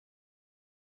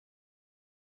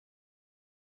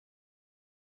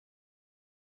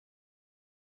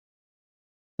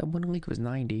 The one leak was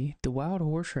 90. The wild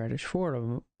horseradish, 4 of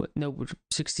them, no,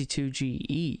 62G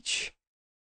each.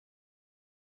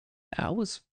 I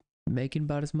was making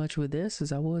about as much with this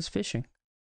as I was fishing.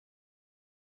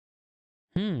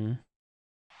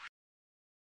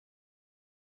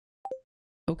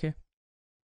 Okay.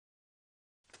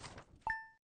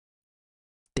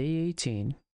 Day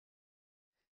 18.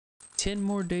 10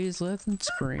 more days left in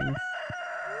spring.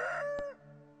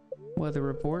 Weather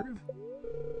report.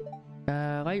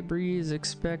 Light breeze,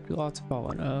 expect lots of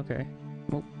pollen. Okay.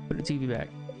 Well, put the TV back.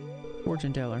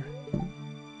 Fortune teller.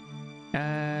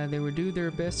 They would do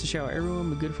their best to shower everyone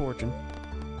with good fortune.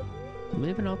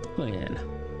 Living off the land.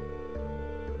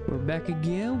 We're back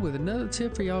again with another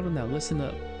tip for y'all to now listen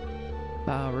up.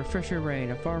 Refreshing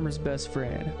rain, a farmer's best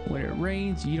friend. When it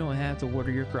rains, you don't have to water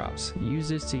your crops. Use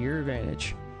this to your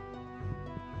advantage.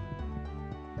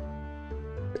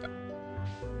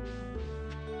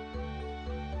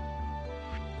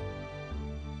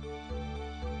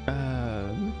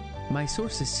 My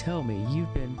sources tell me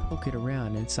you've been poking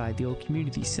around inside the old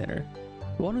community center.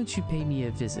 Why don't you pay me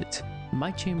a visit?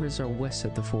 My chambers are west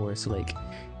of the forest lake,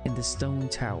 in the stone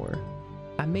tower.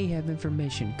 I may have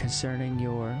information concerning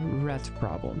your rat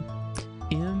problem.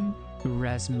 M.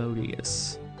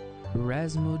 Rasmodeus.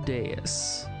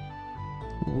 Rasmodeus.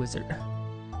 Wizard.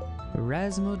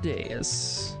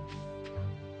 Rasmodeus.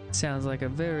 Sounds like a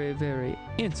very, very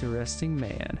interesting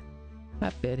man. I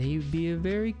bet he would be a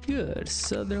very good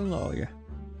southern lawyer.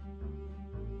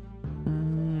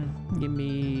 Give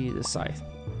me the scythe.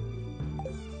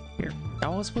 Here. I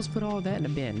was supposed to put all that in a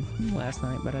bin last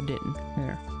night, but I didn't.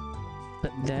 There.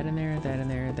 Put that in there, that in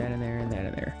there, that in there, and that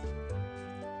in there.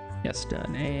 Yes,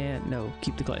 done. And no,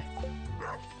 keep the clay.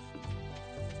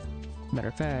 Matter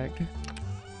of fact,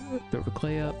 throw the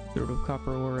clay up, throw the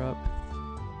copper ore up.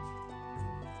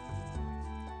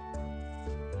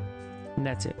 And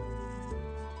that's it.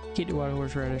 Keep the wild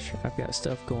horseradish. I've got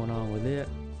stuff going on with it.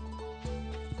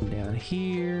 Down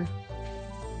here.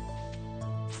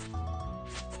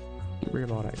 Get rid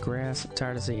of all that grass. I'm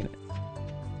tired of seeing it.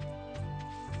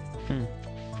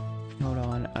 Hold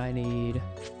on. I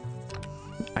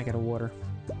gotta water.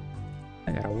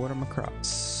 I gotta water my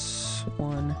crops.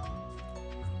 1.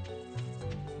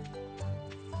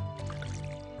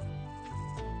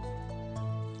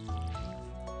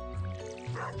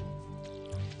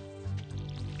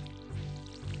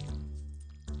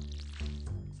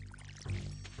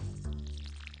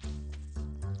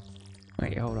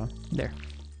 Wait, hold on. There.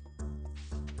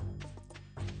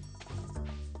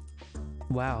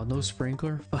 Wow, no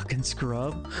sprinkler? Fucking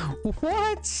scrub?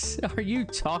 What are you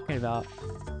talking about?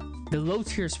 The low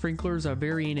tier sprinklers are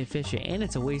very inefficient, and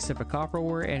it's a waste of a copper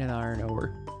ore and an iron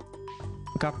ore.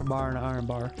 A copper bar and an iron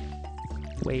bar.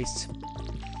 Waste.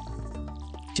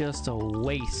 Just a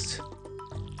waste.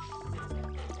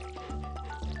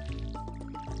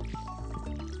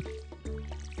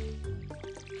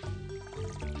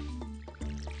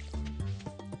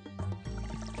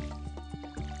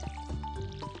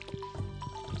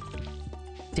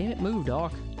 Damn it, move,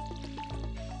 dog.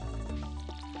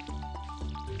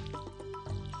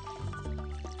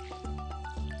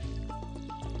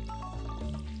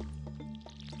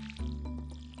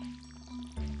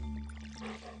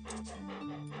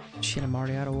 Shit, I'm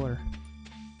already out of water.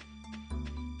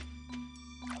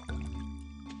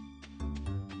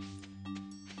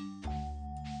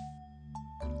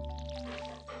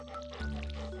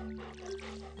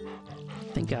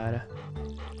 Think I'd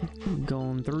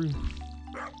gone through.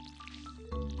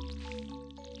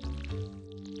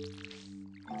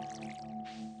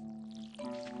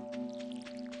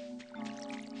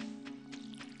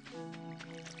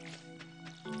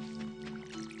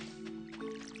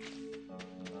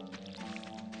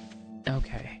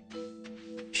 Okay.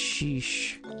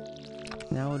 Sheesh.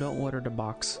 No, don't order the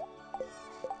box.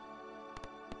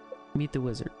 Meet the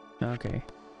wizard. Okay.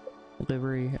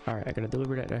 Delivery. Alright, I gotta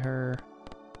deliver that to her.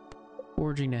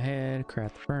 Forging ahead.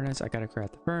 Craft the furnace. I gotta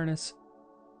craft the furnace.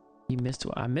 You missed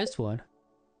one. I missed one.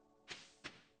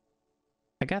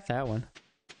 I got that one.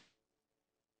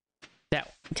 That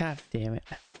one. God damn it.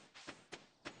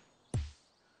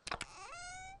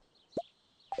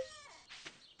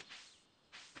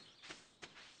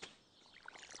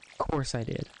 Of course I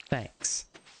did. Thanks.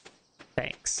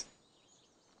 Thanks.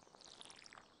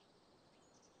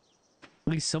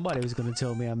 At least somebody was gonna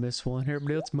tell me I missed one.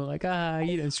 Everybody else be like, ah,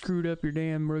 you done screwed up your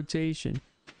damn rotation.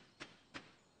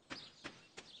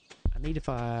 I need to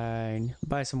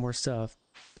buy some more stuff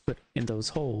to put in those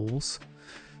holes.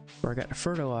 Where I got the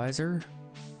fertilizer.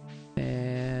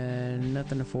 And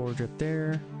nothing to forge up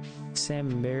there.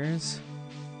 Salmon bears.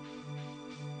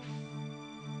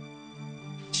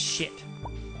 Shit.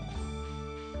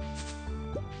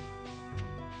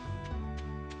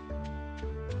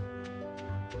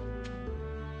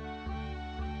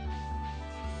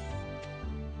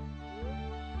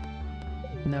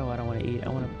 No, I don't want to eat. I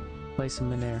want to place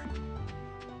them in there.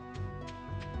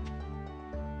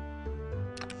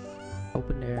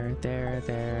 Open there,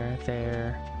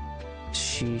 there.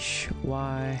 Sheesh.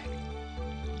 Why?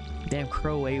 Damn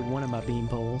crow ate one of my bean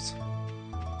poles.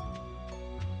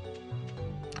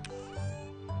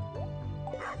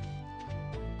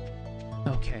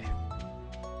 Okay.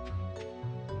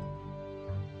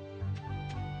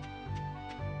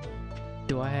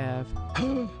 Do I have...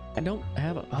 I don't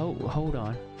have a... Oh, hold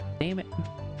on. Damn it.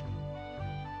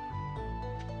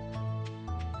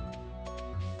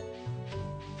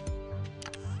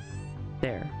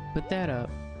 There. Put that up.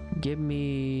 Give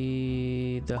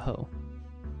me the hoe.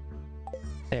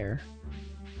 There.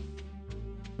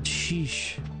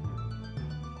 Sheesh.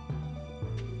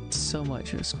 So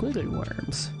much squiggly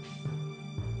worms.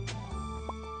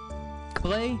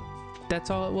 Clay? That's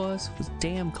all it was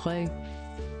damn clay.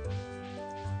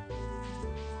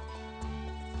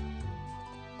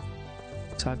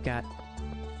 So I've got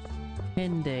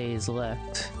 10 days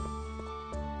left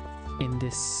in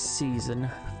this season.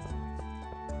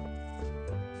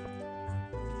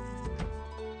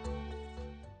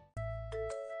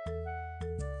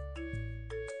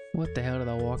 What the hell did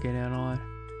I walk in on?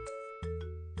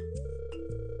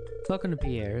 Welcome to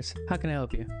Pierre's. How can I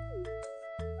help you?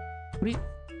 What do you...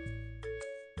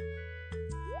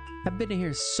 I've been in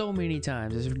here so many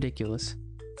times, it's ridiculous.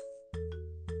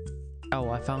 Oh,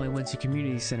 I finally went to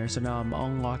community center, so now I'm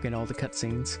unlocking all the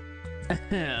cutscenes.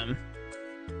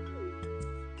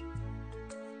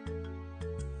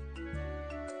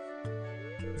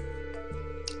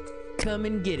 Come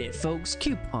and get it, folks.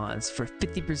 Coupons for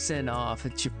 50% off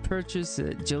at your purchase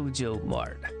at JoJo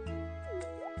Mart.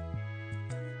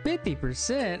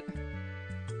 50%?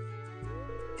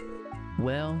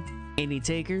 Well, any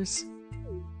takers?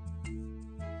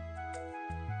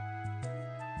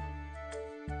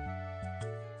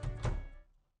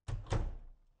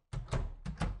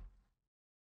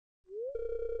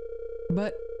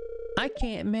 But I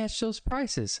can't match those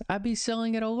prices. I'd be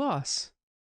selling at a loss.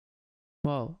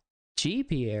 Well, gee,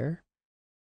 Pierre,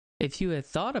 if you had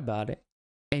thought about it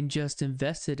and just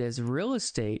invested as real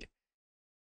estate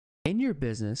in your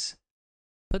business,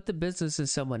 put the business in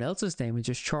someone else's name and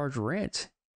just charge rent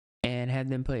and have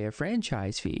them pay a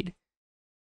franchise fee,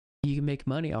 you can make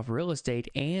money off real estate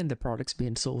and the products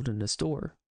being sold in the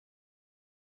store.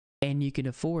 And you can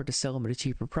afford to sell them at a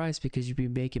cheaper price because you'd be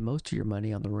making most of your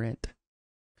money on the rent.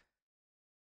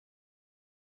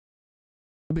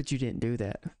 But you didn't do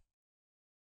that.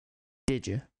 Did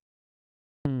you?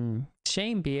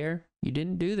 Shame, Pierre. You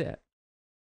didn't do that.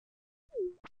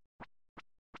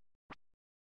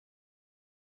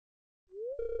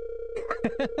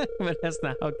 But that's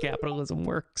not how capitalism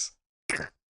works.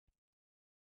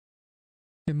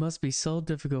 It must be so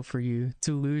difficult for you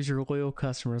to lose your loyal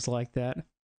customers like that.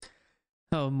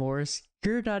 Oh, Morris,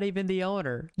 you're not even the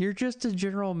owner. You're just a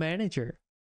general manager.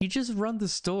 You just run the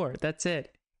store. That's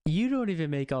it. You don't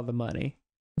even make all the money.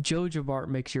 JoJo Mart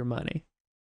makes your money.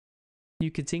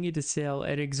 You continue to sell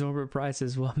at exorbitant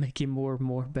prices while making more and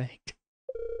more bank.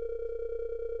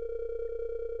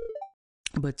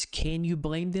 But can you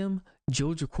blame them?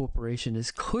 JoJo Corporation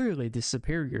is clearly the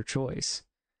superior choice.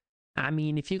 I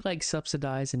mean, if you like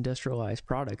subsidized industrialized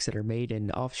products that are made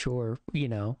in offshore, you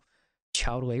know,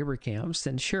 child labor camps,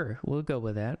 then sure, we'll go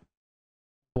with that.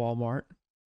 Walmart.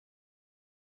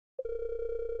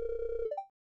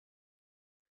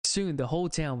 Soon the whole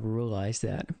town will realize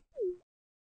that.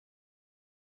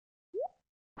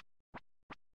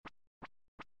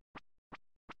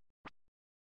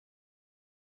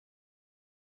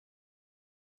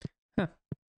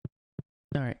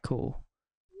 All right, cool.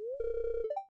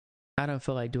 I don't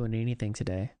feel like doing anything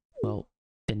today. Well,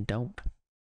 then don't.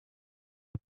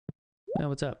 Oh,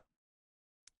 what's up?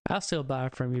 I'll still buy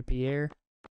from you, Pierre.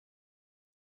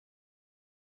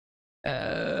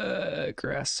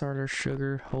 Grass starter,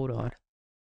 sugar. Hold on.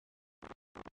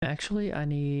 Actually, I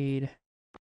need...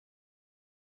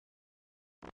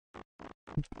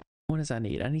 What does I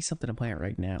need? I need something to plant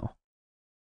right now.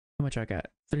 How much I got?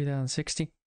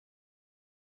 3,060?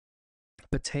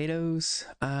 Potatoes,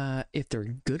 if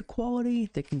they're good quality,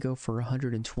 they can go for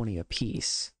 120 a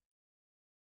piece.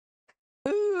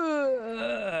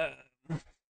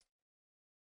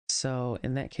 So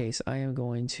in that case, I am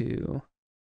going to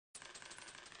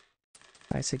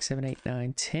 5, 6, 7, 8,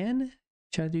 9, 10.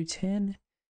 Should I do 10?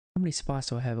 How many spots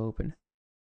do I have open?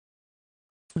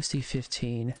 Let's do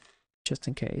 15, just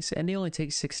in case. And they only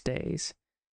take 6 days.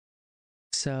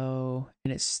 So,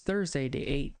 and it's Thursday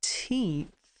the 18th.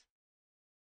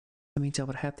 That means I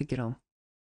would have to get them.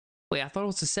 Wait, I thought it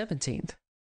was the 17th.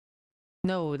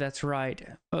 No, that's right.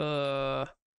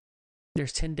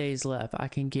 There's 10 days left. I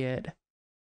can get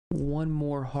one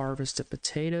more harvest of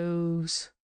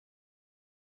potatoes.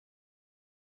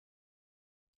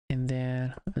 And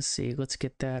then, let's see, let's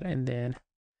get that. And then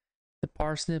the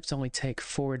parsnips only take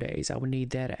 4 days. I would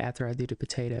need that after I do the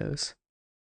potatoes.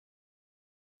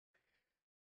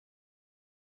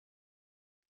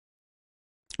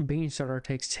 Bean starter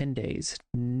takes 10 days.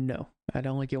 No, I'd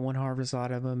only get one harvest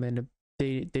out of them, and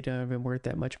they don't even worth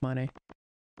that much money.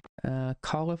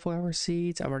 Cauliflower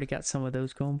seeds, I've already got some of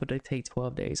those going, but they take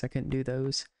 12 days. I couldn't do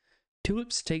those.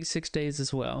 Tulips take 6 days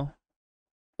as well,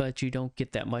 but you don't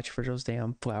get that much for those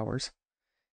damn flowers.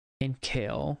 And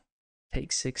kale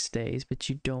takes 6 days, but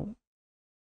you don't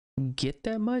get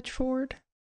that much for it,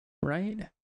 right?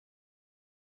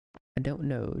 I don't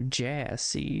know. Jazz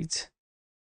seeds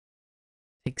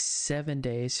takes 7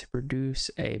 days to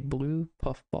produce a blue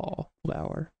puffball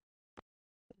flower.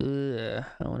 Ugh,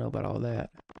 I don't know about all that.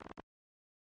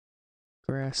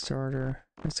 Grass starter.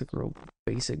 That's a real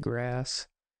basic grass.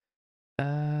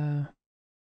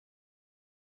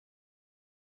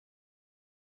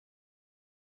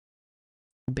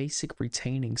 Basic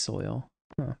retaining soil.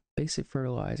 Huh. Basic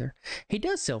fertilizer. He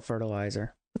does sell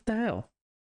fertilizer. What the hell?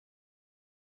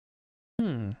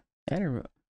 I don't know.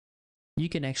 You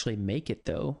can actually make it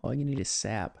though. All you need is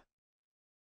sap.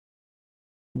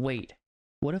 Wait,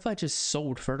 what if I just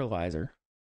sold fertilizer?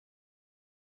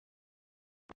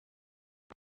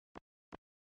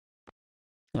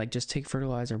 Like just take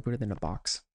fertilizer and put it in a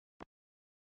box.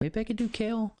 Maybe I could do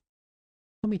kale?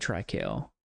 Let me try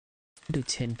kale. I'll do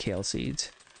 10 kale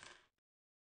seeds.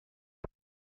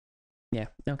 Yeah,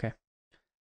 okay.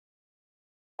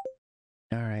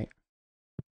 Alright.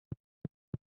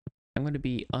 I'm going to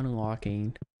be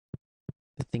unlocking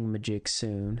the thingamajig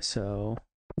soon, so...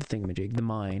 The thingamajig, the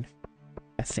mine,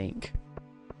 I think.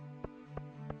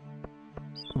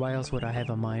 Why else would I have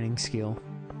a mining skill?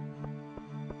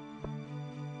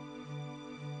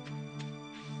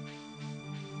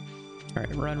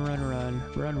 Alright, run, run, run,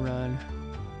 run, run.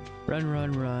 Run,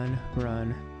 run, run,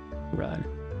 run, run.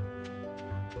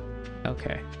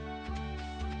 Okay.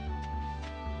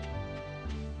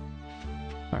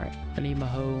 Alright, I need my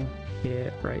hoe.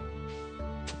 Yeah, right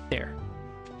there.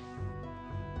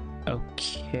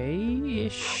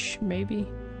 Okay-ish, maybe?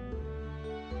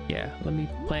 Yeah, let me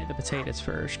plant the potatoes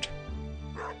first.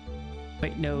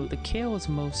 Wait, no, the kale is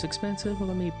most expensive.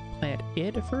 Let me plant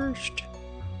it first.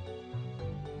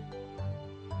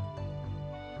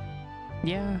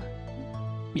 Yeah.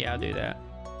 Yeah, I'll do that.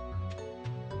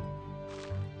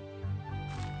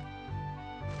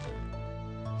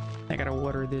 I gotta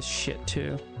water this shit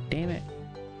too. Damn it.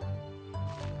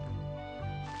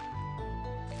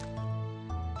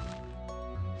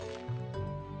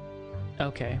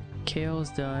 Okay,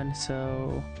 kale's done,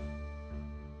 so...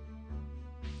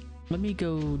 Let me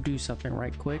go do something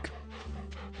right quick.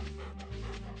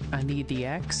 I need the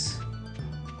axe.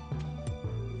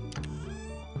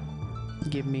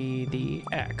 Give me the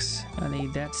axe. I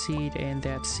need that seed and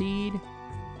that seed.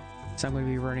 So I'm going to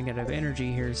be running out of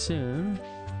energy here soon.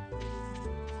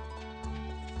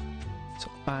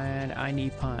 So, and I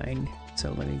need pine.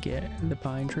 So let me get the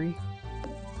pine tree.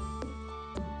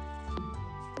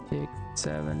 6,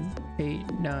 7,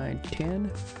 8, 9,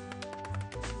 10.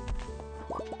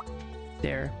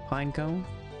 There, pine cone.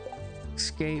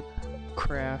 Escape,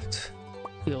 craft,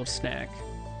 field snack.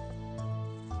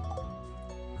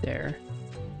 There.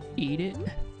 Eat it.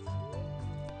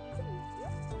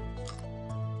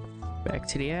 Back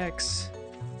to the axe.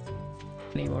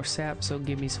 Need more sap, so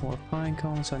give me some more pine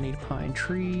cones. So I need a pine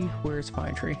tree. Where's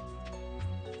pine tree?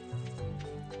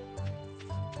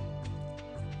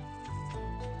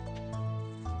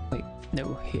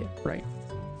 No hit, right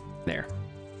there.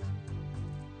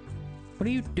 What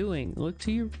are you doing? Look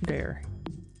to your there.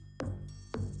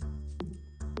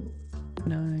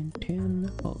 9,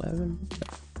 10, 11.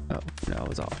 Oh, no, I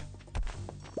was off.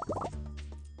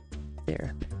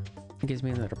 There. It gives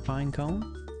me another pine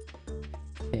cone.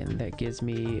 And that gives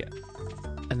me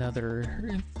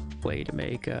another way to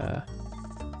make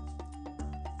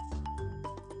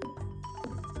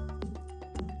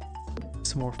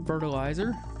some more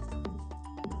fertilizer.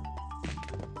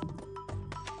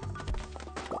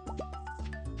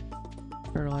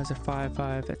 Fertilizer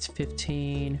 5, that's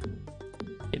 15.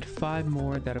 Get 5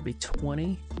 more, that'll be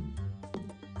 20.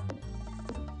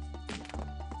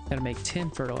 Gotta make 10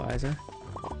 fertilizer.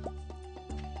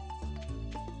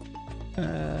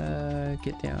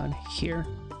 Get down here.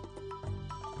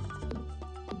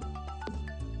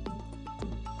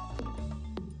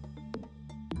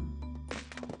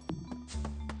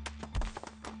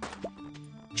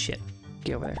 Shit.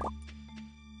 Get over there.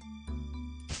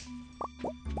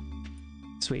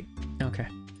 Sweet. Okay.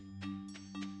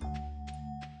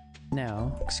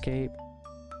 Now, escape,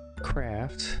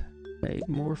 craft, make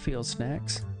more field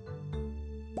snacks.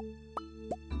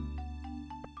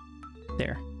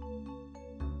 There.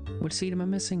 What seed am I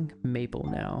missing? Maple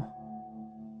now.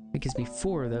 It gives me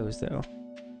 4 of those though.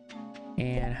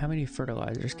 And how many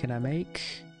fertilizers can I make?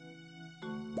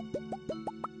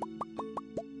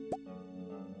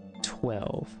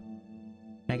 12.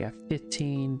 I got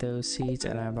 15 those seeds,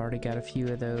 and I've already got a few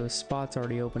of those spots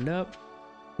already opened up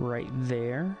right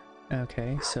there.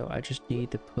 Okay, so I just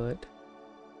need to put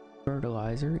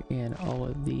fertilizer in all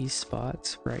of these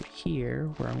spots right here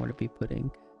where I'm going to be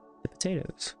putting the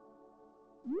potatoes.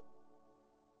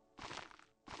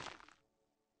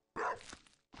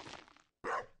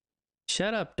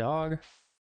 Shut up, dog.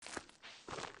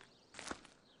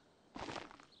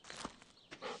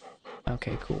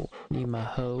 Okay, cool. Need my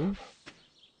hoe.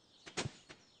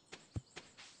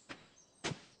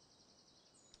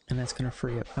 And that's gonna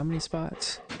free up how many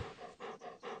spots?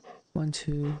 1,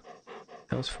 2,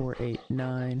 that was 4, 8,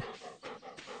 9.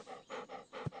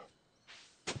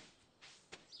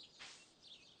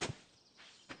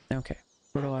 Okay,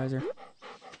 fertilizer.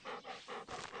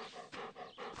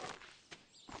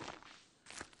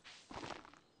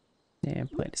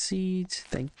 And plant seeds.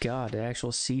 Thank God, the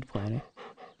actual seed planting.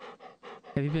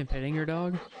 Have you been petting your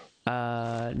dog?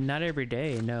 Not every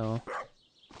day, no.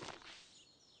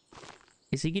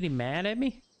 Is he getting mad at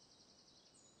me?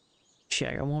 Shit,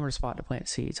 I got one more spot to plant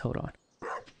seeds. Hold on.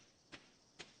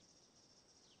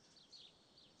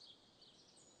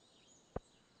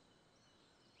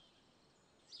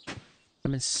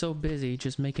 I've been so busy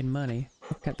just making money.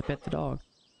 I've got to pet the dog.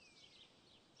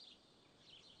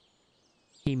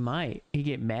 He might. He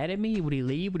get mad at me? Would he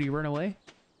leave? Would he run away?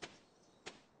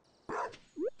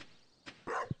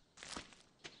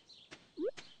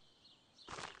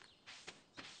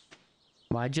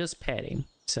 Well, I just pet him,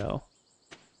 so.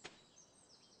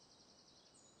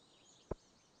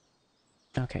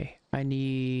 Okay, I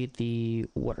need the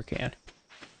water can.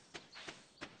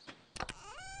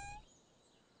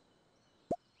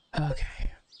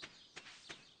 Okay.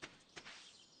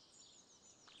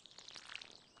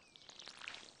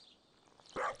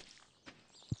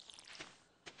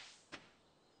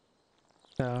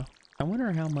 So, I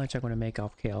wonder how much I'm going to make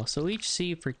off kale. So each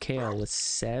seed for kale was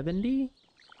 70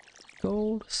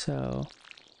 gold, so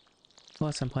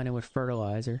plus I'm planting with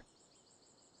fertilizer.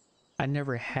 I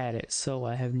never had it, so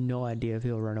I have no idea if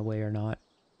he'll run away or not.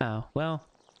 Oh, well,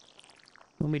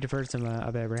 won't be the first time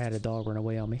I've ever had a dog run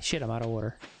away on me. Shit, I'm out of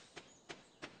water.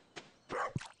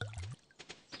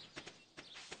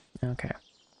 Okay.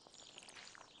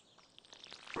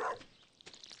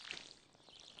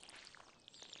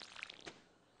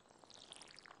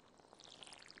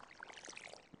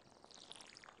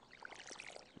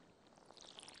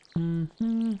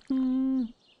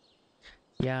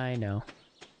 Yeah, I know.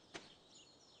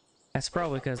 That's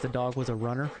probably because the dog was a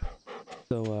runner.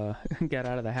 So, got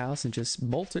out of the house and just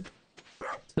bolted.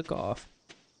 Took off.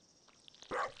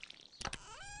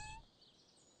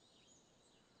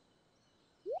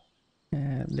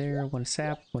 There, 1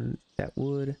 sap, 1 that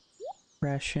wood.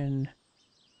 Ration.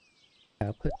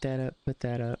 Put that up, put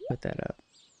that up, put that up.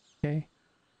 Okay.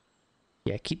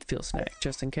 Yeah, keep the field snack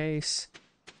just in case.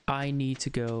 I need to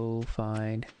go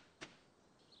find...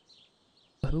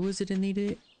 Who was it that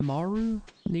needed it? Maru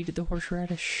needed the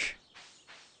horseradish.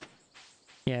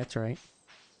 Yeah, that's right.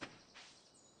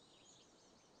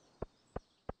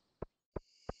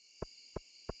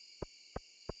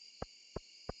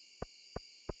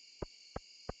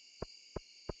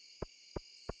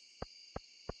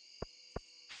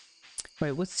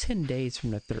 Wait, what's 10 days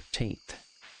from the 13th?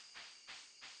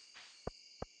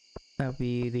 That'll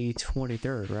be the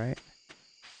 23rd, right?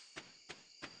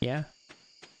 Yeah.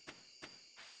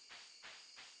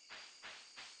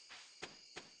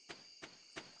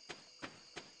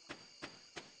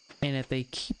 And if they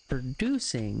keep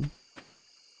producing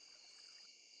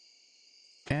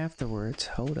afterwards,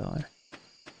 hold on.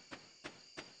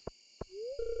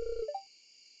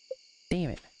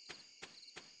 Damn it.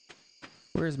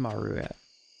 Where's Maru at?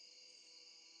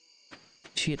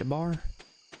 Is she at the bar?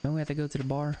 Don't we have to go to the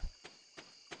bar?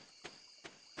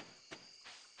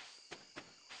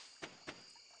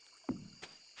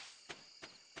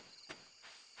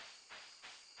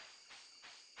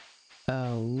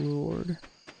 Oh, Lord.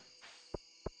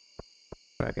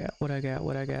 What I got? What I got?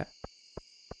 What I got?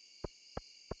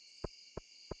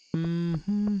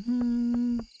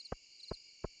 Mm-hmm.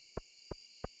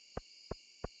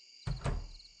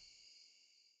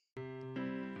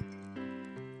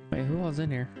 Wait, who else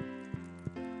in here?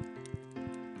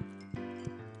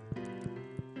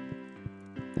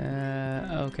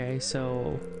 Okay,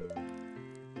 so...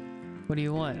 What do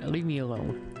you want? Leave me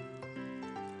alone.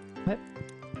 What?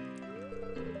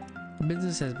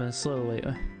 Business has been slow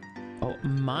lately. Oh,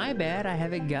 my bad. I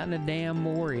haven't gotten a damn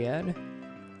more yet.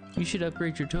 You should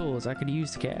upgrade your tools. I could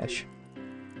use the cash.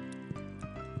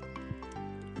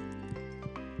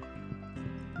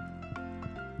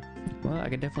 Well, I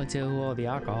can definitely tell who all the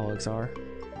alcoholics are.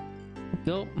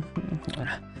 Yup.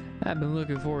 I've been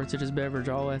looking forward to this beverage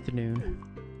all afternoon.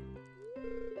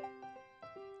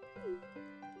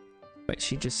 Wait,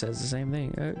 she just says the same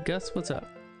thing. Gus, what's up?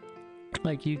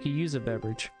 Like you could use a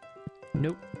beverage.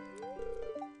 Nope.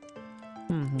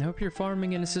 I hope you're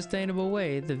farming in a sustainable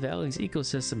way. The valley's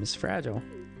ecosystem is fragile.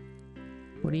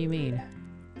 What do you mean?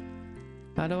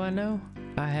 How do I know?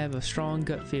 I have a strong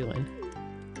gut feeling.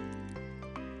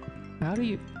 How do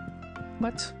you...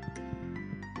 What?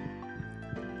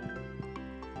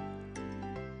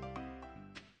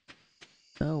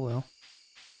 Oh well.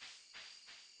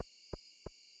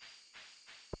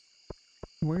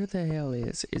 Where the hell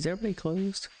is everybody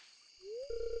closed?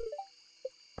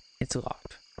 It's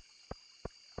locked.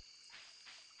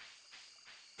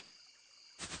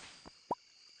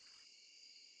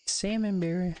 Salmon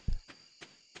berry.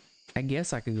 I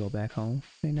guess I could go back home.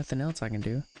 Ain't nothing else I can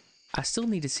do. I still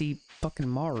need to see fucking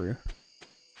Maru.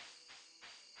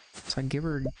 So I give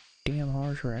her a damn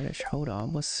horseradish. Hold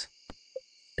on, what's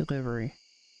delivery?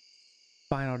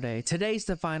 Final day. Today's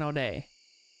the final day.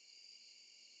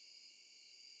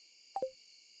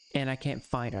 And I can't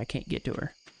find her. I can't get to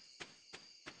her.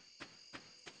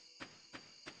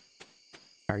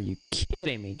 Are you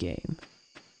kidding me, game?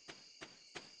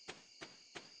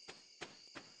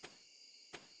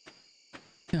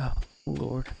 Oh,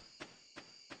 Lord.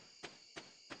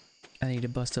 I need to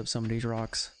bust up some of these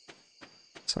rocks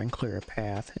so I can clear a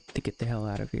path to get the hell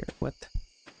out of here. What?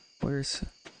 Where's...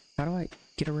 How do I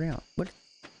get around? What?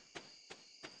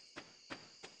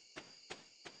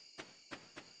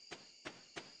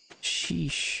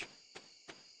 Sheesh.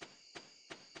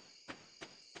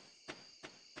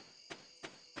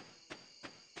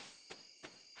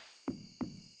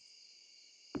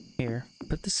 Here,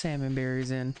 put the salmon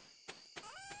berries in.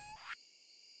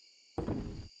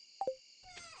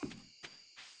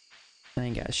 I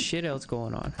ain't got shit else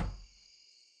going on.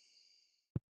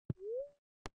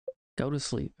 Go to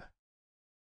sleep.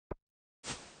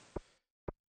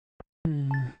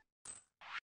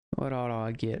 What ought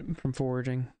I get from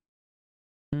foraging?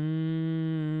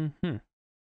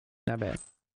 Not bad.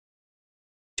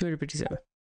 257.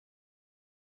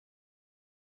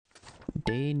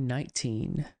 Day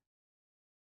 19.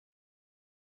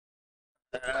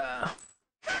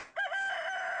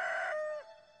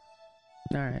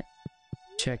 Alright.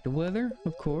 Check the weather,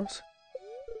 of course.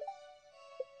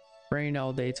 Rain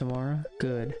all day tomorrow.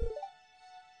 Good.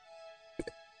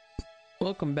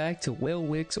 Welcome back to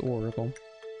Wellwick's Oracle.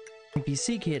 If you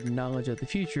seek hidden knowledge of the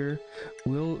future,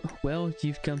 well,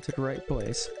 you've come to the right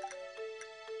place.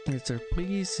 The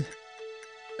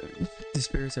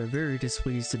spirits are very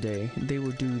displeased today. They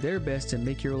will do their best to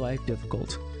make your life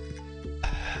difficult.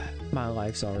 My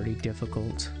life's already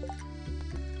difficult.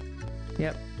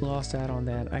 Yep, lost out on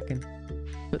that. I can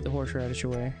put the horseradish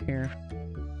away. Here.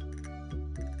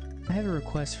 I have a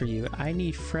request for you. I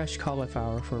need fresh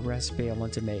cauliflower for a recipe I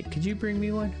want to make. Could you bring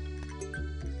me one?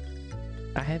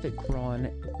 I haven't grown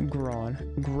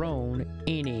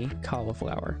any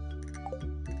cauliflower.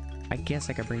 I guess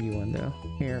I could bring you one though.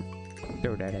 Here,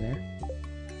 throw that in there.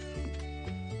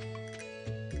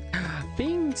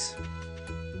 Beans!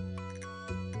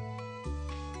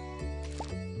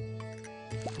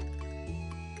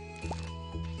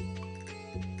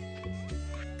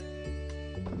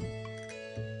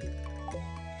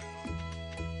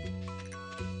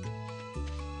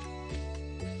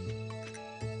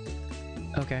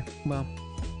 Okay, well,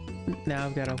 now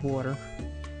I've got to water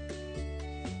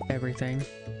everything.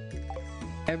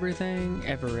 Everything.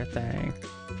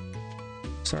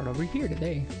 Start over here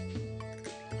today.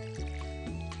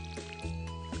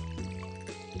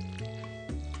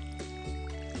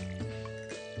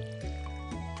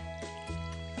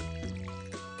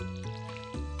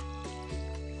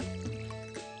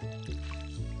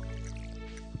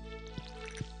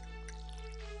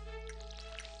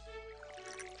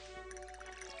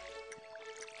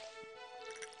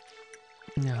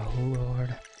 No,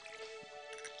 Lord.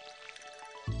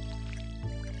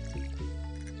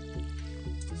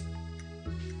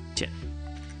 Shit.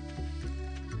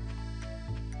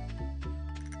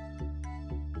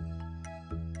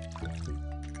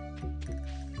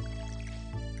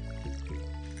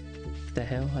 The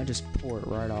hell? I just pour it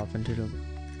right off into the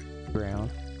ground.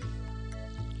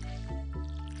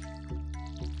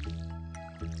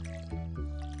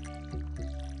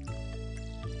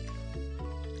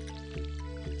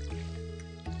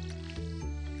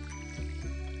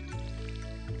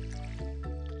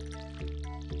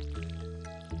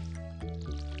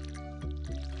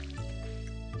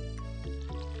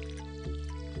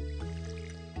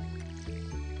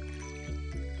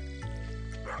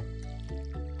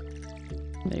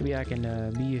 Maybe I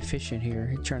can be efficient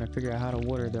here, trying to figure out how to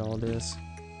water all this.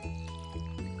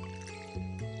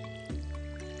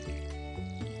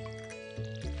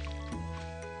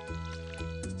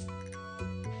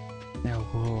 Oh,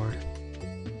 Lord.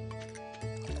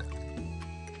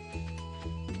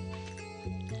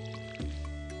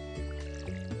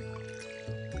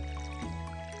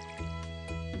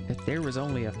 If there was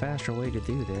only a faster way to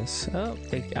do this. Oh,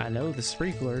 I know the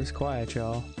sprinkler is quiet,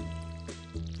 y'all.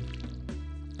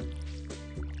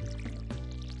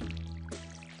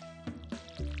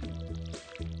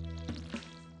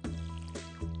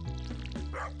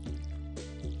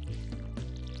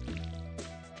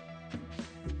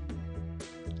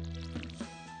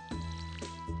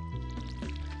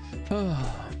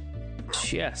 Oh,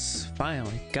 yes,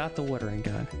 finally got the watering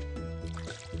done.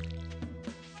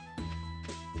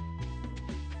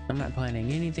 I'm not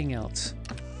planning anything else.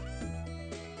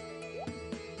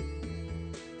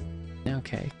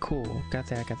 Okay, cool. Got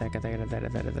that.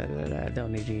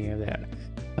 Don't need any of that.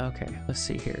 Okay, let's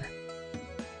see here.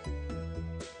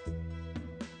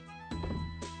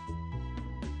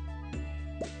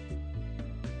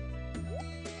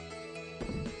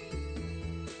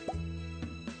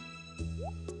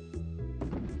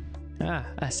 Ah,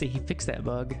 I see he fixed that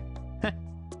bug.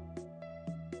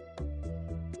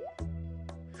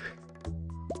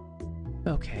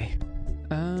 Okay.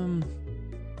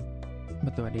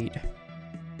 What do I need?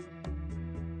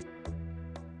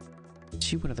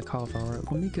 She wanted the cauliflower.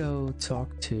 Let me go talk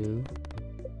to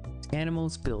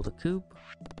animals, build a coop,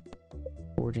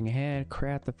 forging ahead,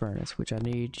 craft the furnace, which I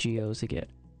need geos to get.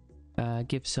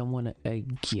 Give someone a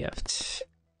gift.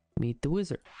 Meet the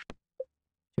wizard.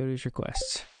 Jody's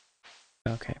requests.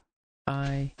 Okay.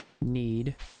 I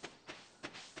need...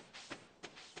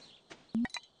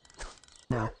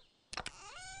 No.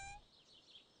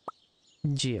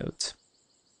 Geodes.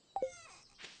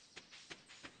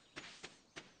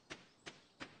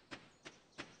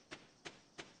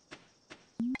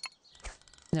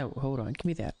 No, hold on. Give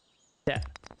me that. That.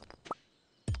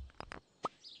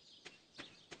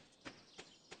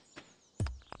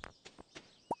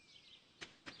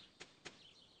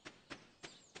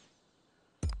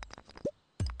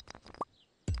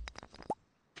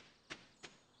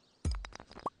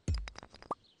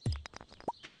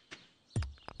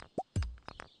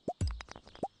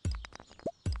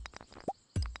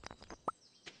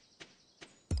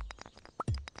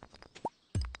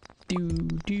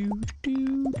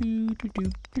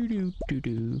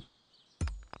 Do.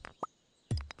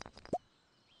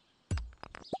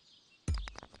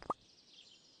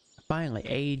 Finally,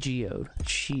 a geode.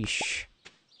 Sheesh.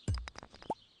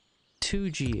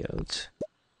 2 geodes.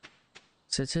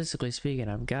 Statistically speaking,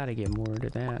 I've got to get more into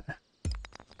that.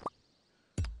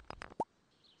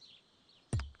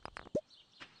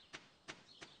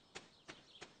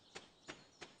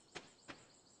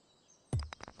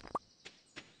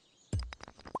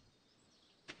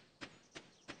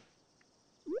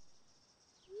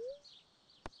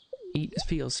 Eat a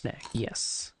field snack.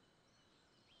 Yes.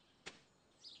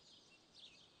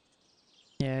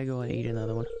 Yeah, go and eat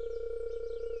another one.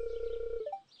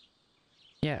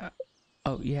 Yeah.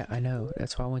 Oh, yeah, I know.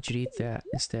 That's why I want you to eat that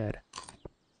instead.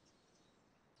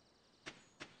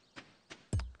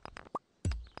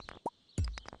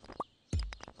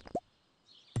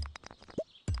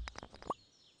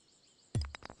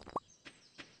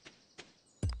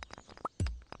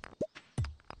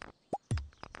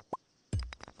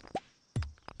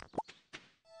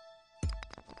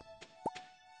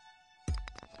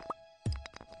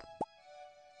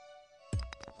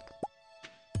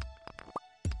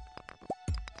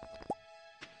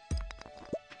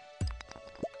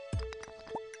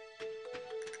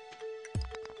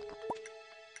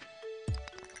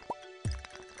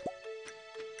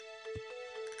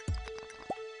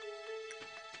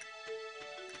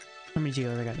 many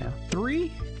geos I got now?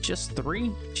 3? Just 3?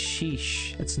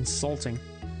 Sheesh, that's insulting.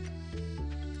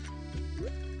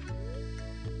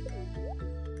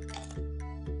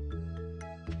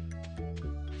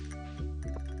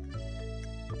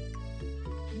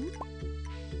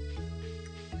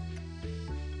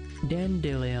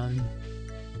 Dandelion.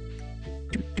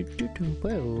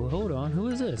 Whoa, hold on, who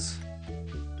is this?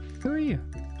 Who are you?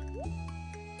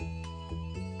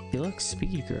 Deluxe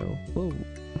Speed Grow. Whoa.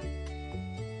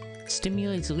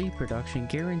 Stimulates leaf production,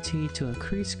 guaranteed to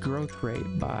increase growth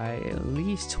rate by at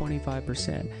least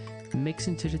 25%. Mix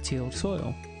into the tilled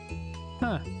soil.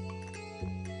 Huh.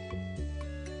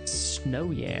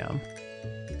 Snow yam.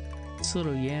 This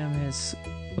little yam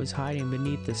was hiding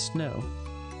beneath the snow.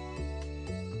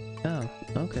 Oh,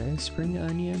 okay. Spring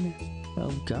onion.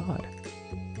 Oh god.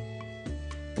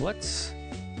 What's...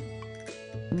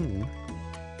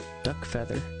 Duck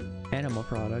feather. Animal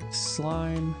products.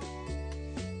 Slime.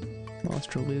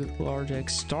 Monster loot. Large egg.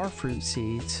 Starfruit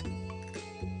seeds.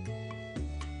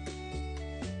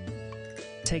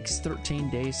 Takes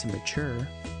 13 days to mature.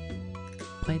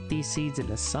 Plant these seeds in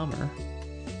the summer.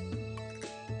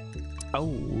 Oh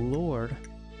lord.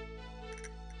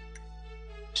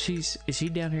 Is she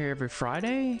down here every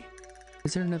Friday?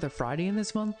 Is there another Friday in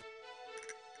this month?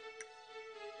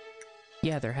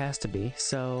 Yeah, there has to be.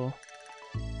 So,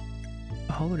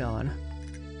 hold on.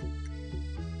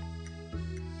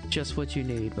 Just what you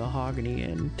need, mahogany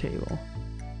and table.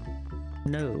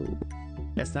 No,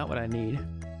 that's not what I need.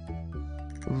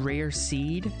 Rare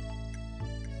seed.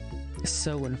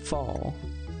 Sow in fall.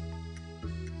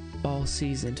 All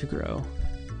season to grow.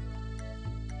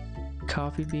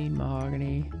 Coffee bean,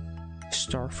 mahogany,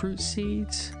 starfruit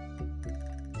seeds.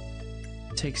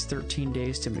 Takes 13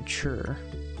 days to mature.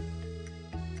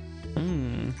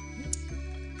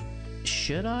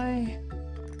 Should I?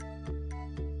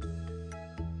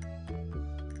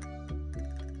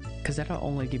 Because that'll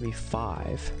only give me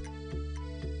 5.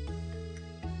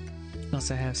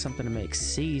 Unless I have something to make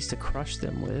seeds to crush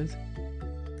them with.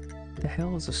 The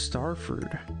hell is a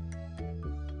starfruit?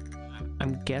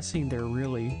 I'm guessing they're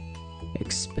really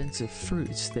expensive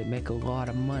fruits that make a lot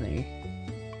of money.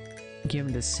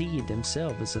 Given the seed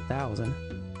themselves is 1,000.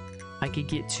 I could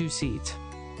get 2 seeds.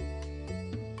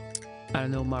 I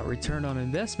don't know what my return on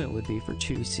investment would be for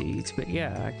 2 seeds, but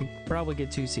yeah, I could probably get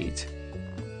 2 seeds.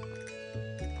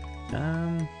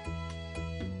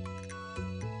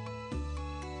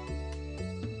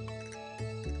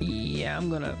 Yeah,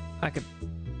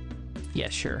 yeah,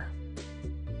 sure.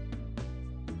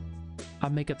 I'll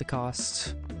make up the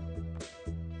cost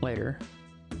later.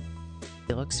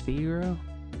 Deluxe Speed Grow?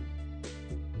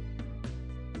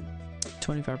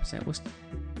 25%.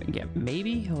 Yeah,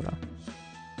 maybe? Hold on.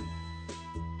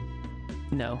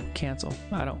 No, cancel.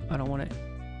 I don't want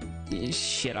it.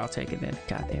 Shit, I'll take it then.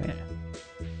 God damn it.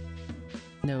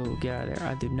 No, get out of there.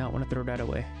 I do not want to throw that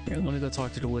away. Here, let me go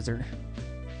talk to the wizard.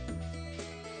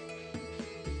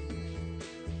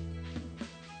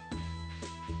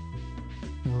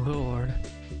 Lord.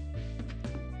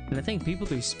 And I think people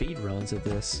do speed runs of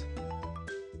this.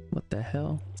 What the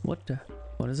hell? What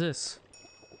is this?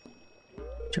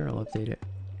 Journal updated.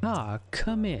 Ah,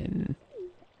 come in.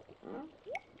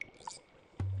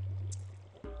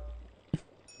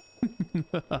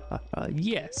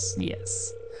 Yes,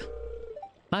 yes.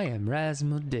 I am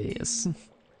Rasmodeus,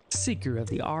 seeker of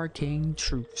the arcane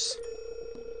truths.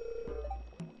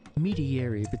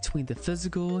 Mediary between the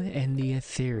physical and the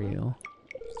ethereal.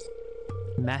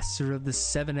 Master of the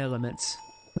 7 elements.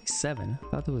 Wait, 7? I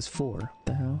thought there was 4. What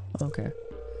the hell? Okay.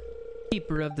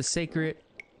 Keeper of the sacred.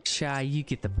 Shy, you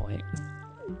get the point.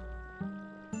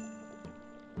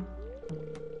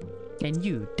 And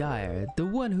you, Dire, the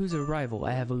one whose arrival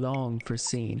I have long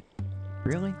foreseen.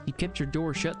 Really? You kept your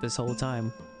door shut this whole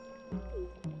time.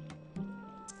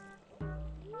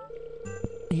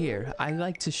 Here, I'd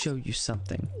like to show you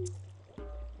something.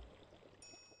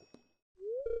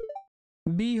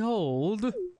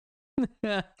 Behold!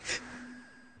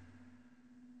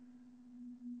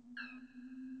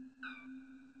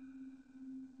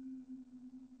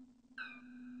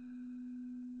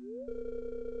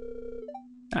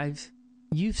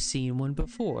 You've seen one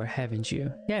before, haven't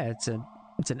you? Yeah, it's an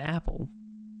apple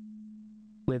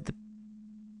with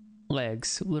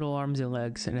legs, little arms and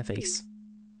legs, and a face.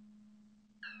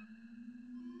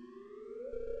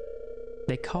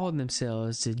 They called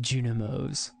themselves the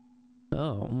Junimos.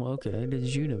 Oh, okay, the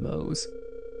Junimos.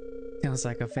 Sounds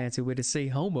like a fancy way to say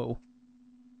homo.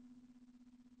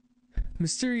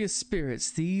 Mysterious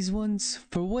spirits, these ones.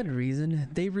 For what reason,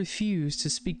 they refuse to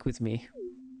speak with me.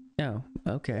 Oh,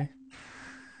 okay.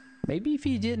 Maybe if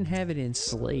you didn't have it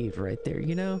enslaved right there,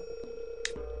 you know?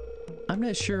 I'm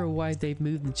not sure why they've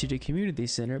moved into the community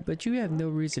center, but you have no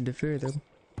reason to fear them.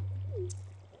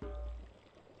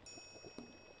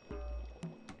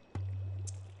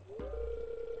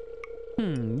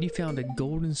 You found a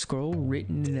golden scroll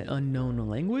written in an unknown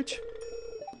language?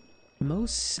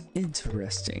 Most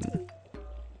interesting.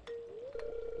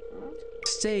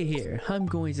 Stay here. I'm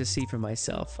going to see for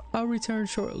myself. I'll return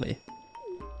shortly.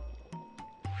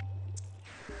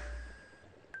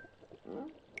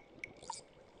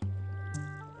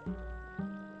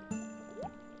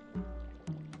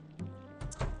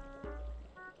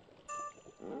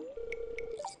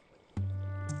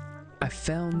 I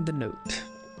found the note.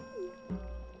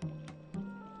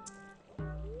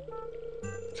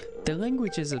 The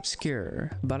language is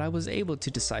obscure, but I was able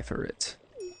to decipher it.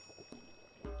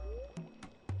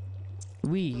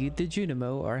 We, the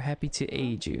Junimo, are happy to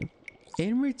aid you.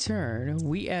 In return,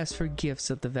 we ask for gifts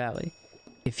of the valley.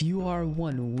 If you are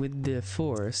one with the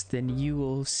forest, then you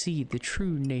will see the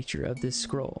true nature of this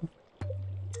scroll.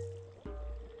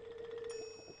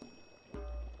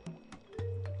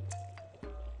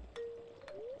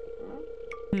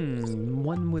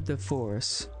 One with the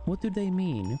forest. What do they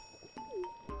mean?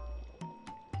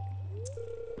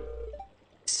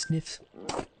 Sniff.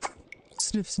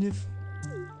 Sniff, sniff.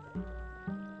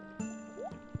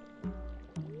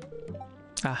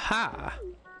 Aha!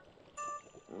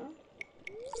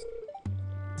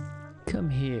 Come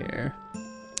here.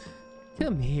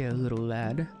 Come here, little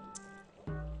lad.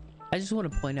 I just want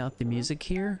to point out the music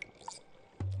here.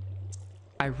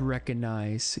 I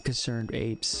recognize Concerned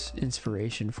Ape's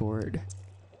inspiration for it.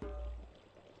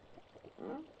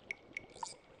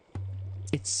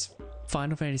 It's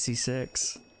Final Fantasy VI.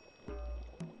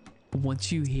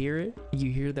 Once you hear it, you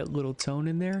hear that little tone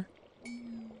in there.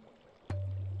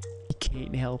 You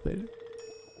can't help it.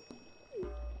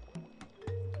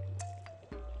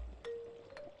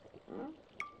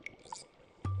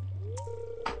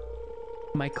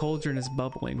 My cauldron is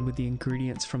bubbling with the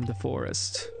ingredients from the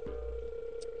forest.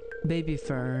 Baby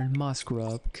fern, moss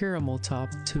grub, caramel top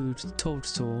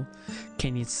toadstool.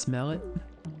 Can you smell it?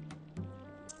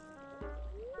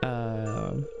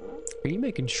 Are you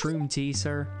making shroom tea,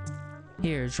 sir?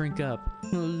 Here, drink up.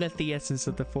 Let the essence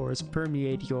of the forest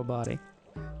permeate your body.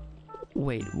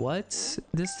 Wait, what?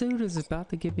 This dude is about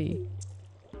to give me...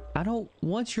 I don't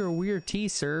want your weird tea,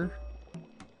 sir.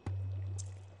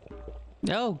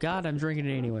 Oh god, I'm drinking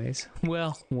it anyways.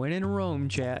 Well, when in Rome,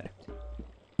 chat.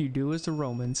 You do as the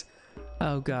Romans.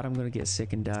 Oh god, I'm gonna get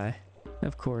sick and die.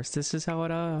 Of course, this is how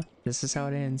it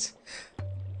ends.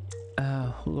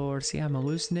 Oh lord, see, I'm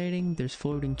hallucinating. There's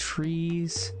floating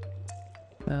trees.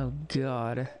 Oh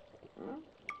god.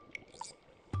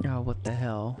 Oh, what the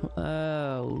hell?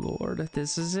 Oh lord,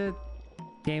 this is it.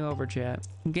 Game over, chat.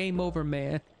 Game over,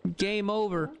 man. Game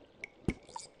over.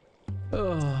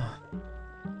 Oh.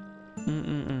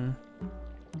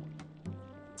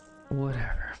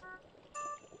 Whatever.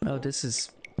 Oh, this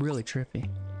is really trippy.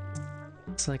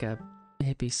 It's like a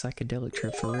hippie psychedelic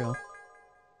trip for real.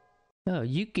 Oh,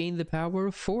 you gained the power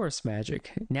of forest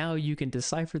magic. Now you can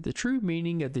decipher the true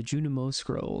meaning of the Junimo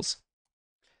scrolls.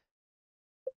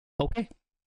 Okay.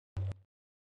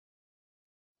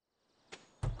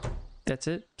 That's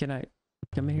it? Can I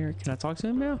come in here? Can I talk to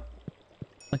him now?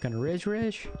 Like on a reg?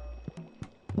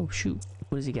 Oh shoot.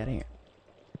 What does he got here?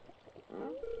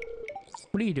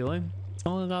 What are you doing?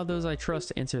 Only allow those I trust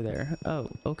to enter there. Oh,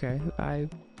 okay. I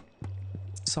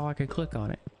saw I could click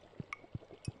on it.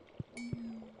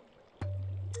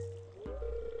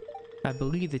 I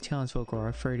believe the townsfolk are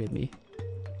afraid of me.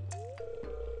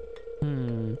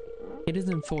 It is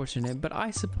unfortunate, but I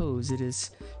suppose it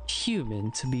is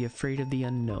human to be afraid of the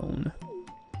unknown.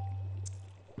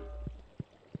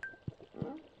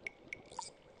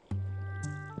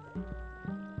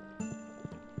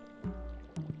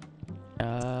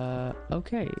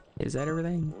 Okay. Is that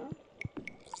everything?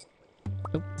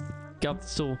 Oh, got the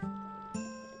stool.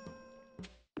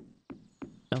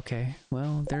 Okay,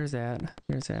 well, there's that.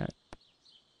 There's that.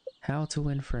 How to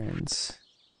win friends.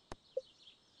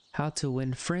 How to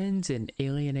win friends and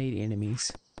alienate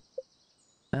enemies.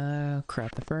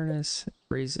 Crap the furnace.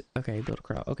 Raise it. Okay, build a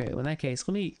crowd. Okay, well, in that case,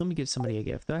 let me give somebody a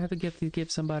gift. Do I have a gift to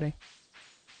give somebody?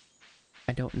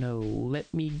 I don't know.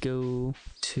 Let me go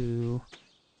to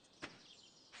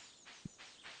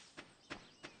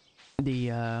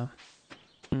the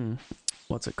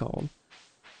what's it called?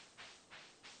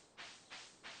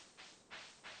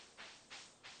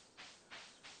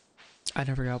 I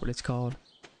never forgot what it's called.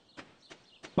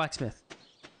 Blacksmith.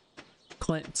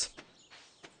 Clint.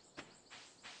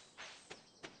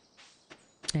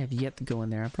 I have yet to go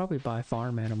in there. I'll probably buy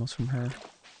farm animals from her.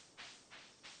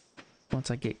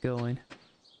 once I get going.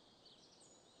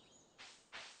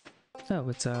 Oh,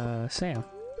 it's Sam.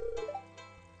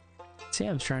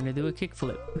 Sam's trying to do a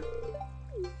kickflip.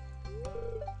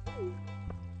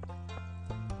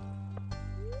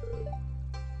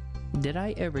 Did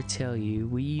I ever tell you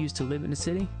we used to live in the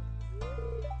city?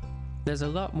 There's a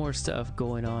lot more stuff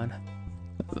going on.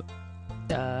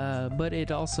 But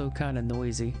it also kind of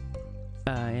noisy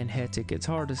and hectic. It's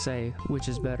hard to say which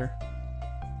is better.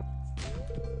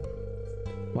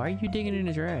 Why are you digging in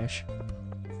the trash?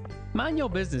 Mind your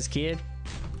business, kid.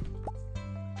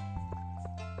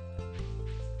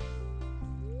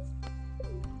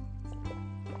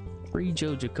 Free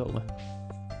Joja Cola.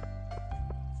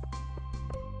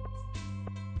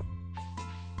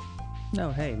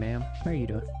 No, hey, ma'am. How are you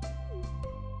doing?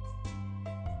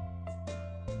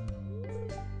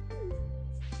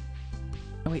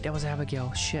 Oh, wait, that was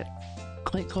Abigail. Shit.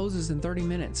 Clint closes in 30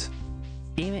 minutes.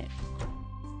 Damn it.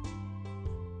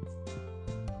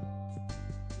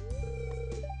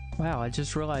 Wow, I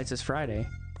just realized it's Friday.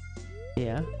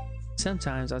 Yeah.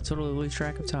 Sometimes I totally lose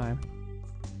track of time.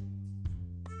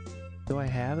 Do I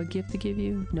have a gift to give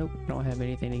you? Nope, I don't have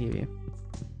anything to give you.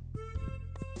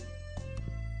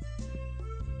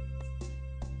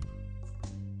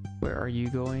 Where are you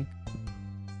going?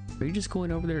 Are you just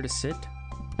going over there to sit?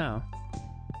 Oh.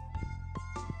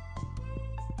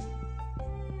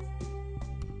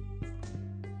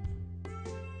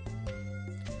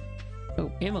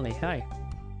 Oh, Emily, hi.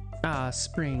 Ah,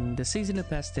 spring, the season of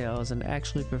pastels, and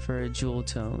actually prefer jewel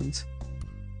tones.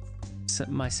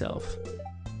 Myself.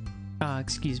 Ah,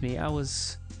 excuse me, I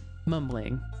was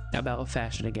mumbling about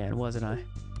fashion again, wasn't I?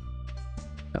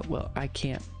 Oh, well, I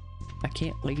can't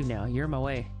leave now. You're in my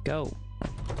way. Go.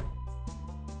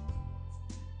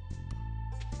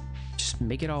 Just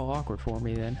make it all awkward for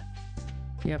me then.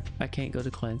 Yep, I can't go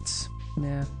to Clint's.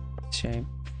 Nah, shame.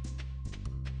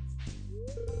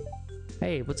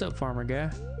 Hey, what's up, farmer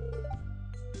guy?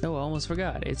 Oh, I almost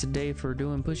forgot. It's a day for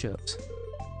doing push-ups.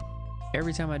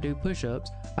 Every time I do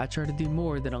push-ups, I try to do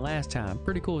more than the last time.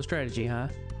 Pretty cool strategy, huh?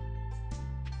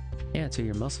 Yeah, until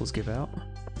your muscles give out.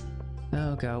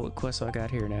 Oh god, what quest do I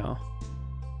got here now?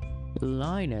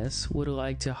 Linus would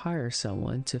like to hire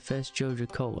someone to fetch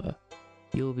Joja Cola.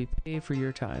 You will be paid for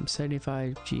your time.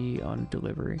 75G on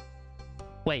delivery.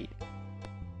 Wait.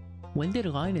 When did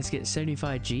Linus get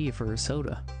 75G for a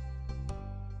soda?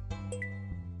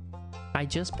 I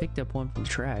just picked up one from the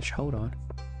trash. Hold on.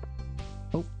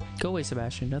 Oh, go away,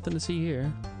 Sebastian. Nothing to see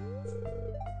here.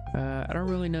 I don't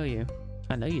really know you.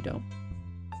 I know you don't.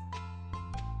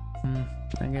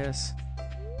 I guess.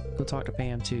 Go talk to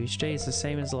Pam too. Each day is the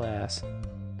same as the last.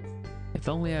 If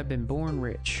only I'd been born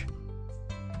rich.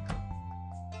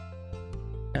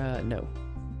 No.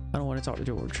 I don't want to talk to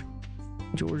George.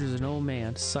 George is an old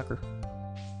man. Sucker.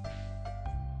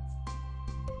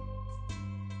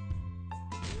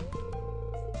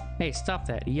 Hey, stop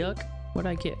that. Yuck. What'd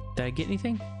I get? Did I get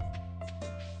anything?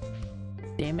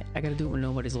 Damn it. I gotta do it when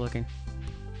nobody's looking.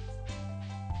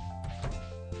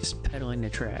 Just peddling the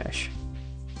trash.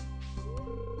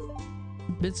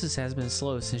 Business has been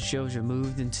slow since Joja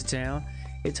moved into town.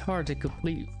 It's hard to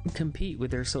compete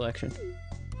with their selection.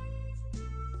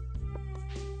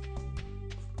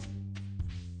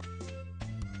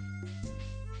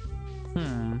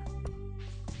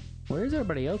 Where's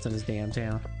everybody else in this damn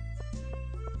town?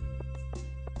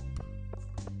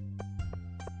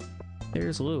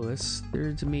 There's Lewis.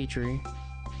 There's Dimitri.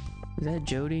 Is that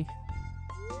Jody?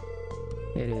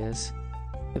 It is.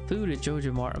 The food at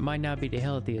Joja Mart might not be the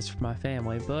healthiest for my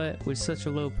family, but with such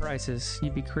low prices,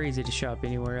 you'd be crazy to shop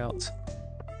anywhere else.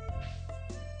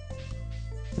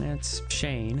 That's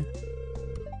Shane.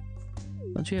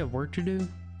 Don't you have work to do?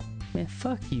 Man,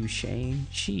 fuck you, Shane.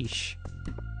 Sheesh.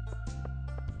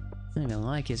 I don't even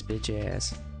like his bitch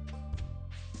ass.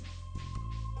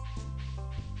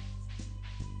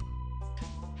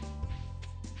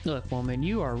 Look, woman,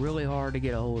 you are really hard to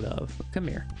get a hold of. Come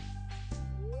here.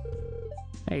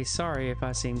 Hey, sorry if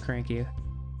I seem cranky.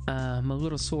 I'm a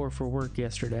little sore for work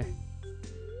yesterday.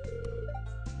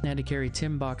 I had to carry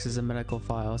 10 boxes of medical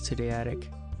files to the attic.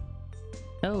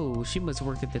 Oh, she must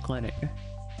work at the clinic.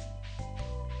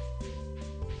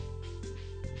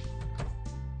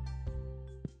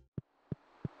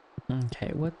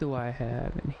 Okay, what do I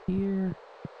have in here?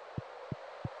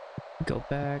 Go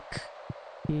back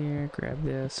here, grab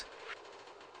this.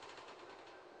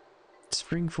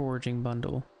 Spring foraging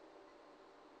bundle.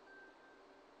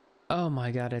 Oh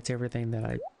my god, that's everything that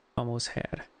I almost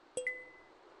had.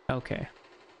 Okay.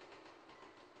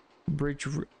 Bridge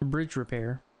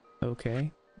repair.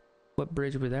 Okay. What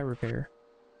bridge would that repair?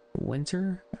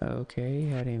 Winter? Okay,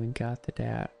 I hadn't even got to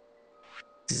that.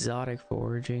 Exotic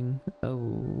foraging. Oh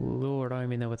lord, I don't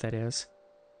even know what that is.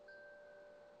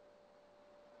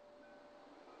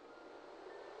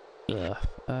 Ugh.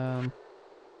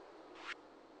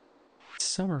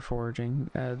 Summer foraging.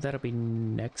 That'll be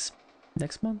next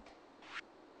month.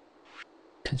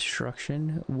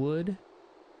 Construction, wood,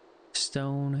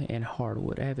 stone, and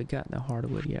hardwood. I haven't gotten the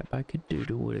hardwood yet, but I could do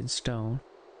the wood and stone.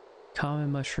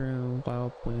 Common mushroom,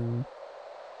 wild bloom.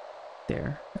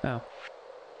 There. Oh.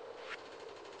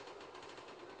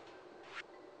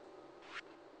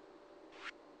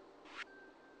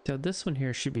 So this one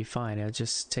here should be fine. It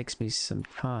just takes me some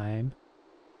time.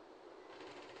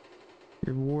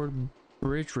 Reward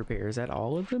bridge repair. Is that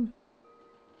all of them?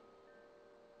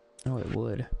 Oh, it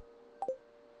would.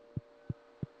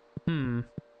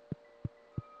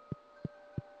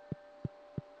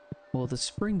 Well, the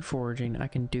spring foraging I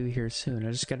can do here soon.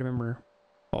 I just gotta remember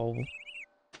all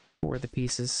 4 of the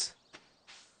pieces.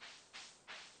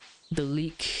 The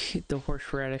leek, the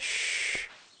horseradish.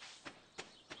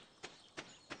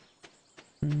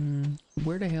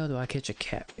 Where the hell do I catch a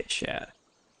catfish at?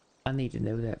 I need to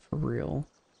know that for real.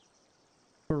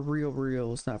 For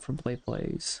reals, not for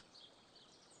plays.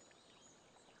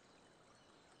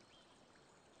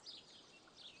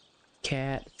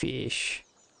 Catfish.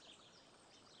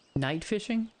 Night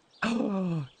fishing?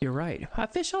 Oh, you're right. I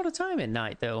fish all the time at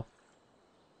night, though.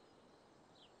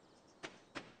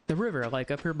 The river,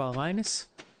 like up here by Linus?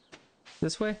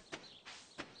 This way?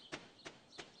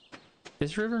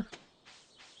 This river?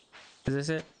 Is this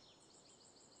it?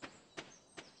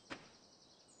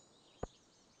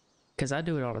 Because I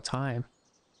do it all the time.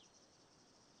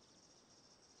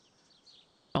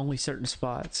 Only certain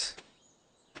spots.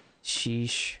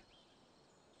 Sheesh.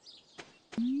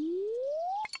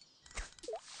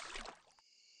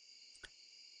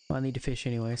 Well, I need to fish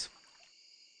anyways.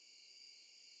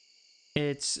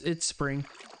 It's spring.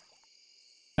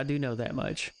 I do know that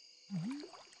much.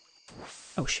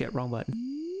 Oh shit, wrong button.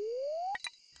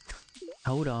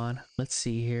 Hold on, let's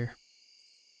see here.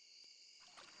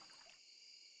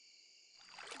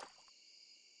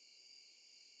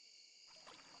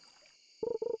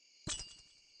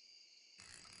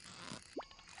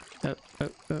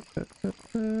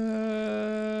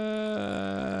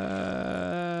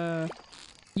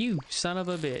 You son of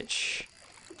a bitch.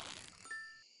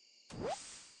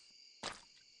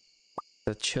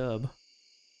 The chub.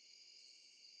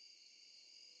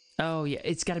 Oh yeah,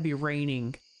 it's gotta be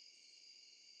raining.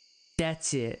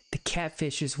 That's it. The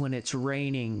catfish is when it's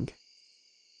raining.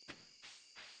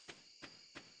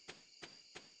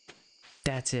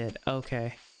 That's it.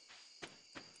 Okay.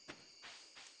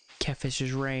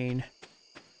 Catfishes rain.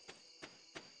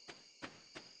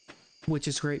 Which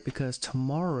is great because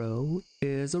tomorrow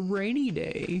is a rainy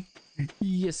day.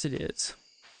 Yes, it is.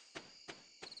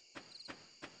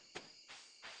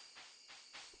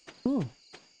 Ooh.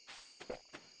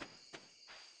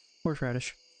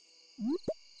 Horseradish.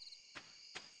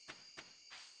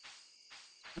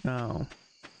 Oh.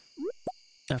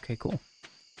 Okay, cool.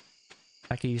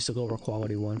 I could use the lower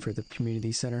quality one for the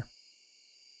community center.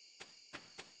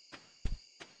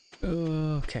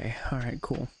 Okay, alright,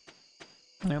 cool.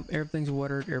 Yep, everything's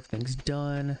watered, everything's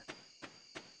done.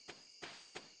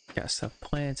 Got stuff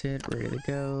planted, ready to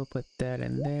go. Put that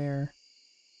in there.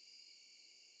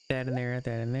 That in there,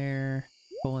 that in there.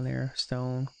 Pull in there,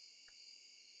 stone.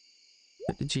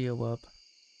 Put the geo up.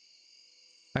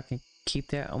 I can keep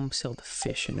that. I'm gonna sell the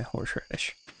fish and the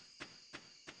horseradish.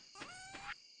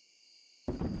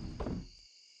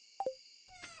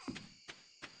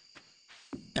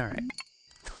 Alright.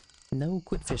 No,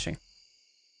 quit fishing.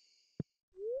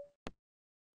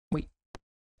 Wait.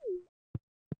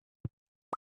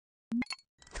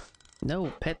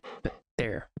 No, pet.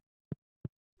 There.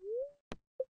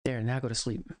 There, now go to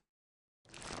sleep.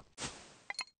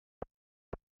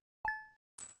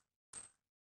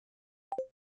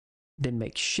 Didn't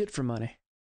make shit for money.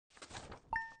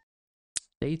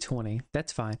 Day 20.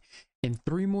 That's fine. In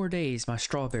 3 more days, my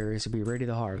strawberries will be ready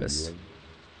to harvest.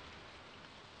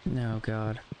 No,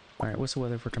 God. Alright, what's the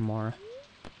weather for tomorrow?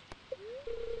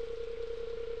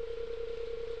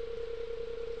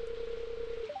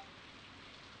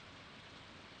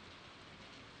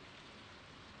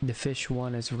 The fish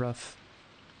one is rough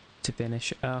to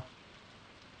finish. Oh.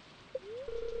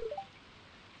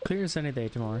 Clear as any day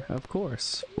tomorrow. Of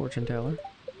course, fortune teller.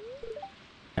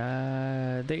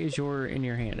 That is in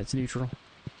your hand. It's neutral.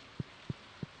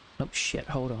 Oh shit,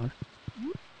 hold on.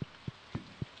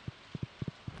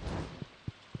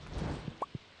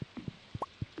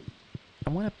 I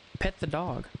want to pet the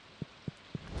dog.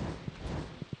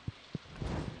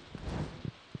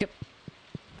 Yep.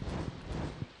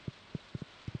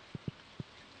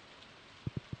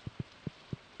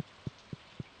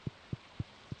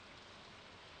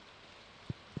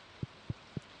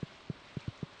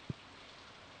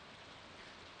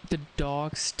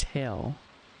 dog's tail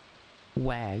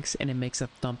wags and it makes a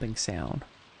thumping sound.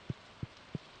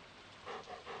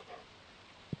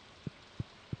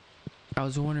 I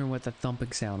was wondering what the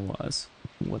thumping sound was.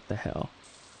 What the hell?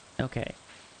 Okay.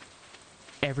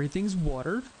 Everything's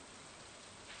watered.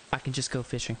 I can just go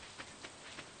fishing.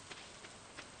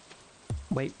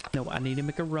 Wait, no, I need to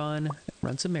make a run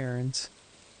some errands.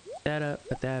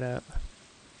 Put that up.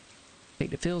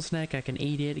 Take the fill snack, I can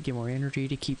eat it to get more energy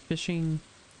to keep fishing.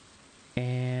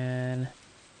 And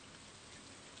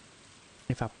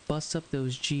if I bust up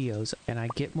those geos and I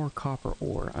get more copper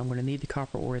ore, I'm gonna need the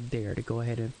copper ore there to go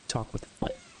ahead and talk with the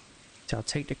flint. So I'll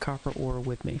take the copper ore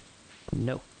with me.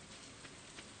 No.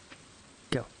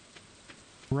 Go.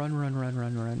 Run.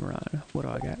 What do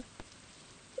I got?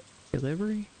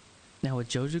 Delivery? Now with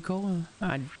Joja Cola?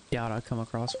 I doubt I'll come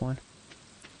across one.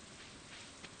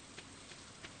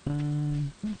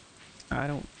 I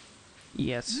don't...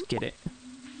 Yes, get it.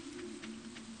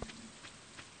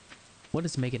 What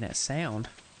is making that sound?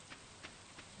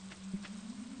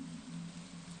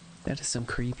 That is some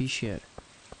creepy shit.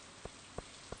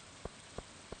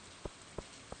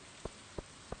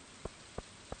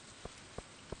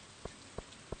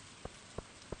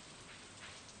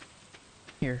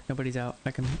 Here, nobody's out.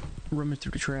 I can rummage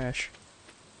through the trash.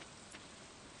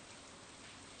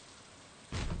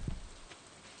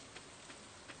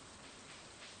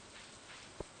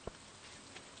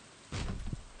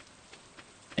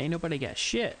 Ain't nobody got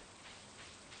shit.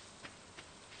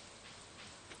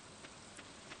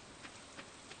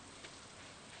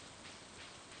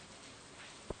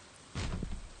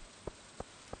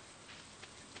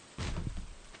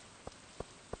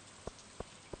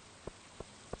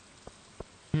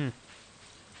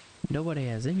 Nobody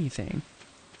has anything.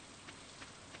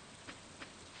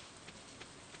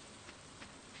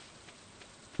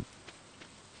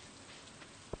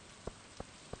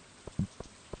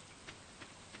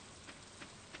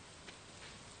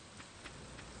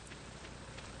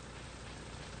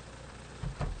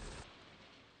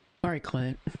 Alright,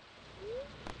 Clint.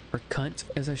 Or cunt,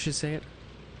 as I should say it.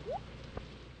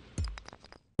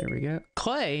 There we go.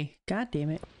 Clay! God damn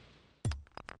it.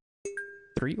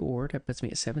 3 ore, that puts me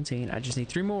at 17. I just need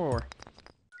 3 more ore.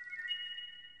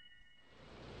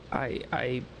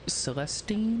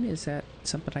 Celestine, is that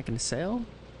something I can sell?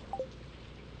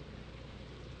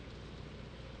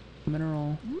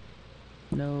 Mineral.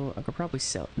 No, I could probably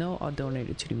sell it. No, I'll donate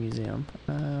it to the museum.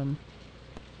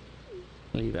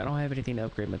 Leave. I don't have anything to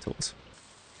upgrade my tools.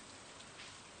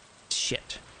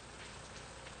 Shit.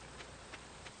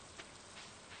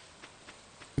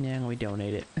 Yeah, we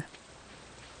donate it.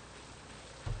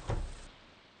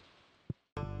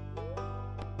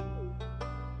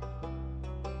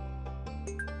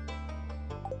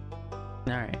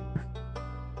 Alright.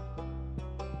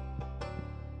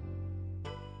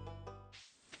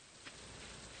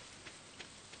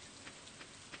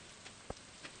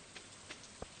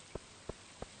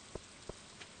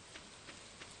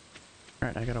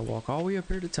 Alright, I gotta walk all the way up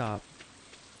here to the top.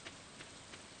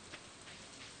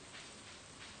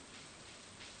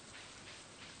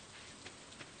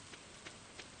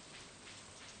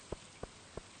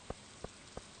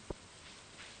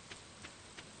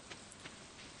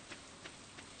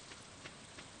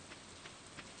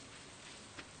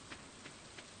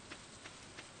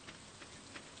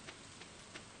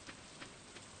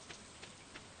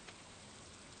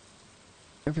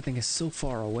 Everything is so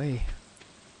far away.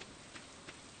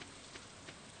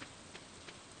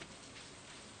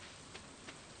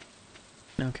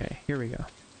 Okay, here we go.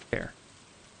 There.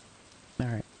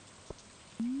 Alright.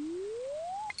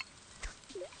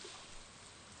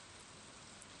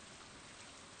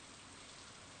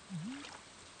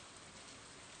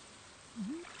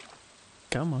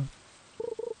 Come on.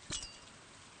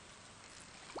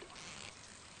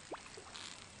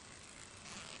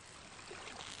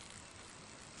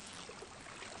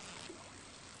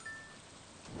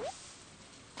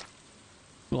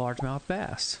 Largemouth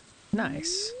bass.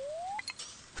 Nice.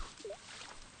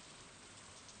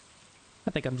 I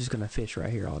think I'm just gonna fish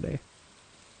right here all day.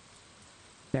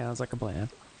 Sounds like a plan.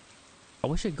 I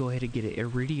wish I'd go ahead and get an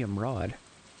iridium rod.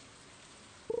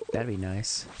 That'd be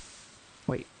nice.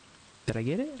 Wait, did I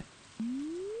get it?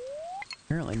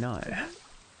 Apparently not.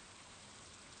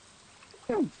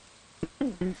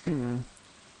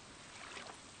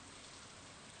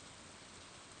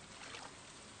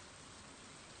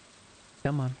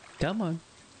 Come on, come on,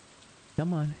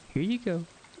 come on. Here you go.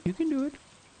 You can do it.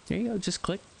 There you go. Just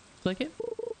click it.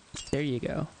 There you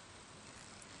go.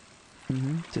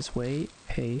 Just wait.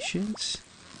 Patience.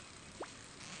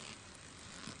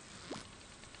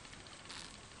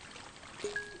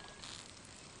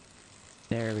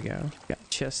 There we go. Got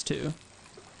chest too.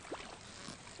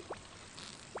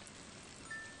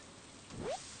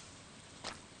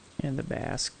 And the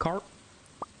bass. Carp.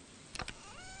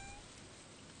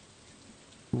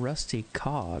 Rusty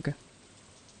cog.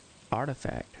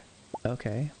 Artifact.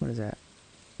 Okay, what is that?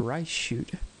 Rice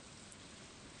shoot.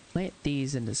 Plant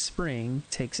these in the spring.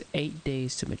 Takes 8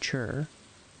 days to mature.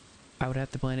 I would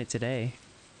have to plant it today.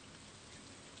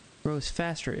 Grows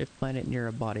faster if planted near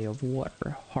a body of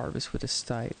water. Harvest with a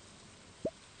stipe.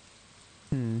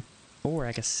 Or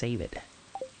I could save it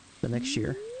the next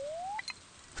year.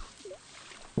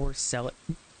 Or sell it.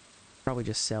 Probably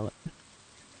just sell it.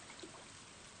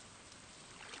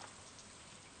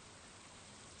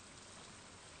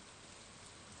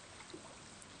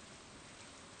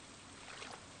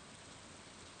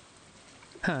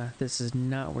 Huh, this is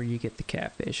not where you get the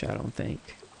catfish, I don't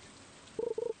think.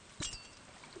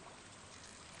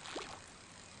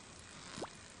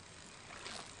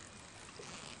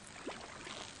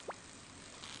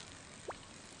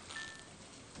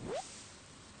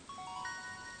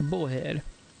 Bullhead.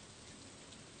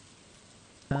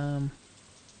 I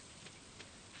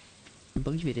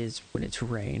believe it is when it's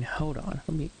rain. Hold on,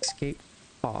 let me escape.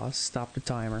 Pause, stop the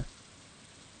timer.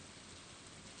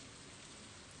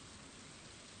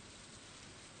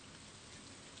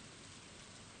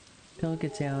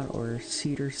 Delicate Town or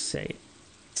Cinder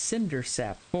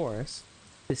Sap Forest,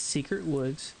 the Secret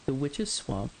Woods, the Witch's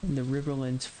Swamp, and the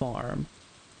Riverlands Farm.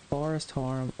 Forest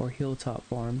Farm or Hilltop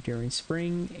Farm during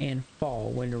spring and fall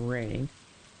when raining,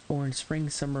 or in spring,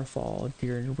 summer, fall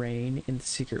during rain in the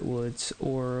Secret Woods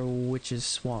or Witch's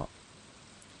Swamp.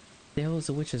 The hell is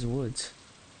the Witch's Woods?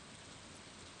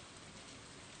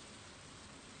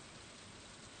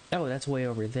 Oh, that's way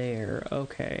over there.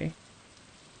 Okay.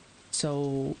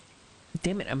 So,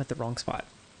 damn it, I'm at the wrong spot.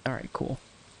 Alright, cool.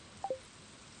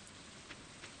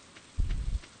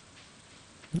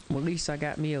 Well, at least I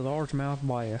got me a largemouth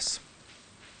bass.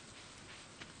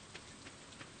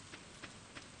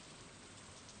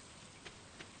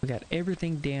 We got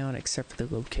everything down except for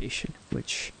the location,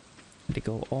 which I had to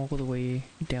go all the way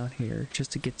down here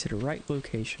just to get to the right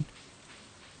location.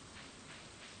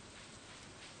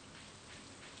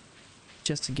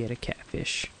 Just to get a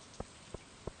catfish.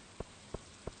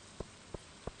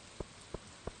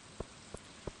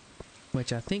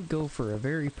 Which I think go for a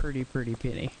very pretty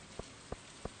penny.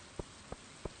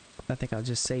 I think I'll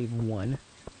just save one.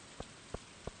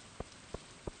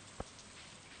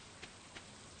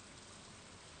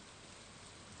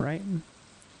 Right?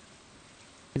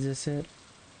 Is this it?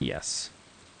 Yes.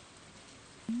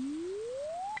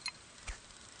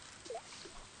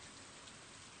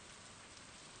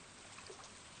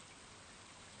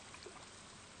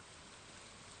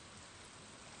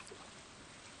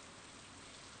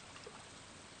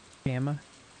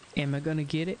 Am I gonna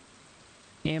get it?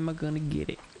 Am I gonna get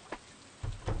it?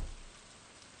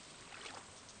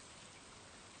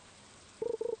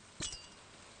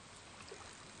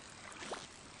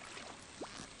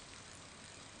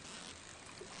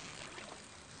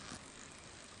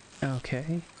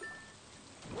 Okay.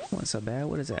 Wasn't so bad.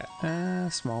 What is that?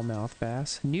 Smallmouth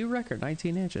bass. New record,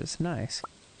 19 inches. Nice.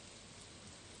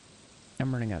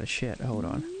 I'm running out of shit. Hold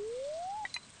on.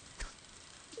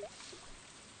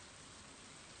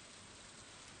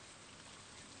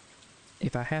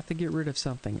 If I have to get rid of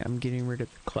something, I'm getting rid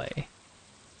of the clay.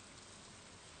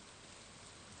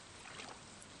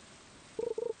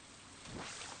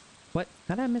 What?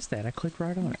 How did I miss that? I clicked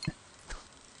right on it.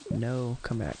 No,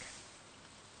 come back.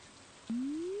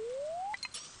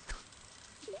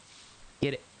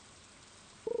 Get it.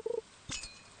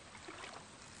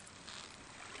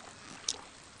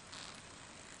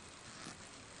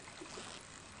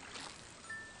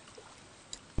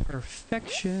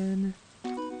 Perfection.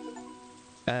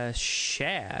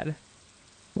 Shad?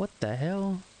 What the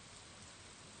hell?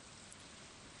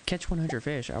 Catch 100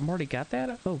 fish. I've already got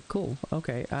that? Oh, cool.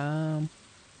 Okay,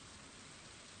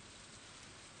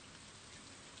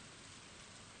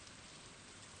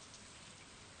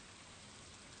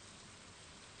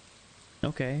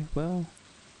 okay, well...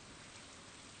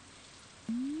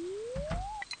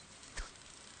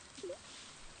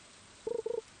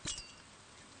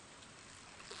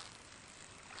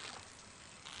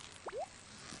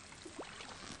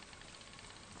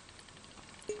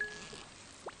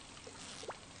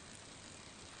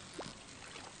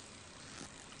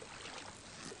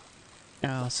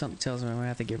 Oh, something tells me I'm gonna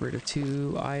have to get rid of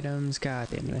 2 items. God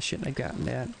damn it, I shouldn't have gotten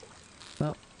that.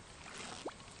 Well.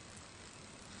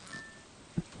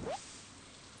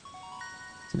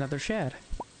 It's another shad.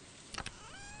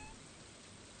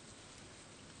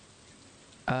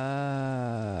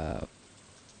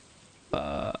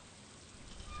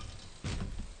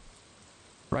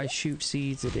 Dry shoot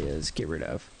seeds it is. Get rid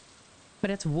of. But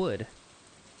that's wood.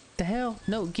 The hell?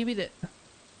 No, give me that.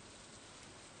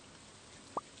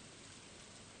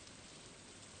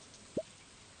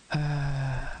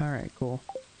 Alright, cool.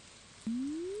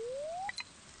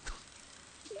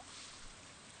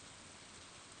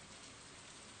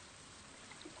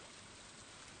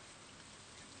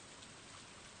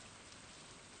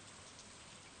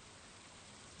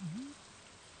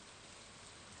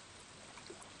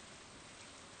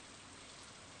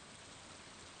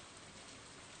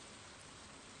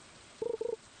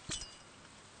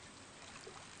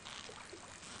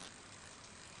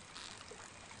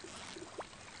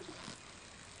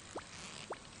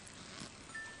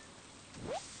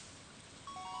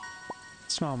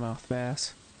 Smallmouth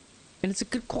bass. And it's a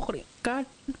good quality. God.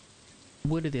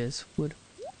 Wood it is. Wood.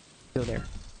 Go there.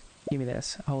 Give me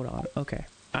this. Hold on. Okay.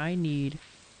 I need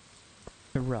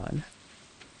to run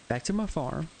back to my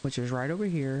farm, which is right over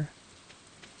here.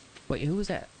 Wait, who was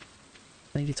that?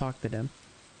 I need to talk to them.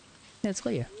 Yeah, it's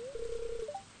Leah.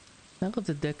 I love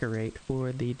to decorate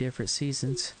for the different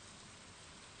seasons.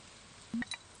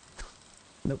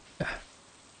 Nope.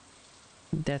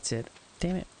 That's it.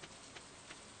 Damn it.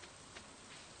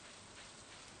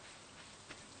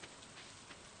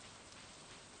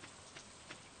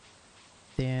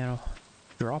 Then I'll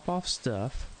drop off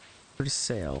stuff for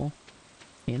sale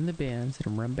in the bins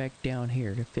and run back down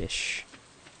here to fish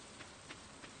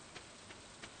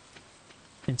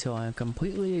until I'm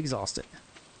completely exhausted.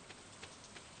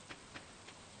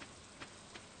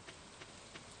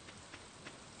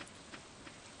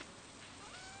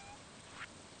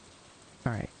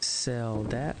 Alright, sell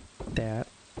that.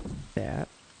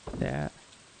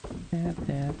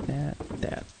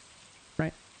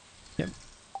 Right? Yep.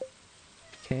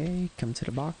 Okay, come to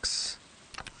the box.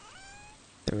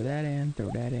 Throw that in, throw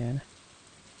that in.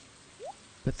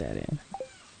 Put that in.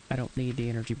 I don't need the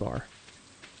energy bar.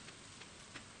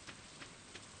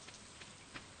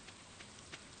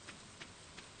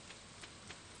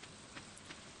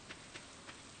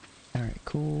 Alright,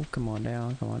 cool. Come on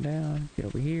down, come on down. Get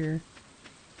over here.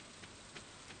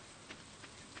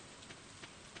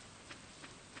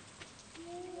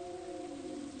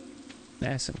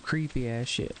 That's some creepy ass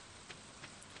shit.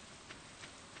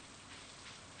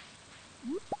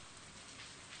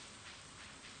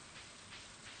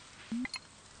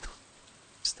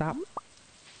 Stop.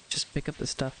 Just pick up the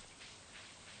stuff.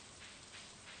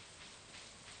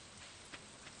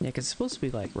 Yeah, 'cause it's supposed to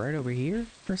be like right over here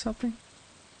or something.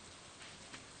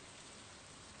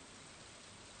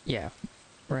 Yeah,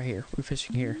 right here. We're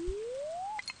fishing here.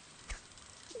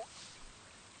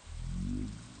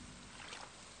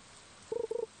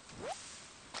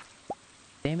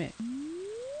 Damn it.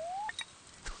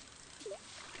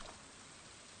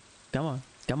 Come on,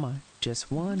 come on.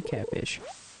 Just one catfish.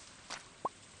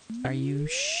 Are you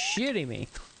shitting me?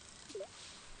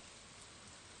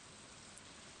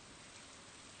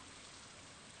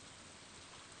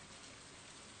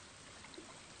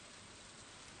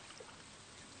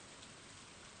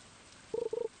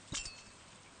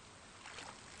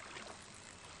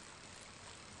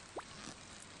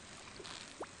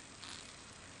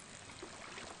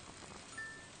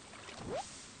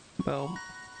 Well,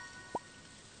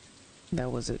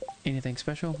 that was it. Anything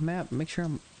special? Map, make sure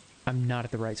I'm not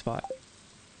at the right spot.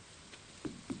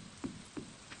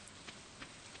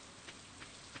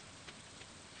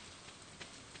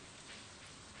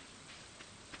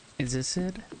 Is this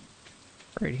it?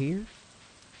 Right here?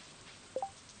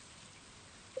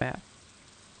 Map.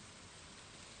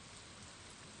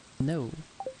 No.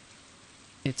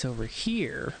 It's over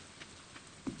here.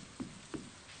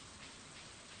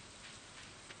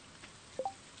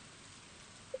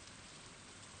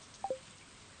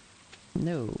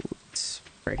 No, it's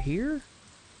right here?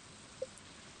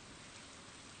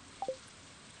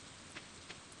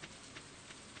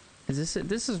 Is this it?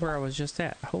 This is where I was just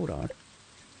at. Hold on.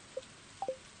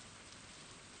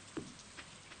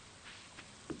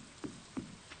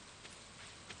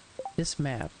 This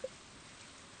map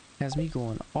has me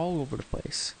going all over the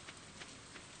place.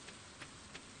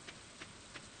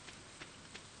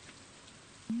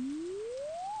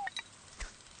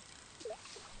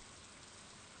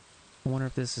 I wonder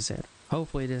if this is it.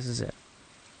 Hopefully this is it.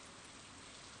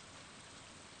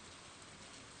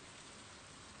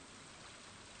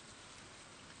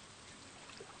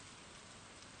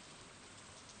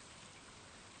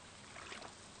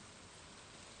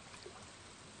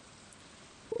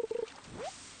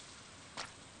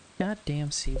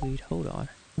 Goddamn seaweed. Hold on.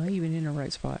 Am I even in the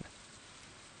right spot?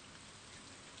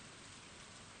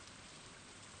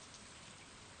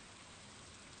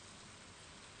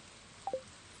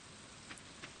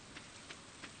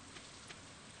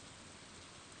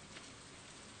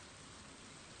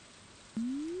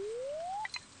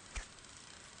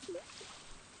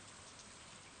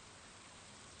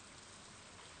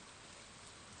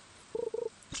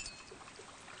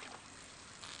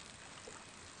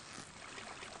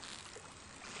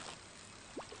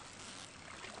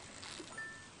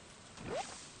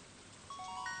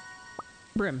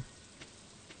 Brim.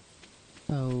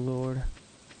 Oh Lord.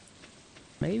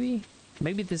 Maybe?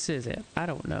 Maybe this is it. I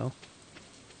don't know.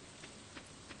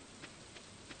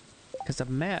 Because the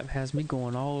map has me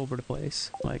going all over the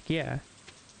place. Like, yeah.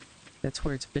 That's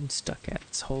where it's been stuck at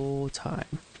this whole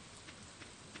time.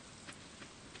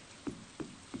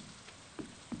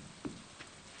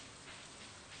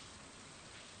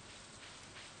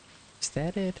 Is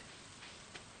that it?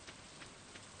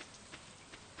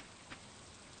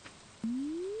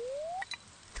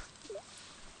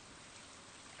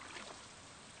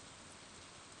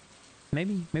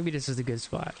 Maybe this is a good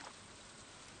spot.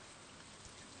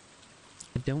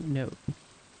 I don't know.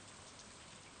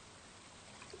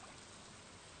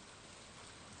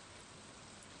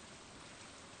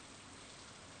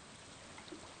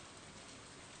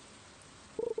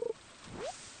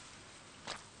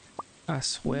 I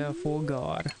swear for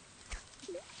God.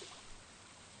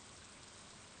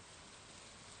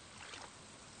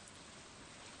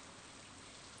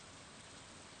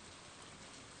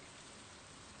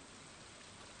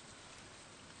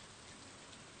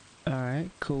 Alright,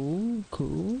 cool,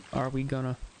 cool. Are we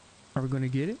gonna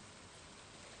get it?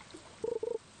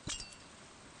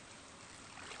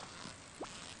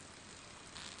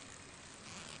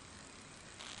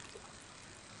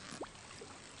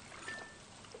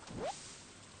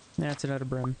 That's another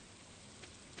brim.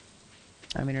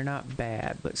 I mean, they're not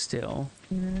bad, but still.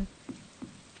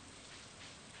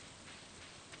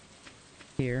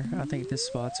 Here, I think this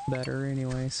spot's better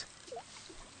anyways.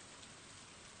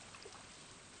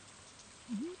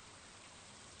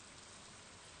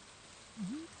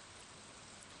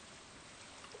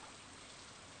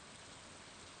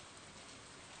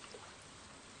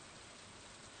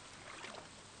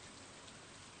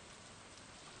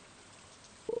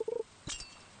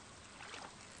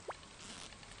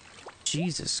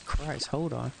 Jesus Christ,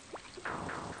 hold on.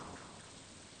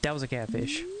 That was a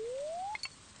catfish.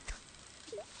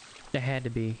 That had to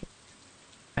be.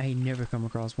 I ain't never come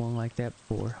across one like that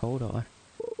before. Hold on.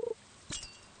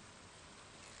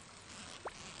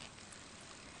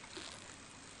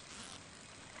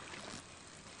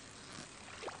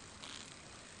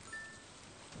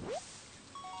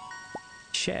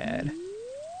 Shad.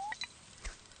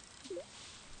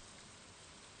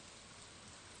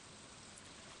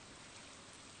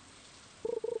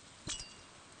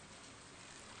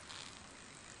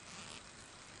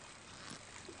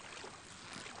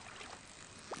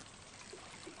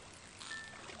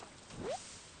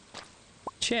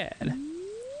 Chad.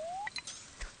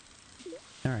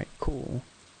 Alright, cool.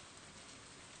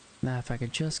 Now if I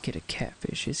could just get a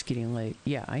catfish. It's getting late.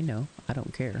 Yeah, I know. I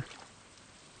don't care.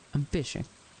 I'm fishing.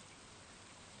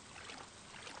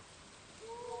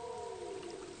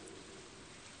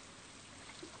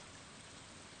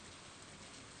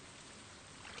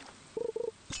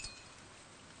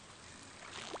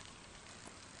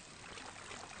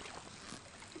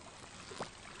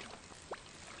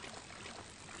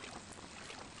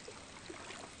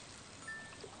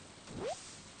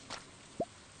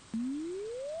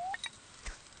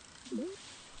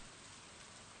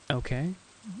 Okay.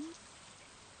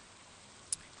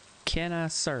 Can I,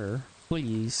 sir,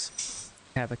 please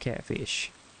have a catfish?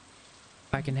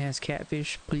 I can have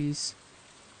catfish, please.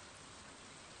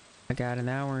 I got an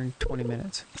hour and 20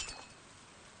 minutes.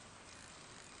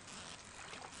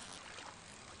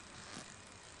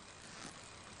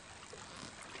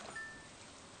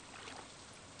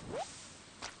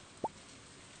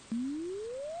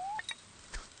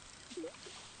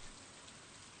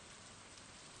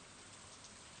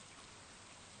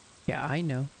 Yeah, I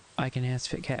know. I can have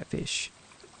catfish.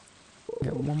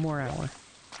 Got one more hour.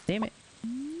 Damn it.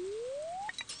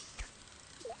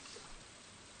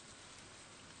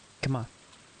 Come on.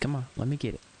 Come on. Let me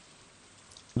get it.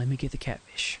 Let me get the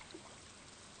catfish.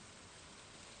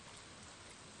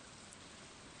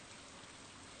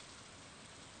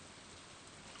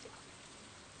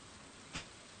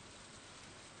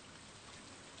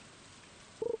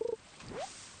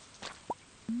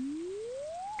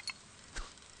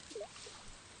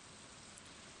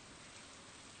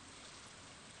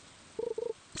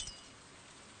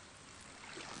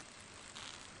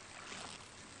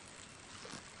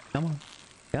 Come on.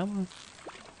 Come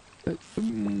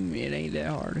on. It ain't that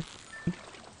hard.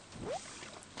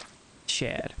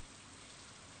 Shad.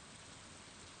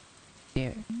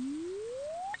 Damn it.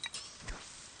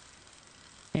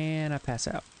 And I pass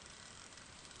out.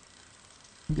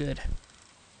 Good.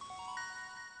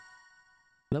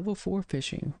 Level 4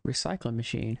 fishing. Recycling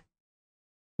machine.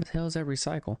 What the hell is that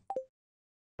recycle?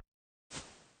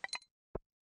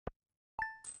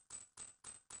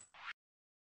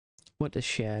 What does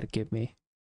Shad give me?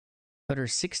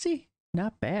 160?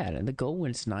 Not bad. And the gold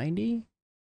one's 90?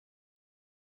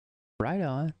 Right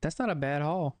on. That's not a bad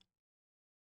haul.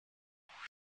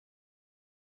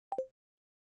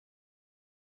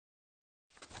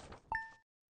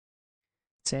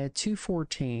 Let's add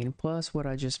 214 plus what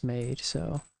I just made,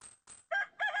 so.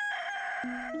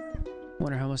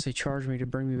 Wonder how much they charge me to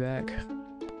bring me back.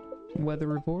 Weather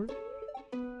report.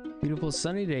 Beautiful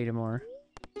sunny day tomorrow.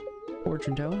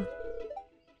 Fortune teller.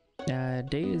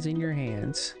 Day is in your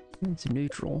hands. It's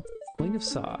neutral. Queen of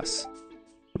sauce.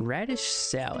 Radish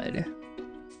salad.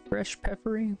 Fresh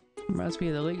peppery. Reminds me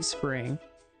of the late spring.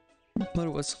 Put it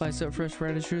with sliced up fresh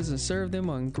radishes and serve them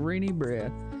on grainy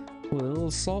bread with a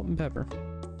little salt and pepper.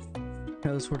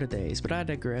 Those were the days, but I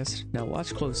digress. Now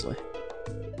watch closely.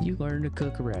 You learn to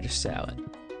cook a radish salad.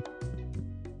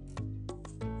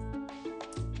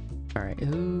 Alright,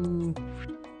 who?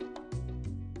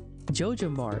 Jojo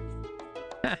Mart.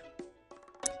 Ha.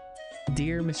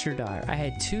 Dear Mr. Dyer, I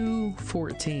had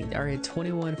 214, or I had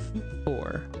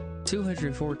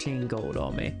 214 gold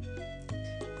on me.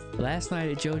 Last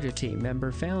night a JoJo team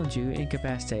member found you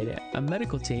incapacitated. A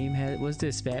medical team was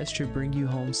dispatched to bring you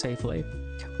home safely.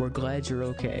 We're glad you're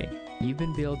okay. You've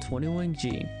been billed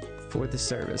 21G for the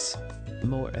service.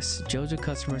 Morris, JoJo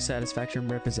Customer Satisfaction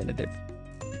Representative.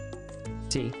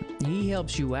 See, he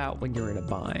helps you out when you're in a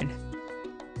bind.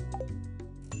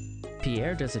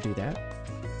 Pierre doesn't do that.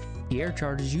 Pierre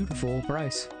charges you the full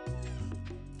price.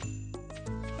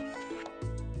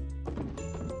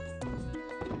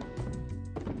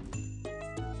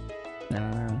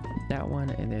 That one,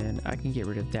 and then I can get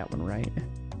rid of that one, right?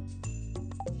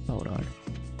 Hold on.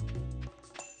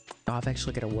 Oh, I've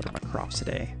actually got to water my crops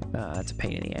today. That's a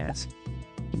pain in the ass.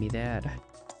 Give me that.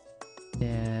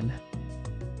 Then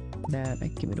that.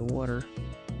 Give me the water.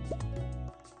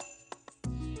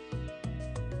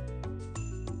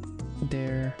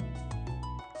 There.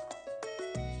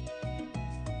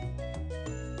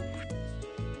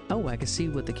 Oh, I can see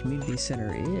what the community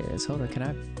center is. Hold on, can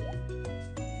I?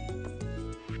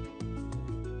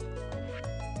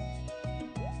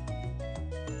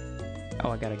 Oh,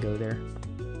 I gotta go there.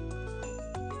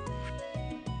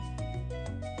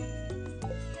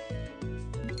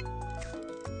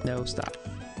 No, stop.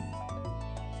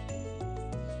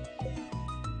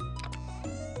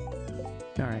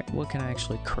 Alright, what can I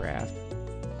actually craft?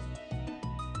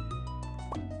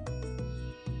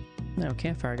 No,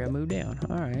 campfire got moved down.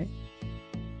 Alright.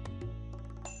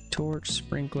 Torch,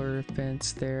 sprinkler,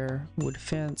 fence there. Wood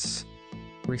fence.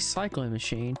 Recycling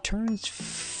machine turns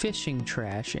fishing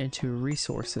trash into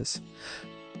resources.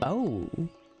 Oh,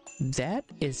 that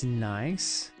is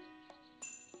nice.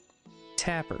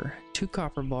 Tapper, 2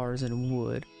 copper bars and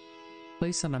wood.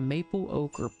 Place on a maple,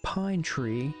 oak, or pine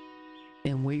tree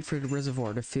and wait for the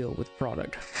reservoir to fill with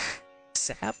product.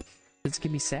 Sap? Does it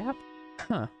give me sap?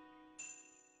 Huh.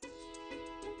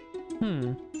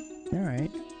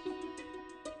 Alright.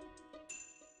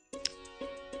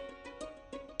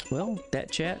 Well, that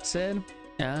chat said,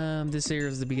 this here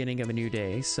is the beginning of a new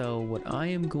day, so what I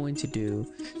am going to do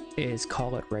is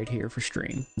call it right here for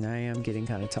stream. I am getting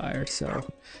kind of tired, so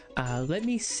let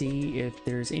me see if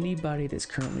there's anybody that's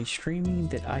currently streaming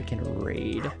that I can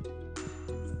raid.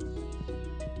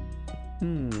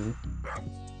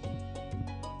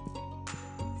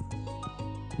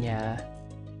 Yeah.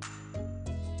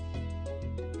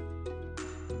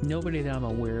 Nobody that I'm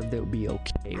aware of that would be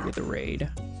okay with a raid.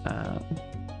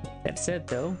 That said,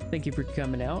 though, thank you for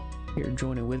coming out here and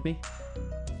joining with me.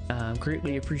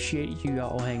 Greatly appreciate you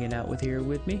all hanging out here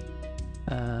with me.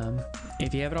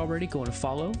 If you haven't already, go and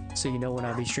follow so you know when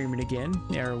I'll be streaming again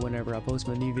or whenever I post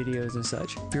my new videos and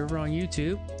such. If you're over on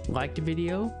YouTube, like the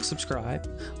video, subscribe,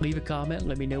 leave a comment,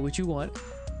 let me know what you want.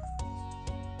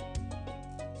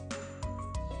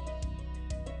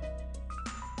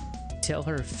 Tell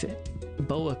her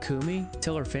Boa Kumi,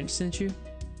 tell her Finch sent you.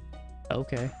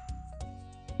 Okay.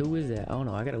 Who is that? I don't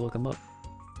know. I gotta look him up.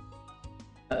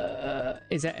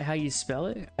 Is that how you spell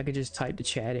it? I could just type the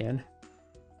chat in.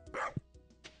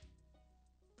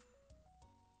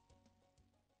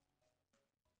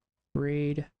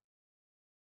 Raid.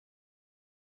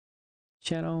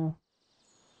 Channel.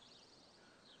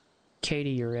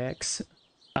 Katie, your ex.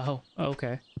 Oh,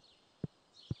 okay.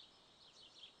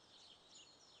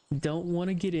 Don't want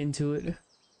to get into it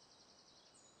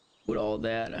with all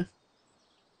that.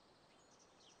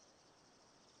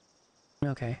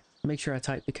 Okay, make sure I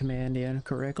type the command in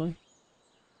correctly.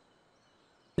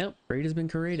 Nope, raid has been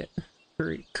created.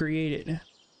 Created.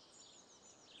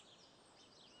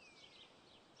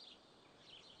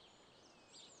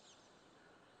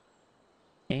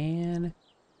 And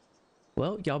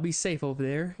well, y'all be safe over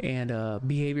there and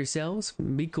behave yourselves.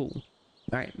 Be cool.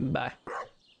 All right, bye.